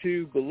written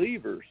to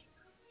believers.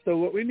 So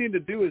what we need to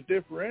do is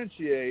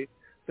differentiate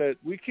that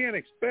we can't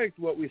expect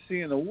what we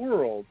see in the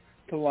world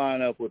to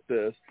line up with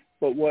this.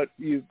 But what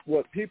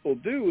people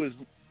do is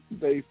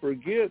they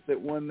forget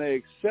that when they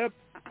accept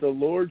the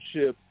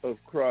lordship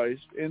of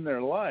Christ in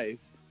their life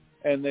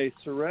and they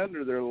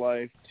surrender their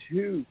life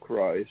to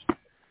Christ,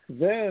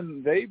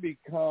 then they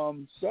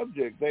become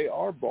subject. They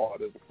are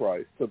bought at the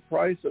price. The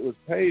price that was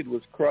paid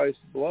was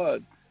Christ's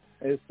blood,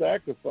 his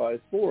sacrifice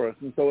for us.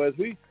 And so as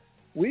we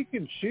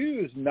can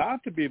choose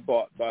not to be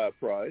bought by a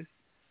price,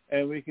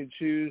 and we can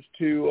choose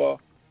to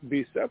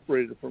be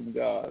separated from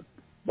God.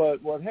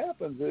 But what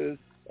happens is,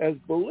 as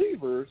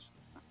believers,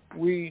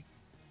 we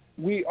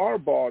are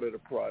bought at a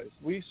price.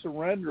 We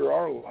surrender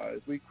our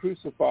lives. We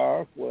crucify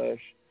our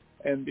flesh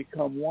and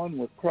become one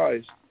with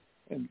Christ,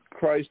 and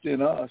Christ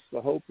in us,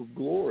 the hope of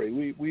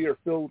glory. We are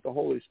filled with the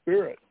Holy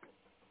Spirit.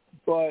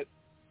 But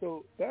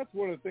so that's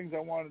one of the things I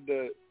wanted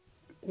to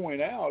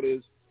point out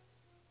is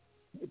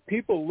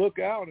people look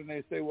out and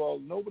they say, well,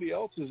 nobody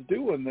else is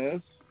doing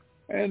this.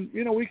 And,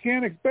 you know, we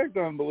can't expect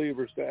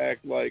unbelievers to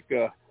act like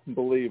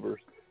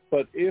believers.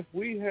 But if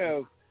we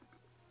have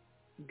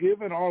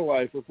given our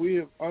life, if we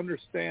have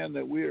understand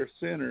that we are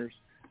sinners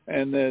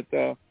and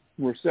that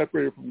we're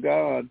separated from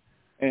God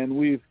and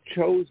we've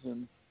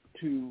chosen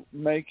to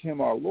make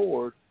him our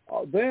Lord,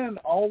 then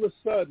all of a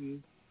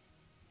sudden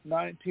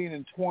 19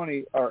 and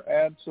 20 are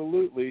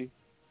absolutely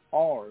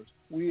ours.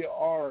 We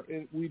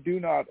do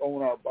not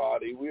own our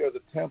body. We are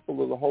the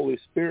temple of the Holy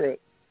Spirit,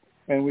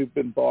 and we've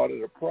been bought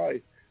at a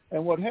price.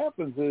 And what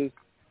happens is,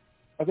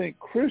 I think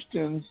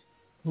Christians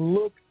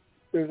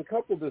there's a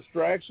couple of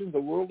distractions, the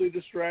worldly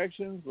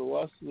distractions, the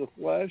lust of the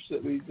flesh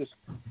that we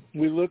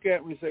look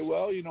at and we say,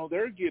 well, you know,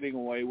 they're getting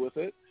away with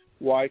it.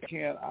 Why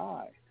can't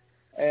I?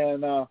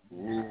 and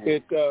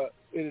it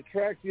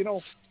attracts.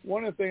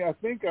 One of the things I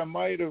think I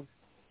might have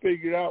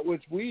figured out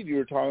which weed you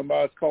were talking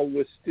about. It's called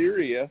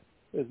wisteria.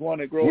 Is one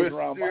that grows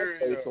around my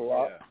place a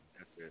lot.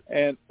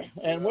 Yeah.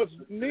 And what's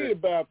neat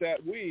about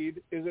that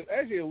weed is it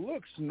actually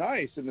looks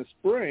nice in the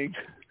spring.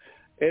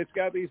 It's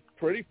got these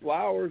pretty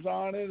flowers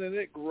on it, and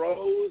it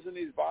grows in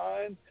these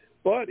vines,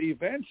 but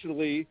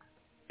eventually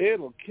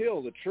it'll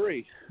kill the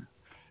tree.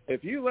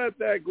 If you let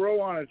that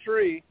grow on a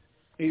tree,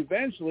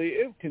 eventually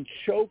it can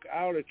choke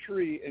out a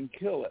tree and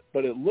kill it.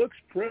 But it looks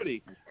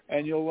pretty,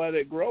 and you'll let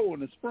it grow in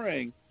the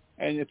spring,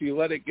 and if you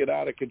let it get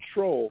out of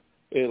control,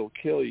 it'll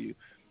kill you.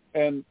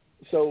 And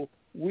so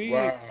we,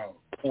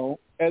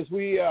 as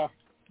we,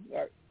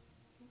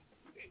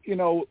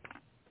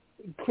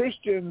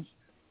 Christians,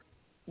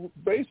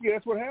 basically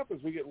that's what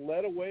happens. We get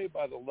led away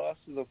by the lust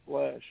of the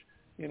flesh.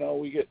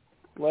 We get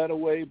led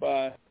away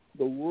by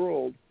the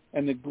world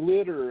and the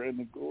glitter and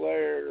the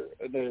glare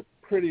and the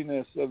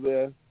prettiness of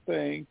the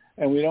thing,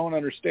 and we don't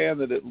understand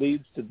that it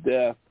leads to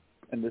death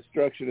and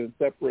destruction and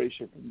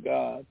separation from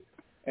God.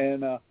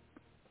 And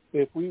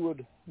if we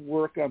would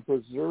work on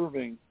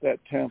preserving that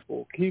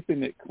temple,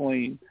 keeping it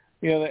clean,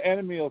 the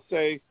enemy will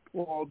say,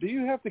 well, do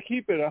you have to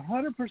keep it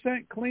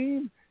 100%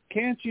 clean?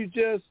 Can't you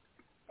just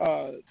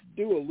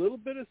do a little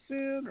bit of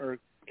sin, or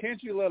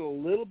can't you let a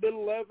little bit of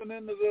leaven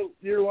into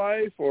your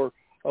life, or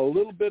a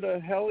little bit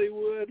of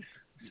Hollywood,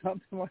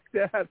 something like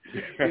that?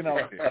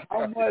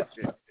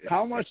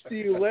 How much do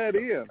you let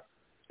in?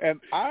 And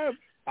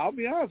I'll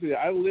be honest with you,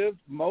 I lived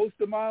most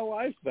of my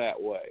life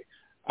that way.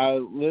 I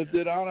lived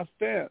it on a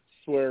fence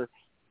where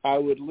I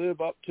would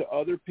live up to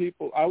other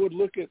people. I would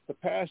look at the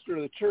pastor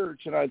of the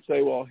church and I'd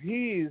say, well,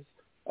 he's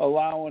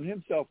allowing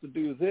himself to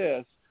do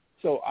this,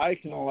 so I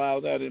can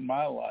allow that in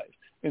my life,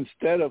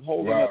 instead of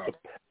holding up the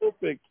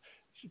perfect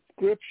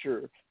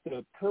scripture,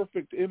 the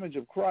perfect image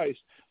of Christ.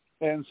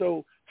 And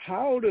so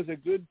how does a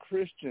good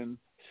Christian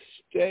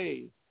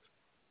stay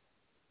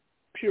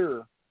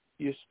pure?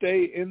 You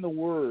stay in the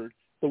Word.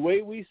 The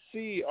way we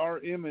see our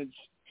image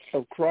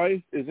of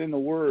Christ is in the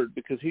Word,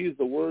 because he is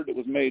the Word that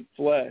was made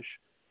flesh.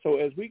 So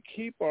as we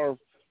keep our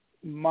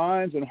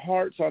minds and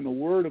hearts on the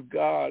Word of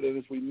God, and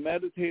as we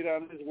meditate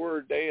on his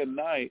Word day and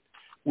night,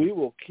 we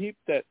will keep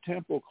that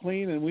temple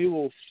clean, and we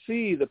will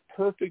see the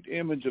perfect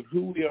image of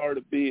who we are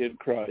to be in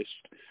Christ.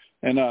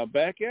 And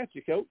back at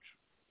you, Coach.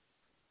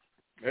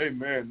 Hey,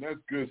 man, that's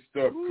good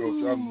stuff,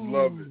 Coach. I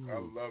love it. I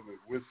love it.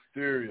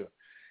 Wisteria.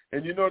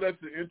 And,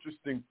 that's an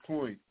interesting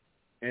point.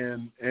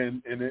 And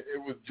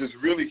it was just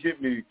really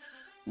hit me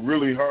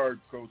really hard,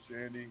 Coach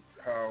Andy,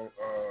 how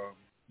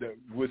that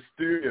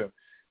wisteria,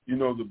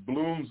 the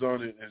blooms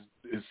on it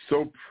is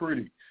so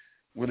pretty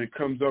when it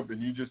comes up,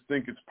 and you just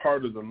think it's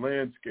part of the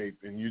landscape,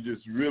 and you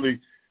just really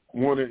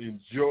want to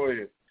enjoy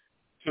it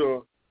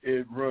till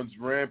it runs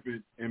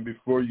rampant, and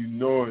before you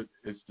know it,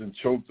 it's then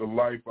choked the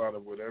life out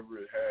of whatever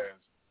it has,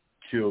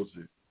 kills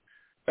it.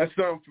 That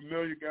sounds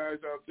familiar, guys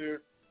out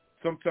there?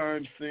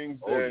 Sometimes things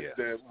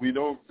that we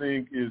don't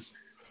think is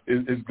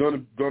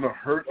gonna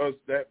hurt us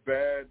that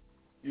bad,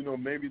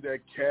 maybe that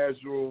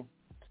casual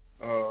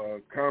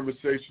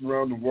conversation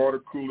around the water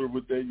cooler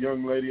with that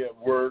young lady at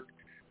work.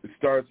 It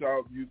starts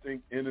out, you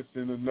think,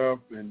 innocent enough,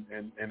 and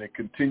it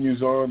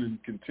continues on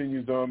and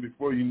continues on.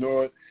 Before you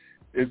know it,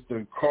 it's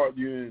done caught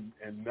you,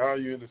 and now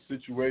you're in a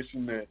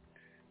situation that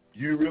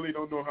you really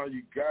don't know how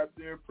you got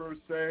there per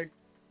se,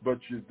 but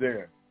you're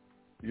there,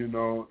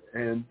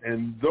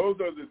 and those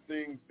are the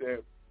things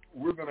that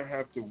we're going to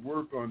have to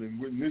work on.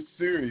 And in this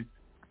series,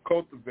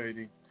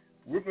 Cultivating,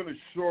 we're going to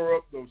shore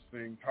up those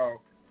things,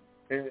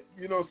 and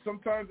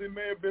sometimes it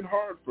may have been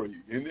hard for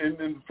you. And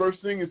the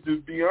first thing is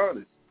just be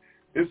honest.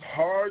 It's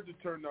hard to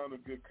turn down a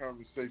good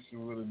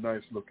conversation with a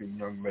nice-looking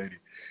young lady.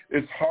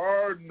 It's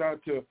hard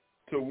not to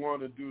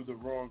want to do the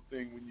wrong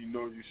thing when you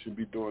know you should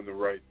be doing the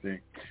right thing.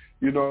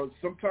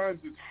 Sometimes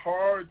it's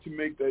hard to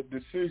make that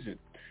decision.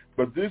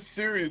 But this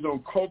series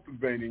on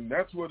cultivating,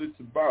 that's what it's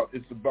about.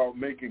 It's about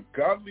making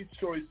godly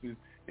choices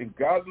and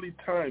godly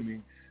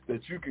timing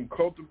that you can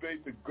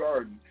cultivate the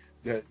garden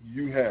that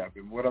you have.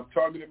 And what I'm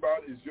talking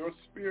about is your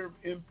sphere of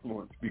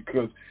influence,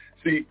 because,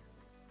 see,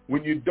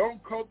 when you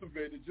don't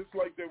cultivate it, just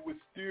like that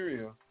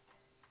wisteria,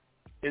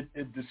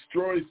 it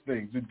destroys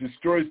things. It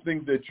destroys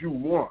things that you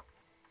want.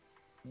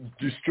 It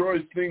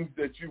destroys things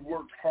that you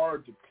worked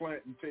hard to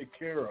plant and take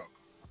care of.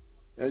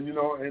 And,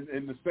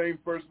 and the same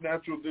first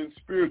natural, then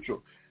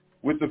spiritual,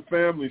 with the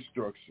family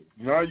structure.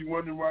 Now you're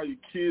wondering why your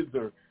kids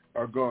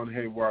are going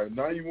haywire.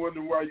 Now you're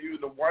wondering why you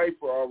and the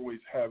wife are always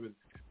having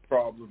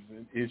problems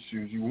and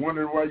issues. You're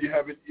wondering why you're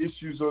having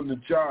issues on the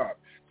job.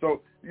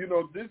 So,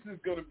 this is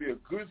going to be a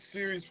good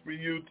series for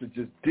you to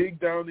just dig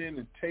down in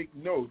and take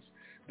notes,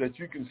 that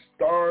you can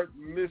start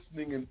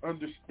listening and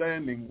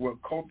understanding what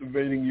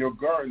cultivating your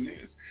garden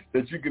is,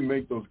 that you can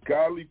make those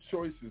godly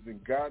choices in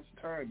God's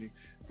timing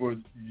for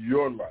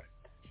your life.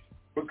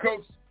 But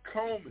Coach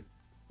Coleman,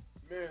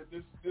 man,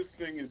 this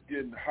thing is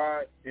getting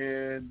hot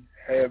and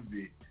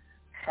heavy.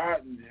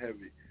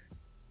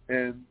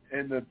 And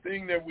the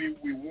thing that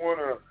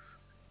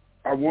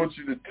I want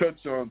you to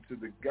touch on to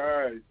the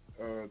guys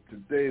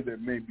today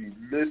that may be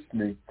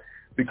listening,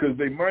 because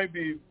they might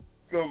be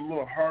feeling a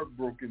little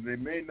heartbroken. They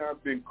may not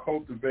have been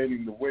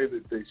cultivating the way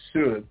that they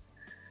should.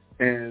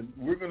 And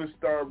we're going to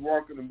start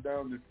walking them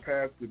down this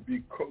path to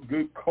be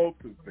good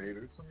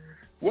cultivators.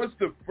 What's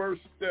the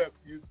first step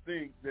you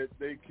think that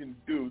they can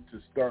do to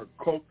start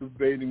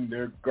cultivating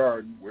their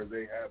garden where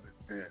they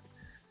haven't been?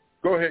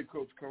 Go ahead,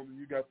 Coach Coleman.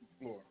 You got the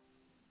floor.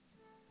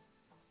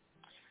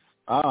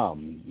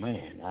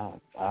 Man,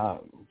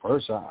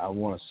 first I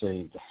want to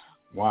say,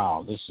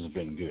 wow, this has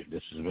been good.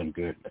 This has been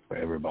good for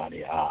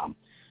everybody.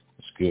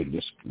 It's good.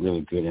 It's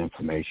really good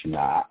information.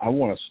 I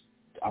want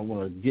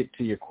to get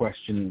to your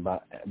question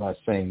by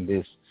saying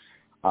this: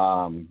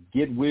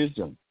 get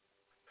wisdom,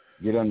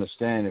 get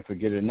understanding.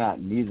 Forget it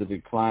not. Neither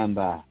decline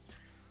from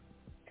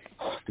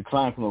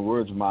the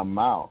words of my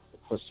mouth.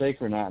 Forsake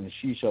her not, and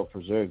she shall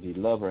preserve thee.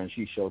 Love her, and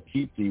she shall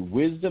keep thee.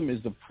 Wisdom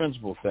is the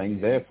principal thing.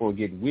 Therefore,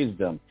 get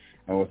wisdom,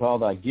 and with all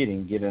thy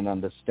getting, get an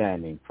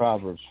understanding.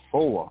 Proverbs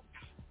 4,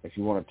 if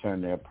you want to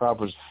turn there.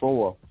 Proverbs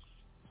 4,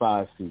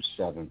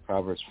 5-7.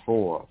 Proverbs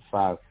 4,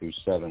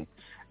 5-7.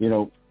 You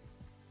know,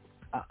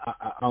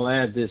 I'll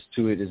add this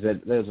to it, is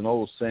that there's an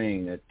old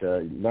saying that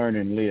learn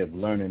and live,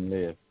 learn and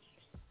live.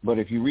 But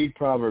if you read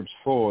Proverbs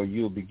 4,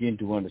 you'll begin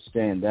to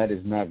understand that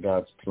is not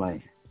God's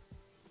plan.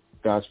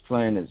 God's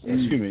plan is,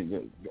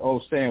 the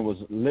old saying was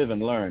live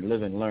and learn,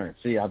 live and learn.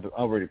 See, I've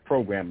already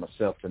programmed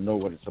myself to know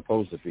what it's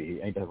supposed to be.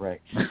 Ain't that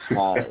right?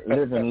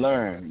 Live and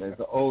learn. There's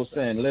the old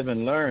saying, live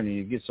and learn, and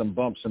you get some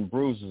bumps and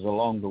bruises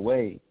along the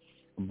way.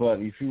 But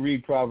if you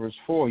read Proverbs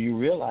 4, you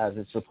realize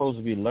it's supposed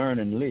to be learn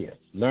and live.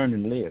 Learn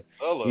and live.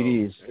 Hello. It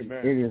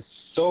is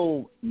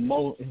so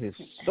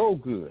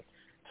good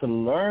to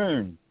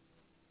learn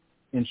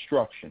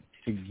instruction,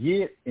 to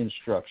get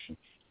instruction,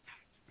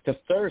 to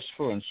thirst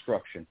for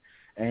instruction.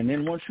 And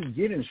then once you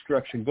get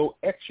instruction, go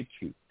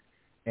execute.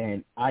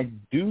 And I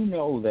do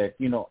know that,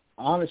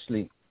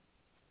 honestly,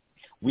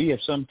 we have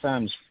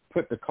sometimes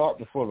put the cart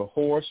before the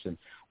horse, and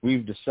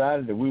we've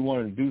decided that we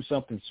wanted to do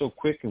something so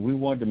quick and we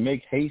wanted to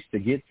make haste to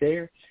get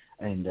there.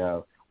 And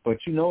but,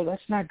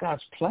 that's not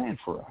God's plan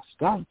for us.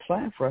 God's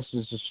plan for us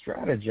is to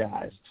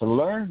strategize, to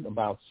learn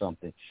about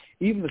something.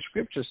 Even the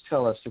scriptures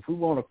tell us if we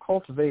want to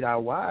cultivate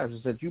our wives,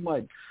 is that you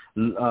might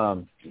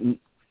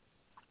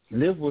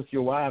live with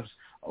your wives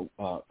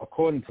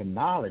according to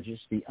knowledge. It's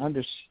the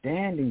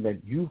understanding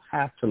that you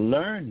have to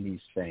learn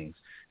these things.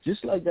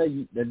 Just like that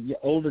the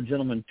older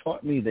gentleman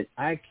taught me that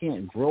I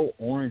can't grow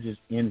oranges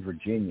in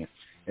Virginia.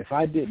 If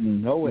I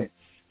didn't know it,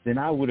 then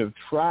I would have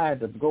tried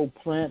to go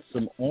plant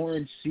some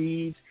orange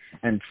seeds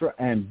and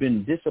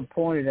been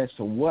disappointed as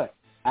to what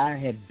I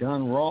had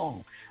done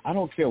wrong. I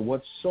don't care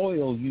what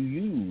soil you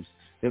use.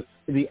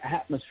 The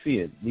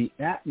atmosphere, the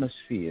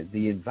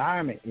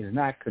environment is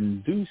not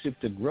conducive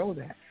to grow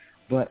that.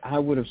 But I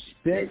would have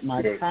spent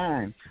my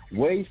time,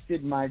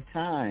 wasted my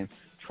time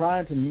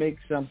trying to make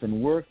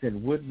something work that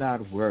would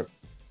not work.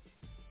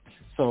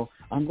 So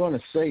I'm going to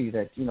say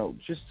that,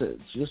 just to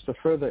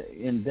further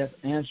in-depth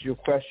answer your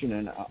question,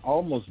 and I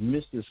almost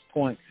missed this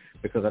point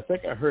because I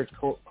think I heard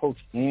Coach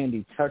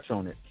Andy touch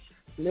on it.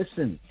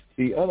 Listen,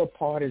 the other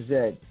part is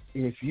that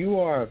if you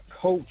are a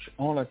coach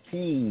on a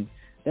team,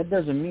 that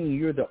doesn't mean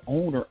you're the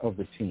owner of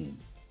the team.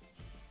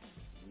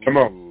 Come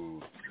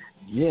on.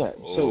 Yeah,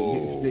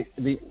 so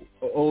the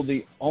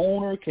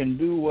owner can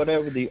do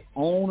whatever the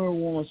owner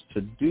wants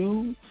to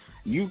do.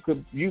 You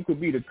could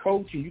be the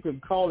coach, and you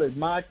could call it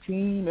my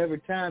team every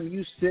time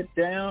you sit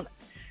down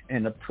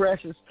and the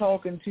press is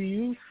talking to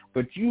you,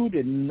 but you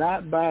did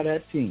not buy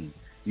that team.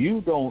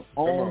 You don't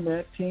own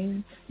that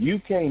team. You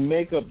can't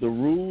make up the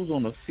rules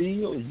on the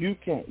field. You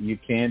can't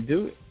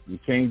do it. You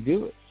can't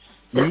do it.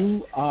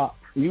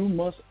 You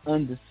must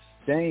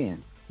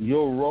understand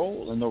your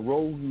role and the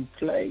role you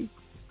play.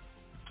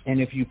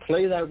 And if you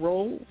play that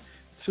role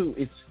to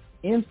its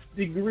nth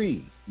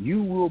degree,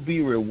 you will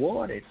be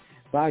rewarded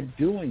by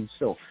doing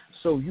so.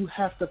 So you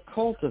have to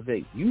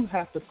cultivate. You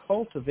have to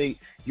cultivate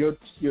your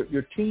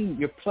team,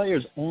 your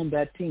players on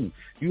that team.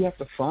 You have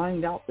to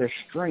find out their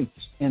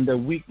strengths and their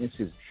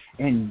weaknesses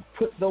and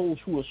put those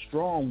who are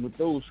strong with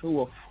those who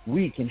are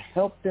weak and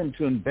help them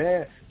to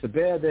bear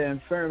their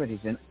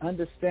infirmities and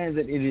understand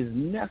that it is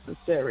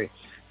necessary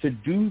to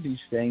do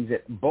these things,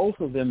 that both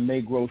of them may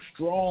grow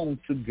strong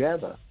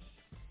together.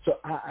 So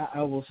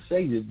I will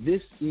say that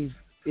this is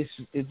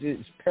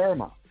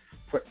paramount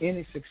for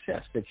any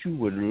success, that you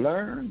would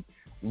learn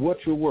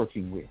what you're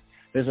working with.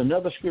 There's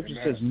another scripture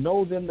that says,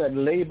 know them that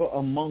labor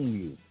among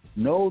you.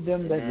 Know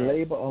them that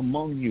labor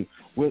among you.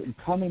 With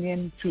coming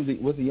into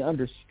with the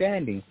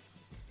understanding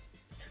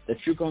that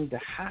you're going to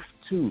have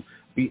to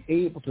be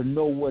able to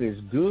know what is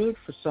good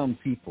for some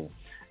people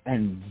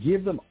and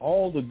give them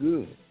all the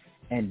good.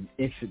 And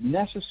if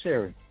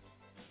necessary,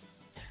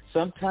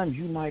 sometimes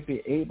you might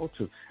be able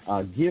to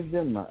give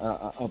them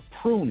a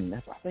pruning.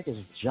 I think it's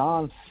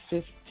John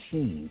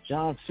 15,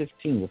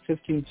 the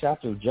 15th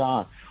chapter of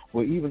John,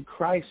 where even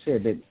Christ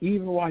said that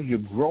even while you're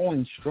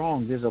growing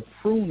strong, there's a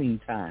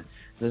pruning time.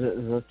 There's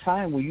a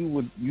time where you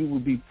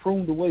would be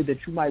pruned away that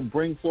you might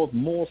bring forth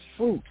more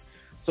fruit.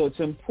 So it's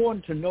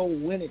important to know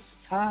when it's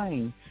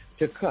time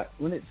to cut,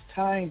 when it's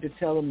time to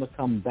tell them to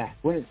come back,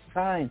 when it's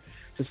time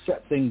to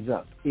set things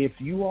up. If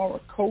you are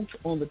a coach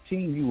on the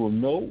team, you will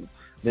know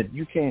that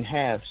you can't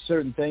have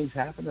certain things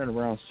happening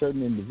around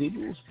certain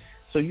individuals.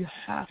 So you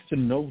have to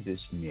know this,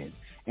 men.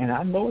 And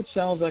I know it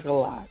sounds like a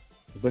lot,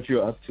 but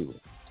you're up to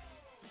it.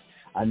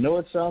 I know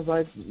it sounds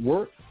like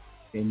work,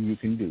 and you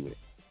can do it.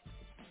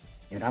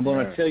 And I'm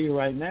going to tell you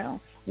right now,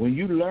 when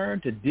you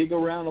learn to dig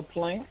around a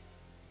plant,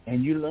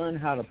 and you learn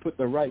how to put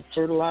the right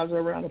fertilizer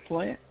around a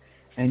plant,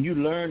 and you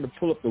learn to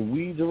pull up the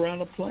weeds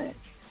around a plant,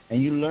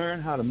 and you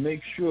learn how to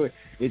make sure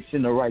it's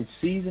in the right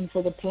season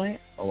for the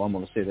plant. Oh, I'm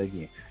going to say that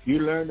again. You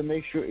learn to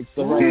make sure it's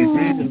the right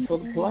season for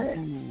the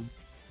plant.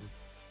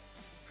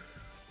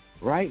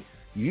 Right?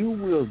 You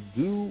will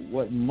do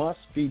what must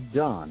be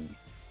done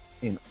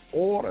in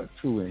order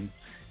to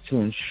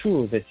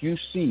ensure that you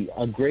see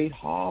a great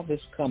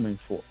harvest coming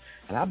forth.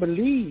 And I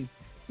believe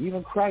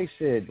even Christ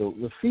said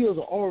the fields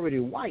are already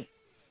white.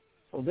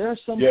 So there are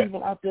some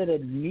people out there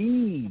that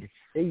need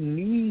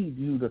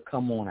you to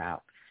come on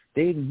out.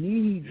 They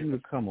need you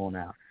to come on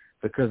out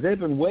because they've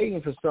been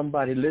waiting for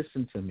somebody,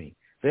 listen to me.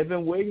 They've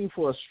been waiting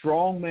for a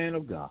strong man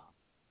of God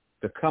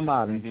to come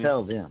out and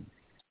tell them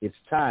it's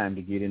time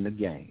to get in the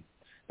game.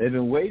 They've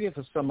been waiting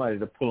for somebody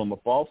to pull them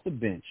up off the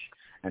bench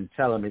and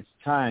tell them it's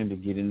time to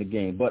get in the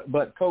game.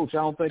 But Coach, I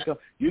don't think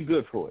you're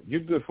good for it.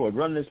 You're good for it.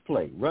 Run this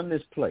play. Run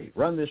this play.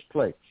 Run this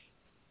play.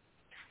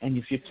 And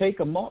if you take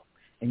them up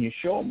and you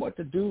show them what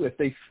to do, if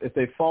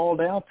they fall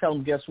down, tell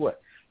them, guess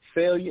what?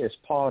 Failure is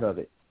part of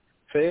it.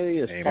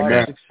 Failure is part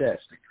of success.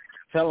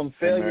 Tell them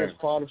failure is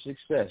part of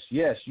success.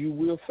 Yes, you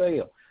will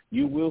fail.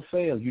 You will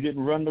fail. You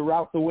didn't run the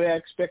route the way I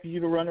expected you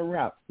to run the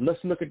route. Let's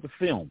look at the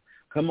film.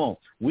 Come on.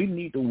 We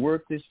need to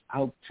work this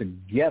out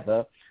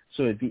together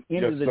so at the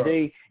end of the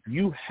day,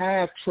 you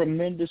have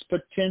tremendous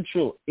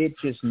potential. It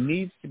just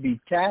needs to be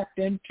tapped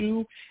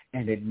into,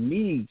 and it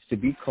needs to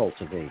be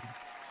cultivated.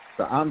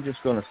 So I'm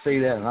just going to say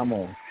that, and I'm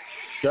going to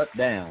shut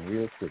down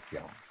real quick,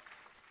 y'all.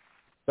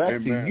 Back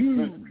to you.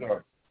 Good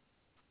stuff.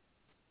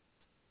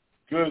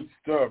 Good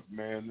stuff,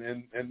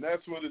 man. And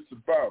that's what it's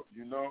about,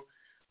 you know.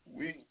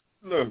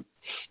 Look,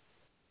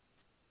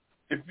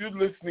 if you're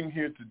listening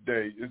here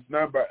today, it's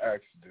not by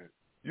accident.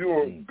 You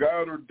are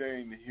God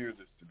ordained to hear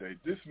this today.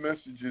 This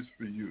message is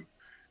for you.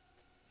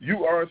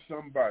 You are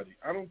somebody.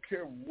 I don't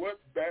care what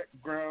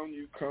background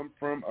you come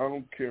from. I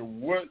don't care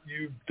what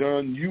you've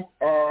done. You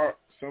are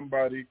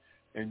somebody,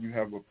 and you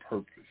have a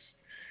purpose.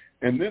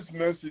 And this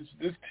message,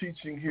 this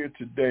teaching here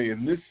today,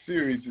 and this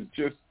series is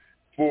just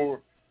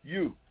for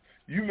you.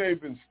 You may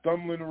have been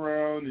stumbling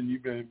around, and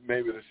you've been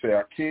maybe to say,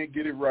 I can't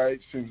get it right.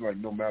 Seems like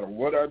no matter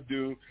what I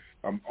do,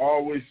 I'm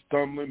always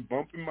stumbling,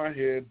 bumping my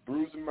head,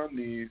 bruising my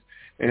knees,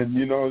 and,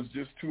 you know, it's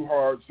just too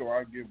hard, so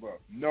I give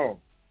up. No,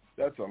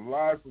 that's a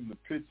lie from the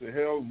pits of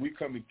hell, and we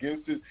come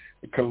against it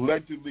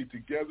collectively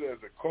together as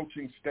a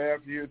coaching staff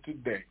here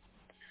today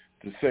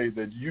to say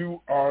that you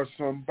are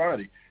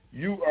somebody.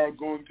 You are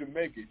going to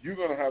make it. You're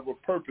going to have a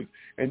purpose,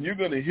 and you're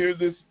going to hear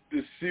this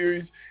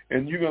series,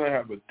 and you're going to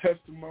have a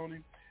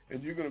testimony,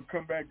 and you're going to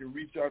come back and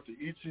reach out to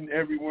each and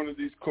every one of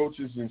these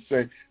coaches and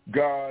say,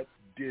 God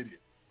did it.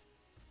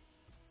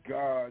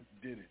 God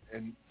did it.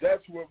 And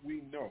that's what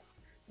we know.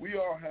 We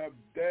all have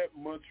that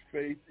much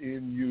faith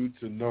in you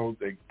to know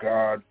that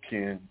God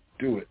can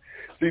do it.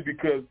 See,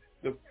 because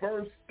the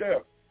first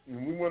step,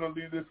 and we want to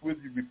leave this with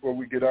you before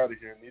we get out of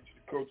here, and each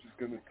of the coaches is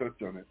going to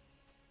touch on it.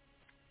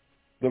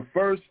 The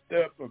first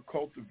step of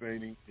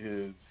cultivating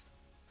is,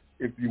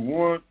 if you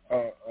want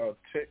a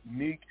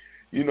technique,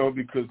 you know,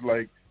 because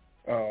like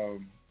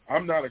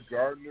I'm not a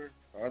gardener.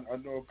 I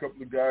know a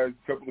couple of guys,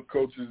 a couple of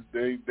coaches,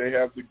 they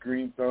have the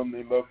green thumb.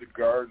 They love to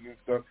garden and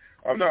stuff.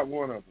 I'm not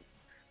one of them.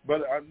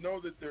 But I know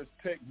that there's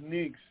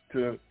techniques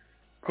to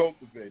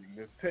cultivating.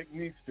 There's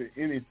techniques to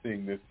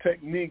anything. There's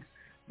techniques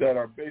that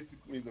are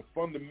basically the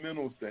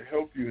fundamentals to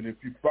help you. And if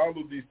you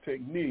follow these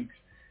techniques,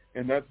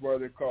 and that's why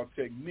they're called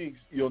techniques,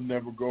 you'll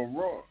never go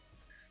wrong.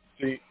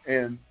 See,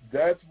 and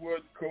that's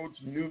what Coach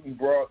Newton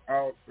brought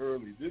out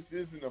early. This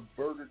isn't a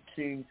Burger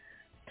King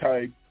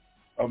type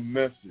of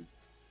message.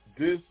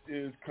 This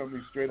is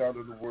coming straight out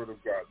of the Word of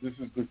God. This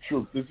is the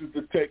truth. This is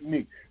the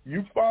technique.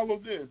 You follow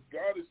this.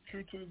 God is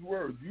true to his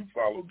word. You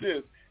follow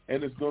this,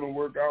 and it's going to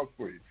work out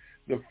for you.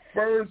 The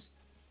first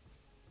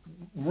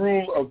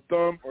rule of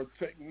thumb or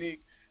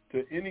technique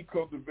to any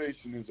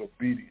cultivation is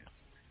obedience.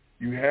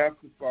 You have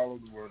to follow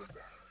the Word of God.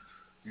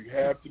 You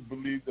have to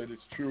believe that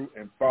it's true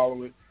and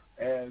follow it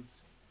as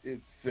it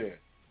said.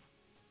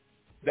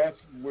 That's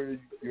where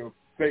your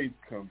faith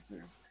comes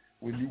in.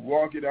 When you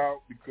walk it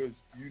out because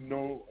you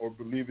know or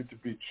believe it to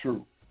be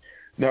true.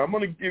 Now, I'm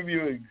going to give you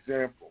an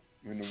example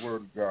in the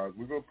Word of God.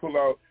 We're going to pull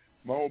out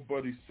my old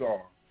buddy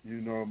Saul.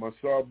 You know, my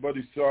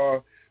buddy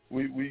Saul,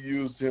 we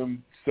used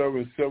him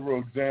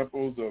several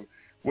examples of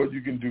what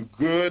you can do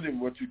good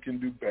and what you can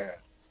do bad.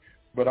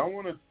 But I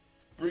want to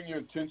bring your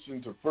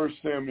attention to 1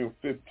 Samuel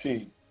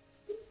 15.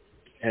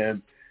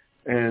 And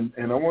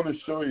I want to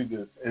show you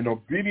this. And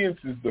obedience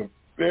is the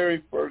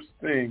very first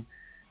thing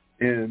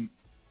in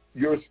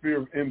your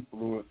sphere of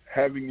influence,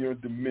 having your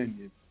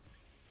dominion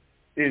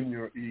in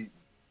your Eden,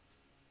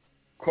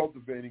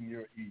 cultivating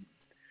your Eden.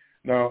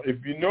 Now,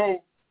 if you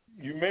know,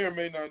 you may or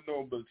may not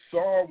know, but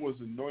Saul was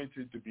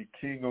anointed to be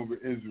king over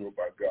Israel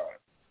by God.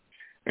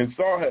 And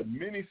Saul had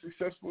many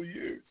successful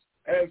years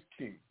as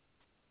king,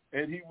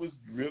 and he was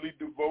really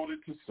devoted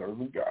to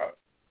serving God.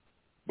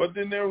 But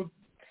then there was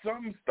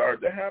something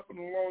started to happen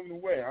along the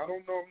way. I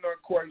don't know, I'm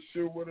not quite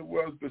sure what it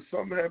was, but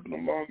something happened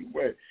along the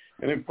way.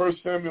 And in 1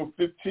 Samuel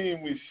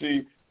 15, we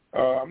see,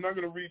 I'm not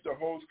going to read the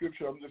whole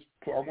scripture. I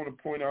want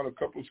to point out a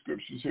couple of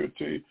scriptures here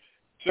to you.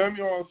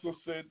 Samuel also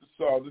said to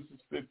Saul, this is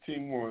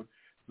 15:1,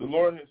 the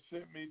Lord has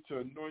sent me to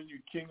anoint you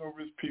king over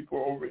his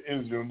people, over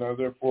Israel. Now,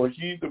 therefore,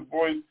 heed the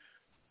voice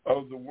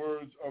of the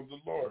words of the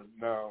Lord.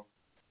 Now,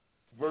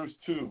 verse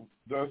 2,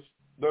 thus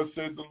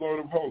said the Lord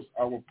of hosts,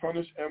 I will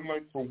punish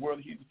Amalek for what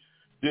he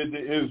did to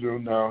Israel.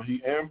 Now,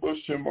 he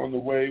ambushed him on the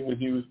way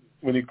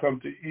when he come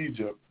to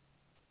Egypt.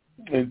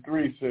 And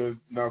 3 says,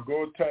 now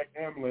go attack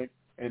Amalek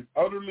and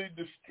utterly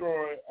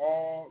destroy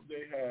all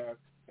they have,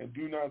 and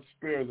do not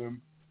spare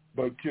them,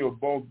 but kill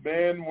both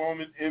man,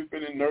 woman,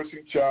 infant, and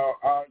nursing child,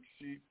 ox,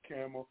 sheep,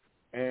 camel,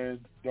 and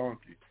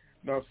donkey.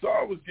 Now,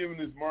 Saul was given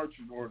his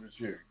marching orders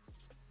here.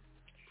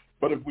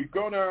 But if we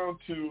go down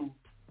to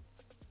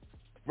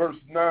verse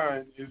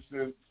 9, it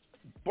says,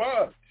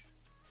 but.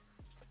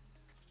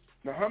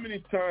 Now, how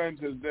many times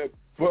has that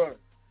but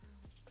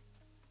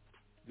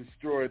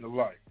destroyed a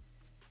life?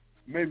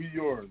 Maybe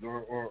yours,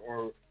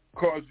 or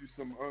caused you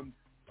some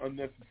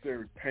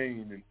unnecessary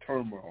pain and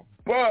turmoil.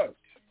 But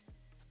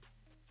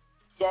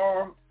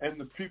Saul and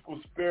the people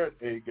spared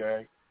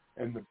Agag,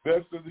 and the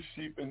best of the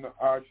sheep and the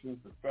oxen,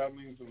 the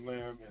fatlings and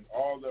lamb, and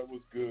all that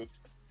was good,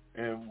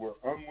 and were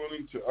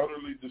unwilling to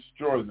utterly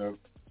destroy them,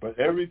 but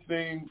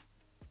everything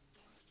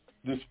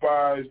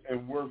despised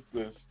and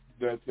worthless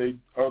that they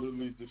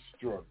utterly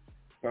destroyed.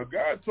 Now,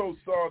 God told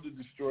Saul to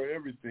destroy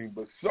everything,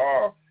 but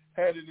Saul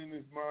had it in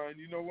his mind,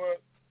 you know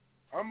what?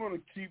 I'm going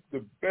to keep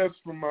the best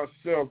for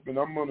myself, and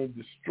I'm going to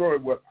destroy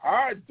what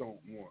I don't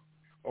want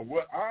or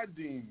what I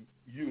deem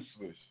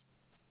useless.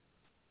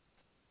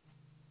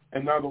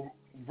 And now,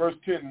 verse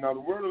 10, now the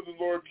word of the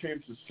Lord came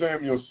to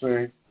Samuel,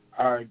 saying,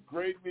 I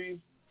greatly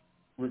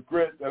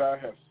regret that I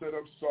have set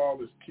up Saul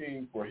as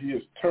king, for he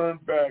has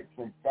turned back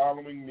from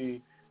following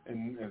me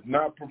and has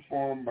not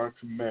performed my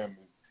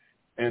commandments.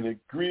 And it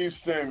grieved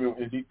Samuel,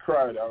 and he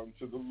cried out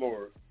unto the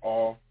Lord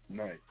all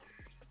night.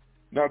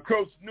 Now,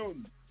 Coach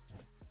Newton.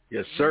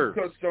 Yes, sir.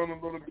 You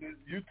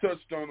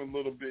touched on a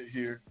little bit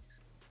here.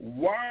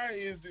 Why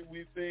is it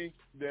we think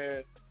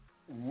that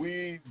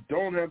we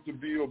don't have to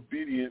be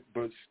obedient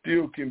but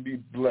still can be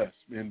blessed?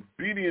 And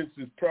obedience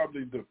is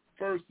probably the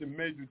first and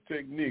major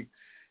technique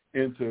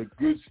into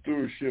good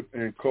stewardship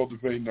and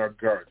cultivating our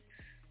garden.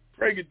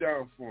 Break it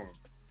down for him.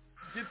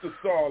 Get the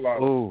Saul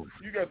out. Oh.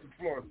 You got the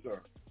floor,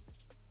 sir.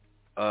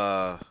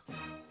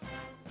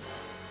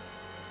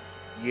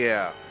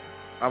 Yeah,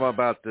 I'm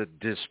about to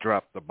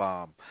drop the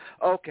bomb.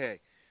 Okay,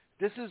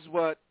 this is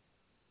what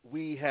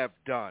we have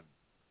done.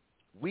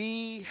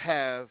 We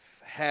have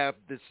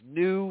this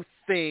new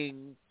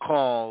thing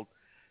called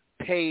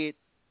pay it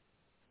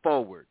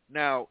forward.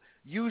 Now,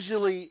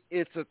 usually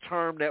it's a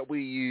term that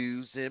we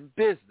use in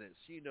business.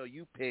 You know,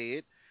 you pay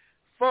it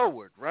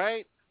forward,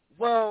 right?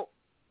 Well,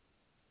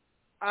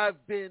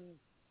 I've been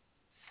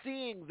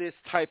seeing this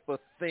type of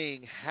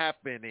thing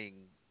happening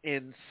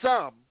in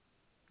some,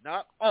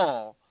 not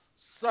all,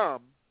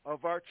 some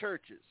of our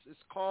churches. It's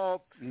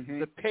called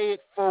the pay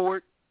it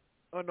forward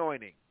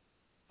anointing.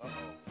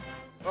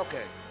 Uh-oh.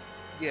 Okay.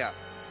 Yeah.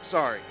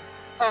 Sorry.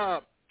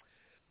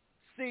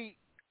 See,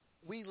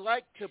 we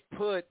like to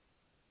put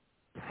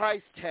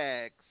price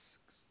tags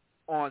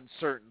on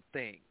certain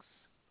things.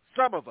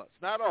 Some of us,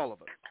 not all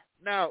of us.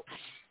 Now,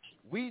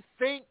 we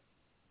think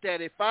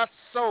that if I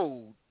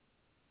sold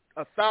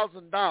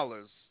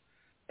 $1,000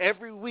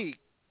 every week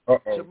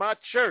to my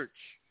church,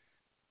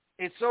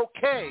 it's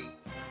okay.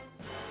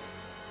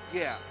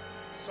 Yeah,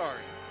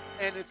 sorry.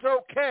 And it's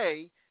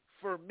okay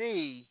for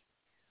me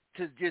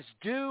to just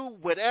do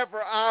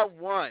whatever I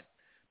want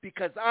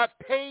because I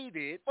paid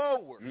it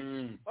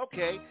forward.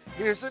 Okay,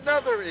 here's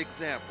another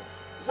example.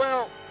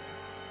 Well,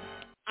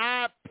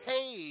 I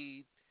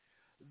paid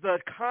the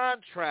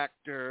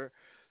contractor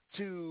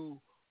to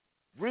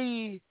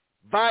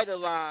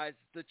revitalize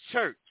the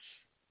church.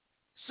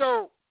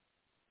 So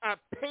I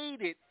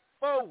paid it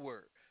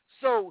forward.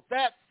 So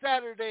that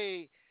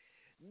Saturday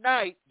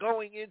night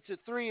going into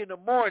 3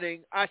 a.m,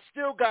 I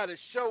still got to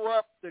show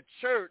up to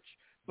church,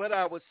 but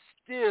I was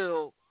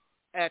still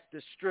at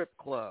the strip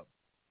club.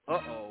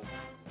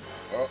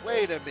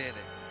 Wait a minute.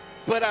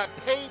 But I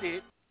paid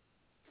it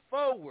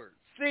forward.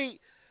 See,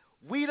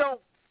 we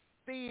don't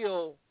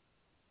feel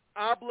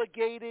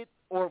obligated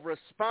or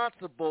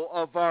responsible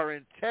of our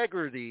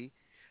integrity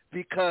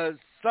because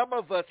some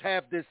of us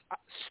have this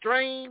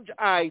strange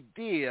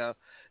idea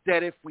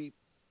that if we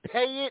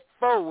pay it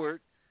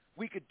forward,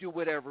 we could do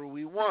whatever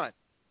we want.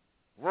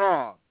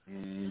 Wrong.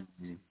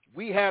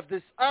 We have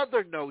this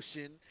other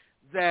notion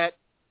that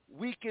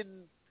we can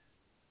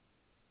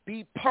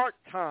be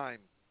part-time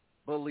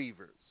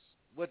believers.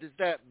 What does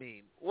that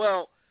mean?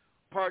 Well,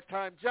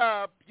 part-time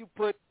job, you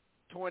put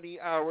 20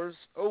 hours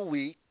a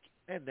week,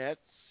 and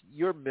that's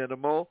your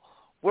minimal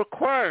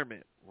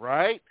requirement,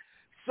 right?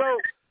 So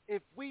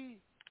if we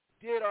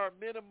did our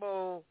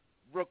minimal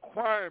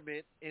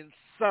requirement in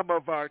some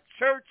of our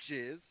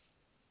churches,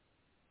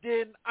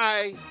 then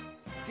I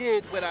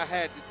did what I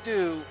had to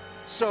do.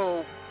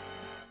 So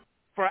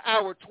for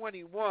hour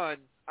 21,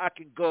 I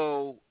can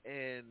go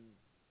and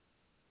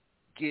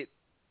get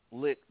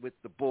lit with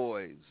the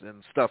boys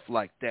and stuff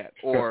like that.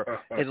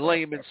 Or in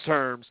layman's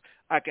terms,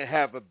 I can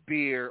have a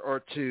beer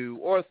or two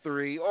or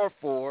three or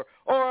four,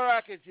 or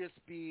I could just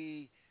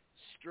be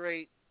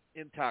straight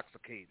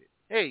intoxicated.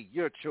 Hey,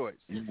 your choice.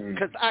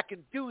 Because I can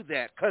do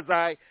that because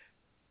I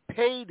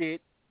paid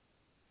it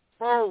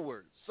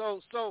forward. So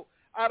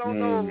I don't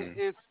know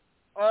if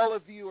all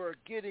of you are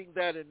getting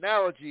that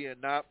analogy or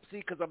not. See,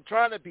 because I'm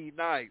trying to be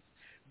nice.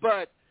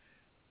 But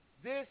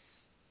this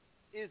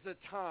is a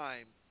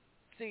time.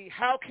 See,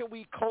 how can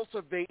we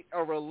cultivate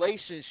a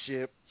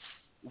relationship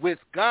with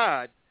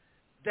God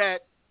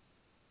that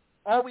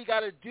all we got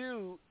to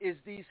do is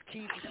these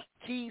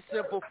key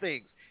simple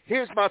things.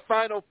 Here's my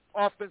final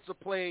offensive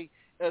play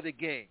of the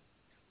game.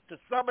 To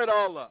sum it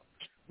all up,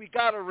 we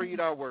got to read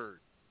our word.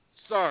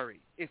 Sorry.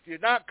 If you're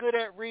not good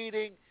at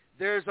reading,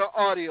 there's an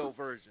audio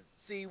version.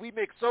 See, we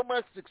make so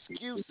much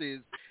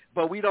excuses,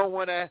 but we don't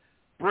want to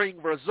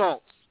bring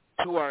results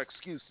to our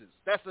excuses.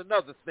 That's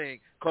another thing,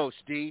 Coach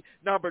D.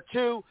 Number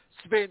 2,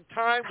 spend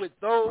time with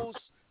those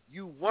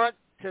you want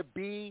to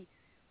be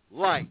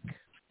like.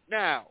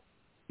 Now,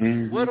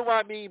 what do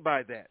I mean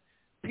by that?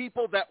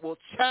 People that will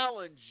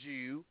challenge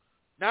you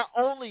not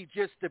only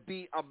just to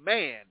be a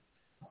man,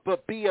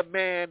 but be a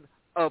man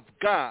of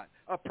God.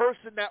 A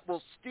person that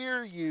will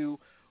steer you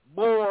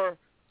more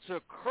to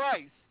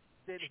Christ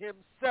than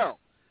himself.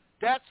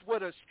 That's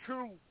what a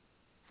true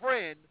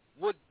friend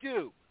would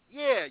do.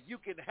 Yeah, you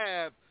can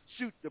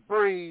shoot the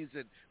breeze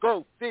and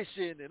go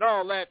fishing and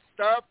all that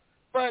stuff,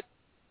 but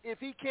if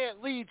he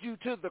can't lead you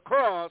to the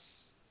cross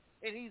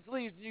and he's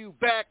leading you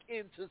back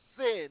into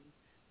sin,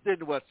 then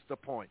what's the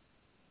point?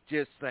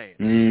 Just saying.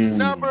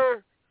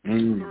 Number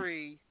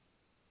 3,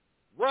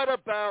 what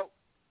about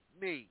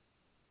me?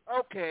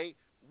 Okay,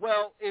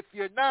 well, if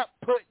you're not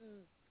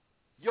putting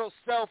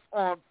yourself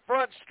on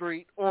Front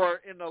Street,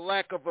 or in the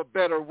lack of a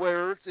better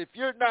words, if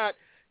you're not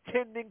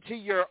tending to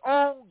your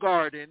own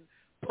garden,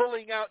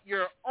 pulling out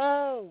your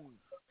own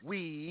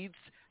weeds,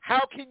 how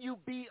can you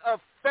be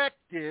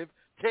effective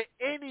to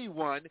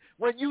anyone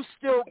when you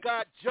still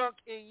got junk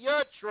in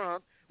your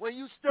trunk, when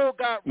you still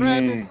got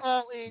rabbits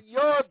all in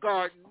your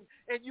garden,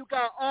 and you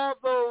got all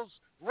those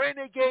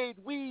renegade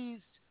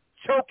weeds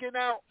choking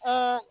out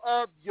all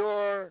of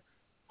your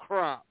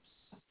crops?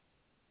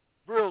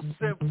 Real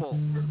simple.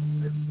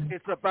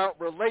 It's about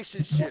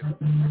relationship.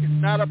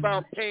 It's not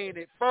about paying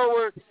it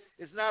forward.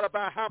 It's not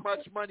about how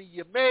much money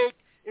you make.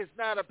 It's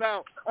not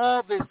about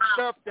all this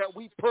stuff that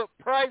we put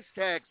price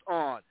tags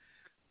on.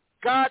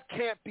 God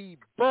can't be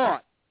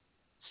bought.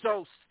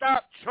 So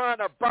stop trying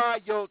to buy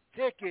your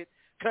ticket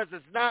because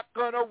it's not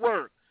going to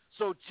work.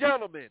 So,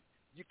 gentlemen,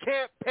 you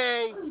can't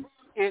pay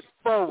it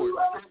forward.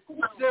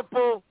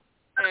 Simple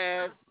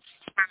as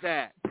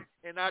that.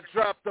 And I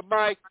drop the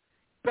mic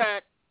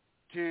back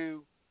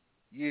to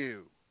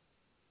you.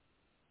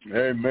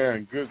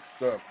 Amen. Good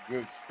stuff.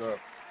 Good stuff.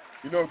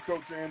 You know,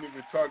 Coach Andy,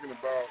 we're talking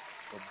about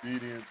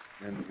obedience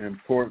and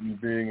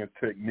important being a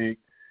technique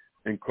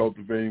in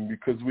cultivating,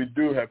 because we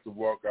do have to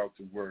walk out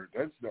the word.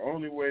 That's the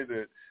only way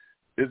that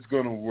it's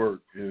going to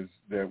work, is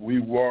that we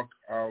walk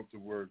out the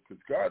word,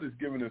 because God has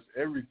given us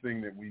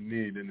everything that we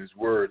need in his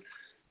word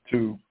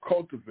to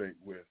cultivate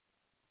with.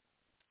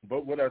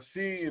 But what I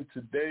see in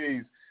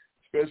today's,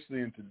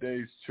 especially in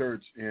today's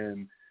church,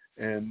 and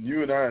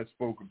you and I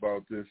spoke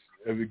about this,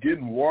 of it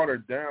getting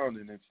watered down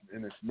and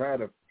it's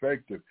not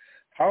effective.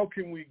 How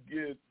can we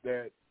get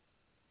that,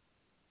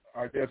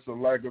 I guess, for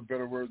lack of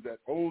better words, that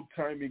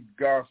old-timey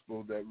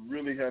gospel that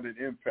really had an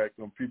impact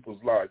on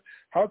people's lives?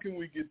 How can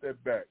we get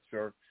that back,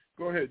 sir?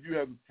 Go ahead. You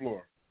have the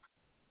floor.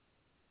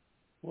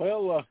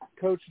 Well,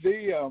 Coach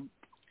D,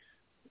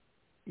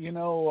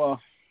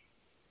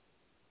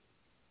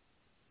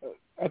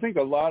 I think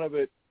a lot of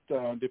it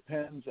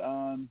depends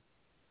on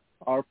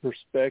our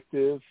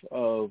perspective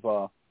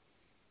of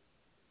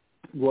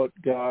what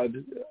God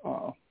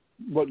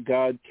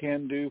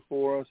can do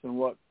for us and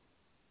what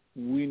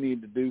we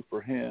need to do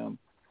for him.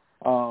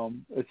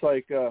 It's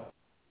like said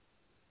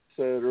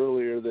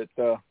earlier that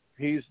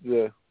he's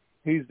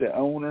the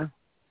owner,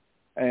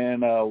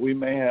 and we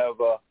may have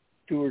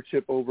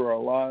stewardship over our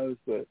lives,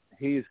 but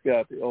he's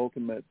got the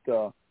ultimate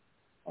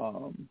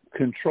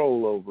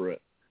control over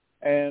it.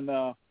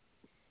 And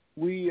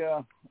we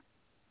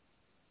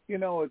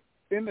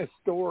in the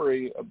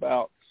story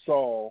about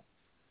Saul,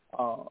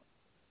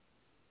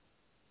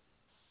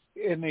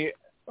 in the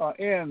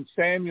end,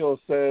 Samuel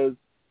says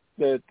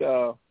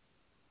that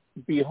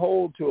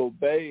behold, to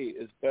obey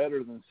is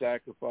better than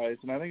sacrifice.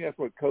 And I think that's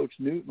what Coach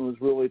Newton was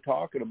really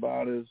talking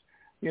about is,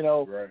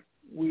 right.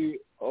 we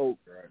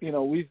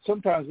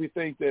sometimes we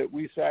think that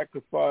we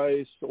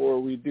sacrifice or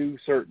we do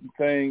certain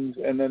things,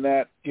 and then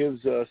that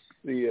gives us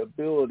the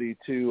ability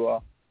to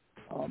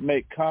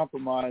make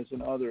compromise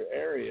in other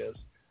areas.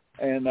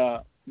 And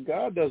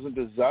God doesn't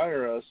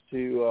desire us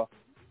to,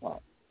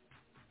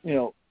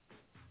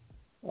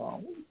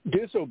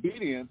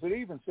 disobedience. It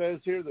even says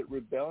here that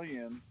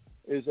rebellion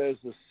is as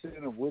the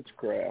sin of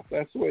witchcraft.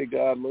 That's the way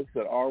God looks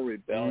at our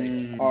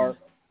rebellion, our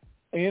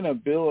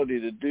inability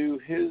to do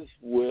his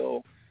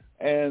will.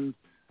 And,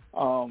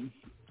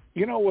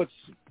 what's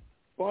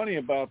funny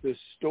about this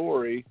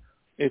story,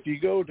 if you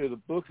go to the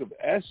book of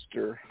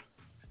Esther,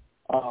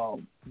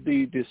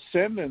 the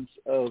descendants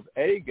of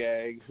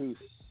Agag, who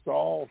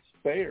Saul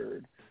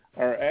spared,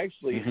 are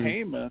actually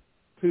Haman,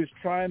 who's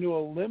trying to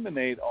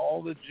eliminate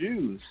all the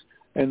Jews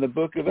in the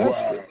book of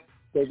Esther.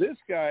 So this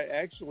guy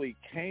actually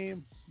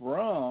came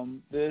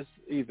from this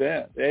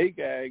event.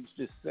 Agag's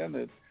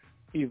descendant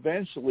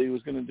eventually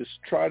was going to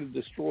try to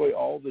destroy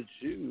all the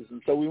Jews.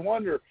 And so we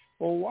wonder,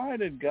 well, why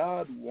did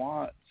God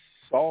want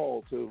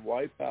Saul to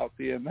wipe out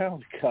the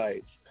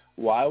Amalekites?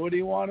 Why would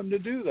he want him to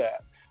do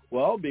that?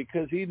 Well,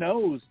 because he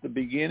knows the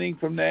beginning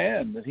from the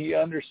end, and he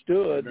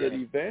understood that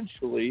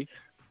eventually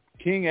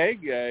King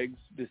Agag's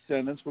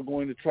descendants were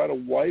going to try to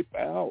wipe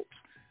out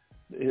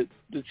the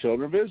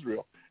children of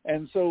Israel.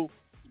 And so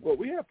what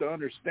we have to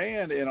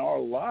understand in our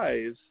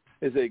lives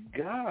is that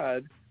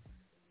God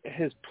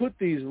has put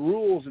these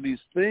rules and these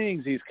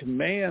things, these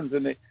commands,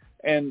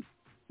 and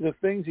the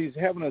things he's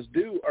having us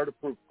do are to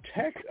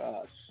protect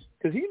us,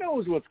 because he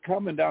knows what's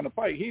coming down the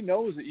pike. He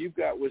knows that you've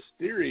got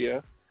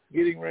wisteria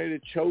getting ready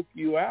to choke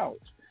you out.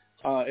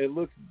 It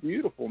looks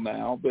beautiful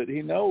now, but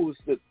he knows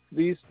that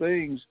these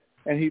things,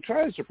 and he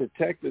tries to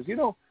protect us.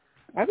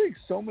 I think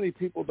so many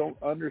people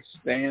don't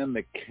understand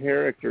the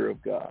character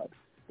of God,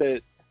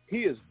 that he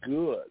is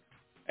good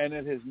and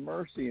that his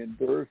mercy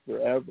endures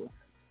forever.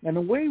 And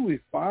the way we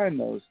find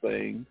those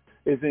things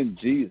is in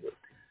Jesus.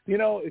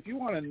 If you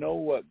want to know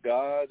what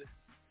God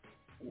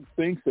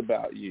thinks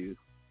about you,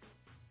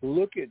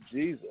 look at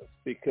Jesus,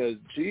 because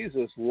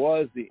Jesus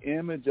was the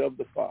image of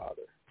the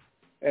Father.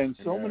 And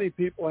so many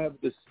people have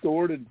a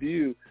distorted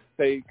view.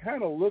 They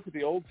kind of look at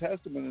the Old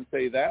Testament and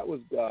say that was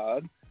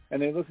God,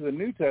 and they look at the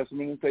New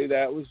Testament and say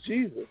that was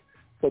Jesus.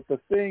 But the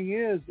thing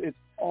is, it's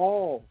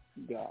all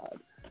God.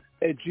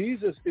 And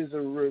Jesus is a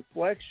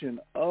reflection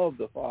of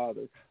the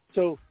Father.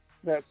 So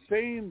that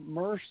same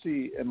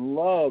mercy and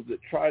love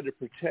that tried to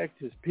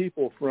protect his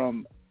people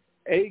from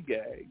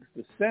Agag's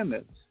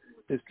descendants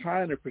is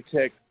trying to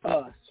protect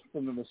us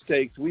from the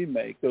mistakes we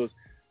make, those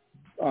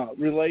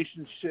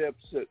relationships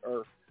that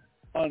are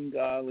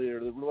ungodly, or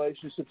the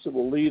relationships that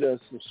will lead us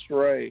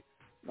astray,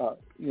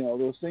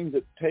 those things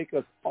that take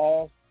us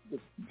off the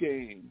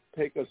game,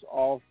 take us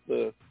off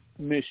the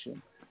mission.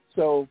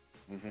 So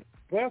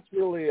that's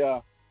really,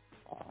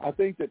 I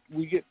think that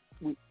the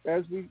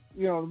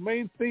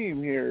main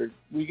theme here,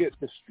 we get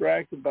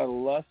distracted by the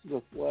lust of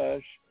the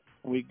flesh,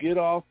 and we get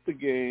off the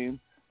game,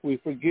 we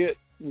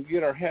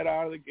get our head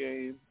out of the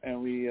game,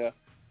 and we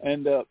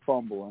end up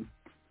fumbling.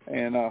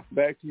 And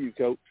back to you,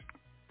 Coach.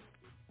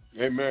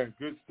 Amen.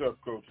 Good stuff,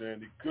 Coach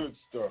Andy. Good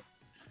stuff.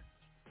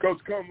 Coach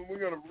Coleman, we're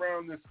going to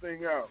round this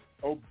thing out.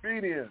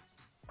 Obedience,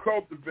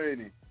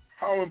 cultivating.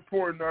 How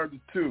important are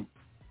the two?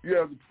 You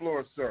have the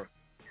floor, sir.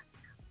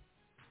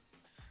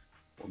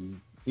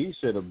 He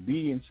said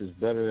obedience is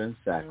better than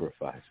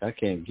sacrifice. I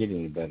can't get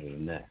any better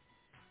than that.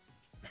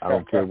 I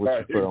don't care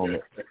what you put on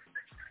it.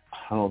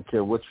 I don't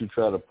care what you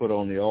try to put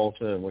on the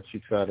altar and what you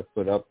try to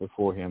put up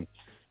before him.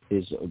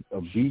 His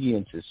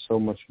obedience is so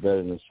much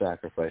better than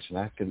sacrifice. And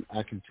I can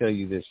tell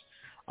you this,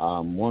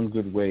 one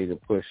good way to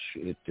push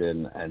it,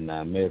 and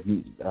I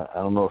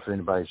don't know if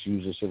anybody's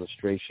used this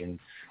illustration,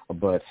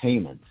 but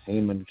the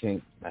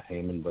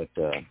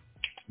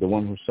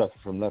one who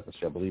suffered from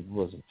leprosy, I believe it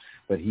was.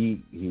 But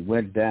he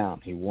went down.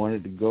 He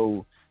wanted to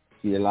go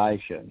to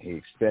Elisha, and he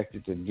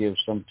expected to give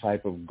some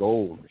type of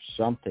gold or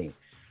something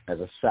as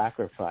a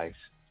sacrifice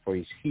for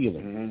his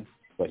healing.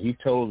 But he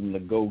told him to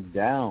go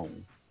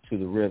down to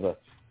the river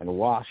and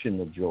wash in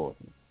the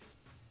Jordan.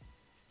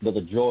 But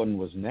the Jordan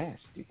was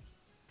nasty.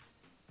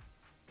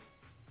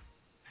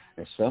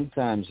 And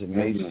sometimes it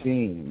may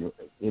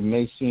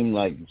seem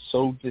like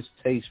so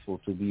distasteful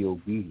to be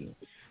obedient.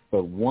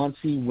 But once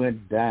he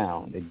went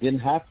down, it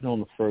didn't happen on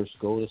the first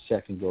go, the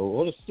second go,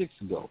 or the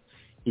sixth go.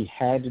 He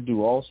had to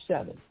do all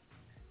 7.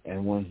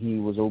 And when he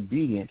was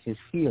obedient, his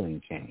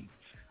healing came.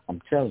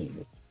 I'm telling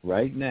you,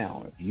 right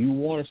now, if you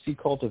want to see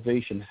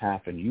cultivation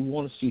happen, you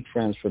want to see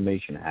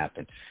transformation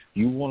happen,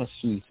 you want to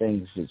see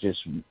things that just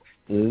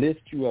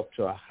lift you up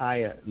to a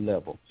higher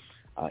level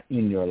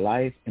in your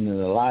life and in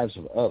the lives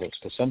of others,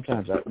 because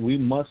sometimes we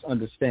must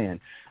understand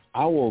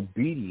our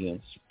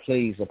obedience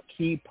plays a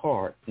key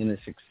part in the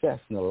success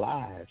in the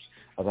lives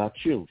of our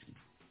children.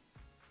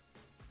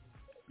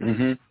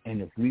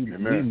 And if we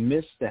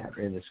miss that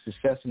in the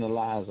success in the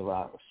lives of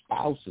our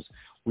spouses,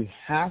 we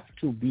have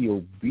to be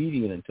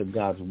obedient to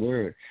God's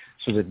word,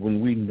 so that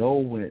when we know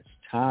when it's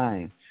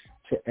time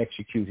to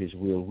execute his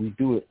will, we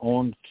do it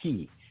on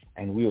key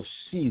and we'll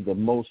see the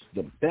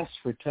best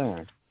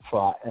return for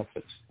our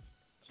efforts.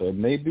 So it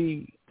may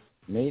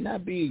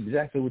not be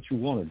exactly what you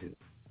want to do,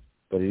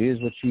 but it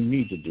is what you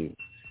need to do.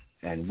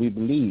 And we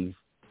believe,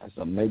 as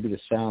maybe the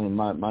sound of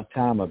my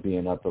timer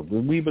being up, but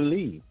we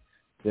believe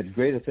that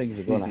greater things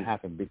are going to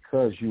happen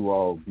because you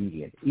are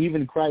obedient.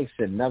 Even Christ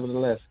said,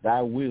 nevertheless,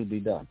 thy will be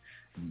done.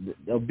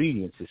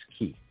 Obedience is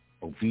key.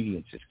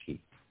 Obedience is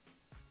key.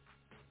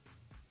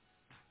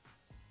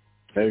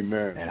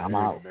 Amen. And I'm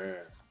out.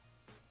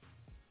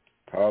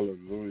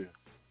 Hallelujah.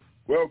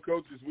 Well,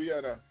 coaches, we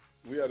had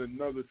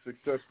another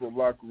successful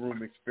locker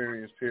room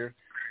experience here.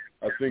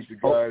 I think the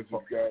guys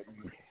have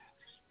gotten.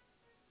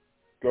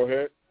 Go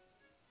ahead.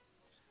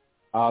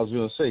 I was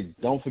going to say,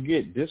 don't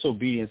forget,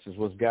 disobedience is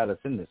what's got us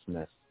in this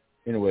mess.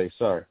 Anyway,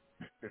 sorry.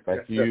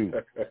 Back to you.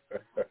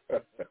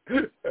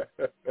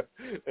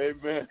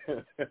 Amen.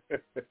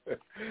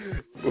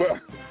 Well,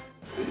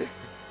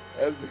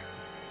 as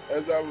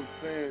I was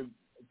saying,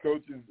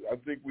 coaches, I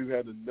think we've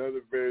had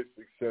another very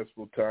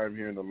successful time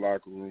here in the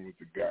locker room with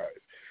the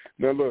guys.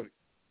 Now, look,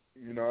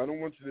 I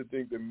don't want you to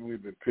think that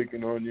we've been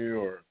picking on you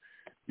or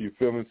you're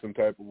feeling some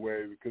type of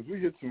way, because we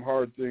hit some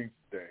hard things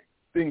today.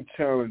 Being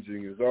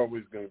challenging is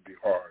always going to be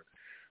hard.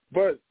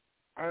 But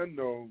I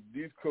know,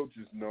 these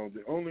coaches know,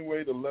 the only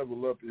way to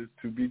level up is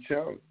to be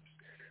challenged.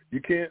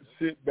 You can't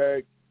sit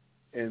back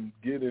and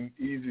get an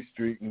easy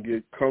streak and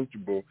get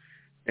comfortable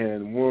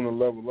and want to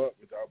level up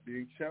without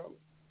being challenged.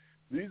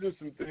 These are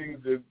some things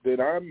that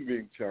I'm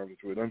being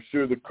challenged with. I'm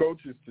sure the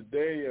coaches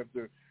today,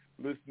 after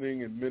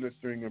listening and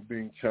ministering, are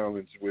being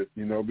challenged with,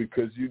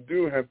 because you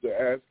do have to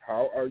ask,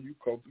 how are you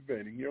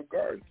cultivating your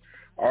garden?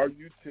 Are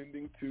you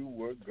tending to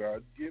what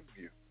God gives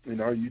you?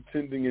 And are you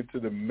tending into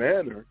the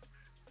manner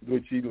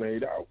which he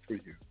laid out for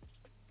you?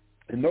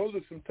 And those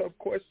are some tough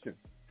questions.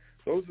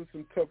 Those are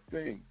some tough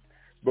things.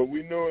 But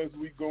we know as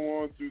we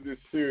go on through this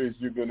series,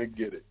 you're going to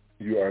get it.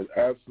 You are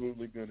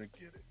absolutely going to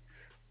get it.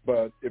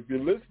 But if you're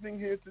listening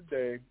here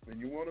today and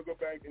you want to go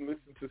back and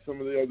listen to some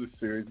of the other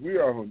series, we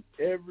are on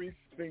every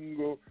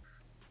single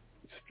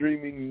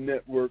streaming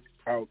network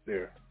out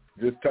there.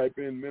 Just type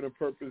in Men of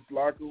Purpose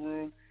Locker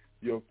Room.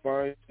 You'll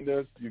find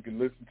us. You can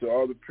listen to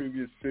all the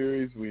previous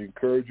series. We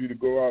encourage you to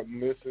go out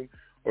and listen.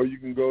 Or you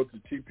can go to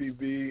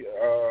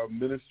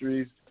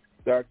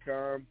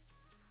tpvministries.com,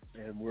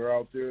 and we're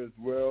out there as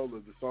well.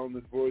 The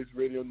Psalmist Voice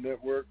Radio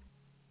Network,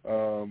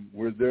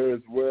 we're there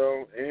as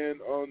well.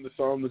 And on the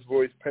Psalmist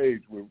Voice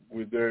page,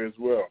 we're there as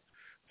well.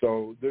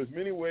 So there's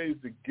many ways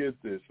to get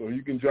this. So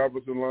you can drop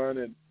us a line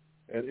at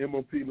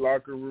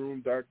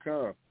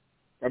moplockerroom.com.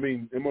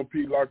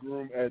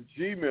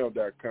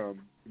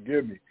 moplockerroom@gmail.com.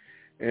 Forgive me.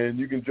 And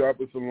you can drop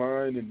us a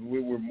line, and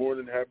we're more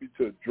than happy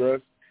to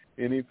address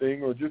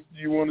anything, or just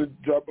you want to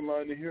drop a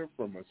line to hear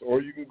from us.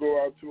 Or you can go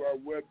out to our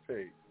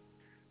webpage.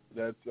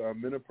 That's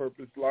Men of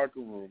Purpose Locker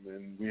Room,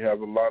 and we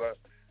have a lot of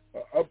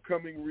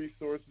upcoming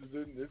resources.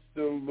 It's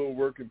still a little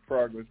work in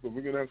progress, but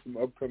we're going to have some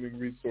upcoming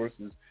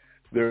resources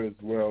there as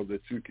well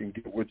that you can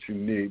get what you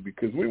need,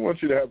 because we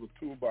want you to have a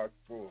toolbox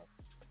full.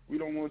 We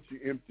don't want you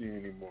empty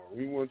anymore.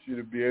 We want you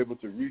to be able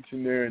to reach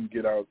in there and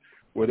get out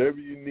whatever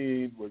you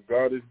need, what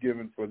God has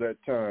given for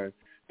that time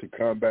to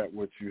combat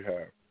what you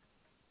have.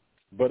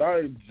 But I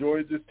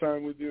enjoyed this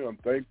time with you. I'm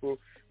thankful.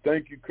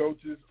 Thank you,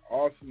 coaches.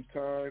 Awesome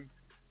time.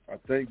 I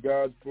thank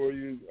God for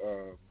you.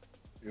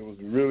 It was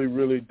really,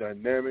 really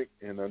dynamic,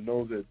 and I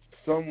know that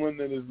someone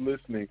that is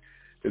listening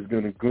is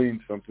going to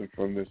glean something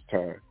from this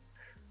time.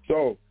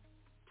 So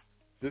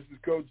this is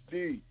Coach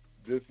D.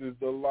 This is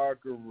the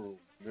Locker Room,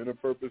 Men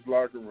of Purpose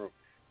Locker Room.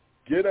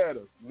 Get at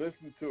us.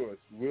 Listen to us.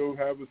 We'll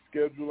have a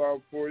schedule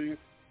out for you,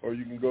 or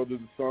you can go to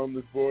the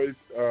Psalmist Voice.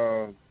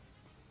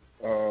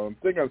 I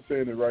think I'm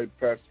saying it right,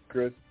 Pastor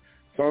Chris.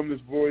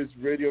 Psalmist Voice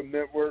Radio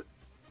Network.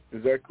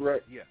 Is that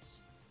correct? Yes.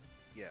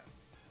 Yeah.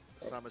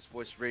 Psalmist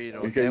Voice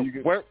Radio Okay,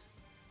 Network,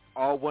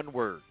 all one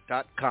word,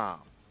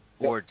 .com,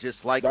 or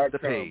just like the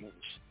page.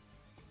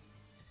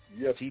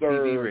 Yes, TPV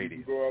sir. Radio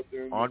You can go out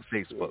there and on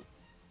Facebook.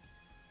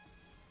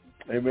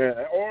 Amen.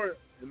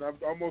 And I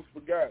almost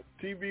forgot,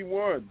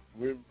 TV1.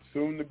 We're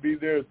soon to be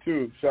there,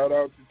 too. Shout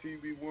out to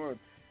TV1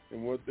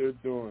 and what they're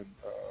doing,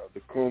 the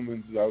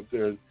Colemans out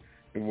there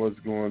and what's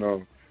going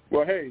on.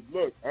 Well, hey,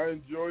 look, I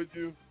enjoyed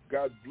you.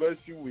 God bless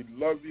you. We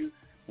love you.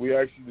 We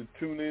ask you to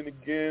tune in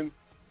again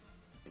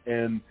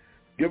and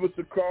give us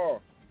a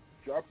call.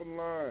 Drop a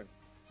line.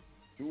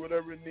 Do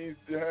whatever it needs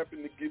to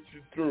happen to get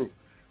you through,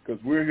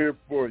 because we're here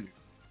for you.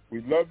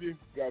 We love you.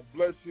 God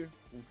bless you.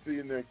 And see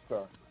you next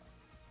time.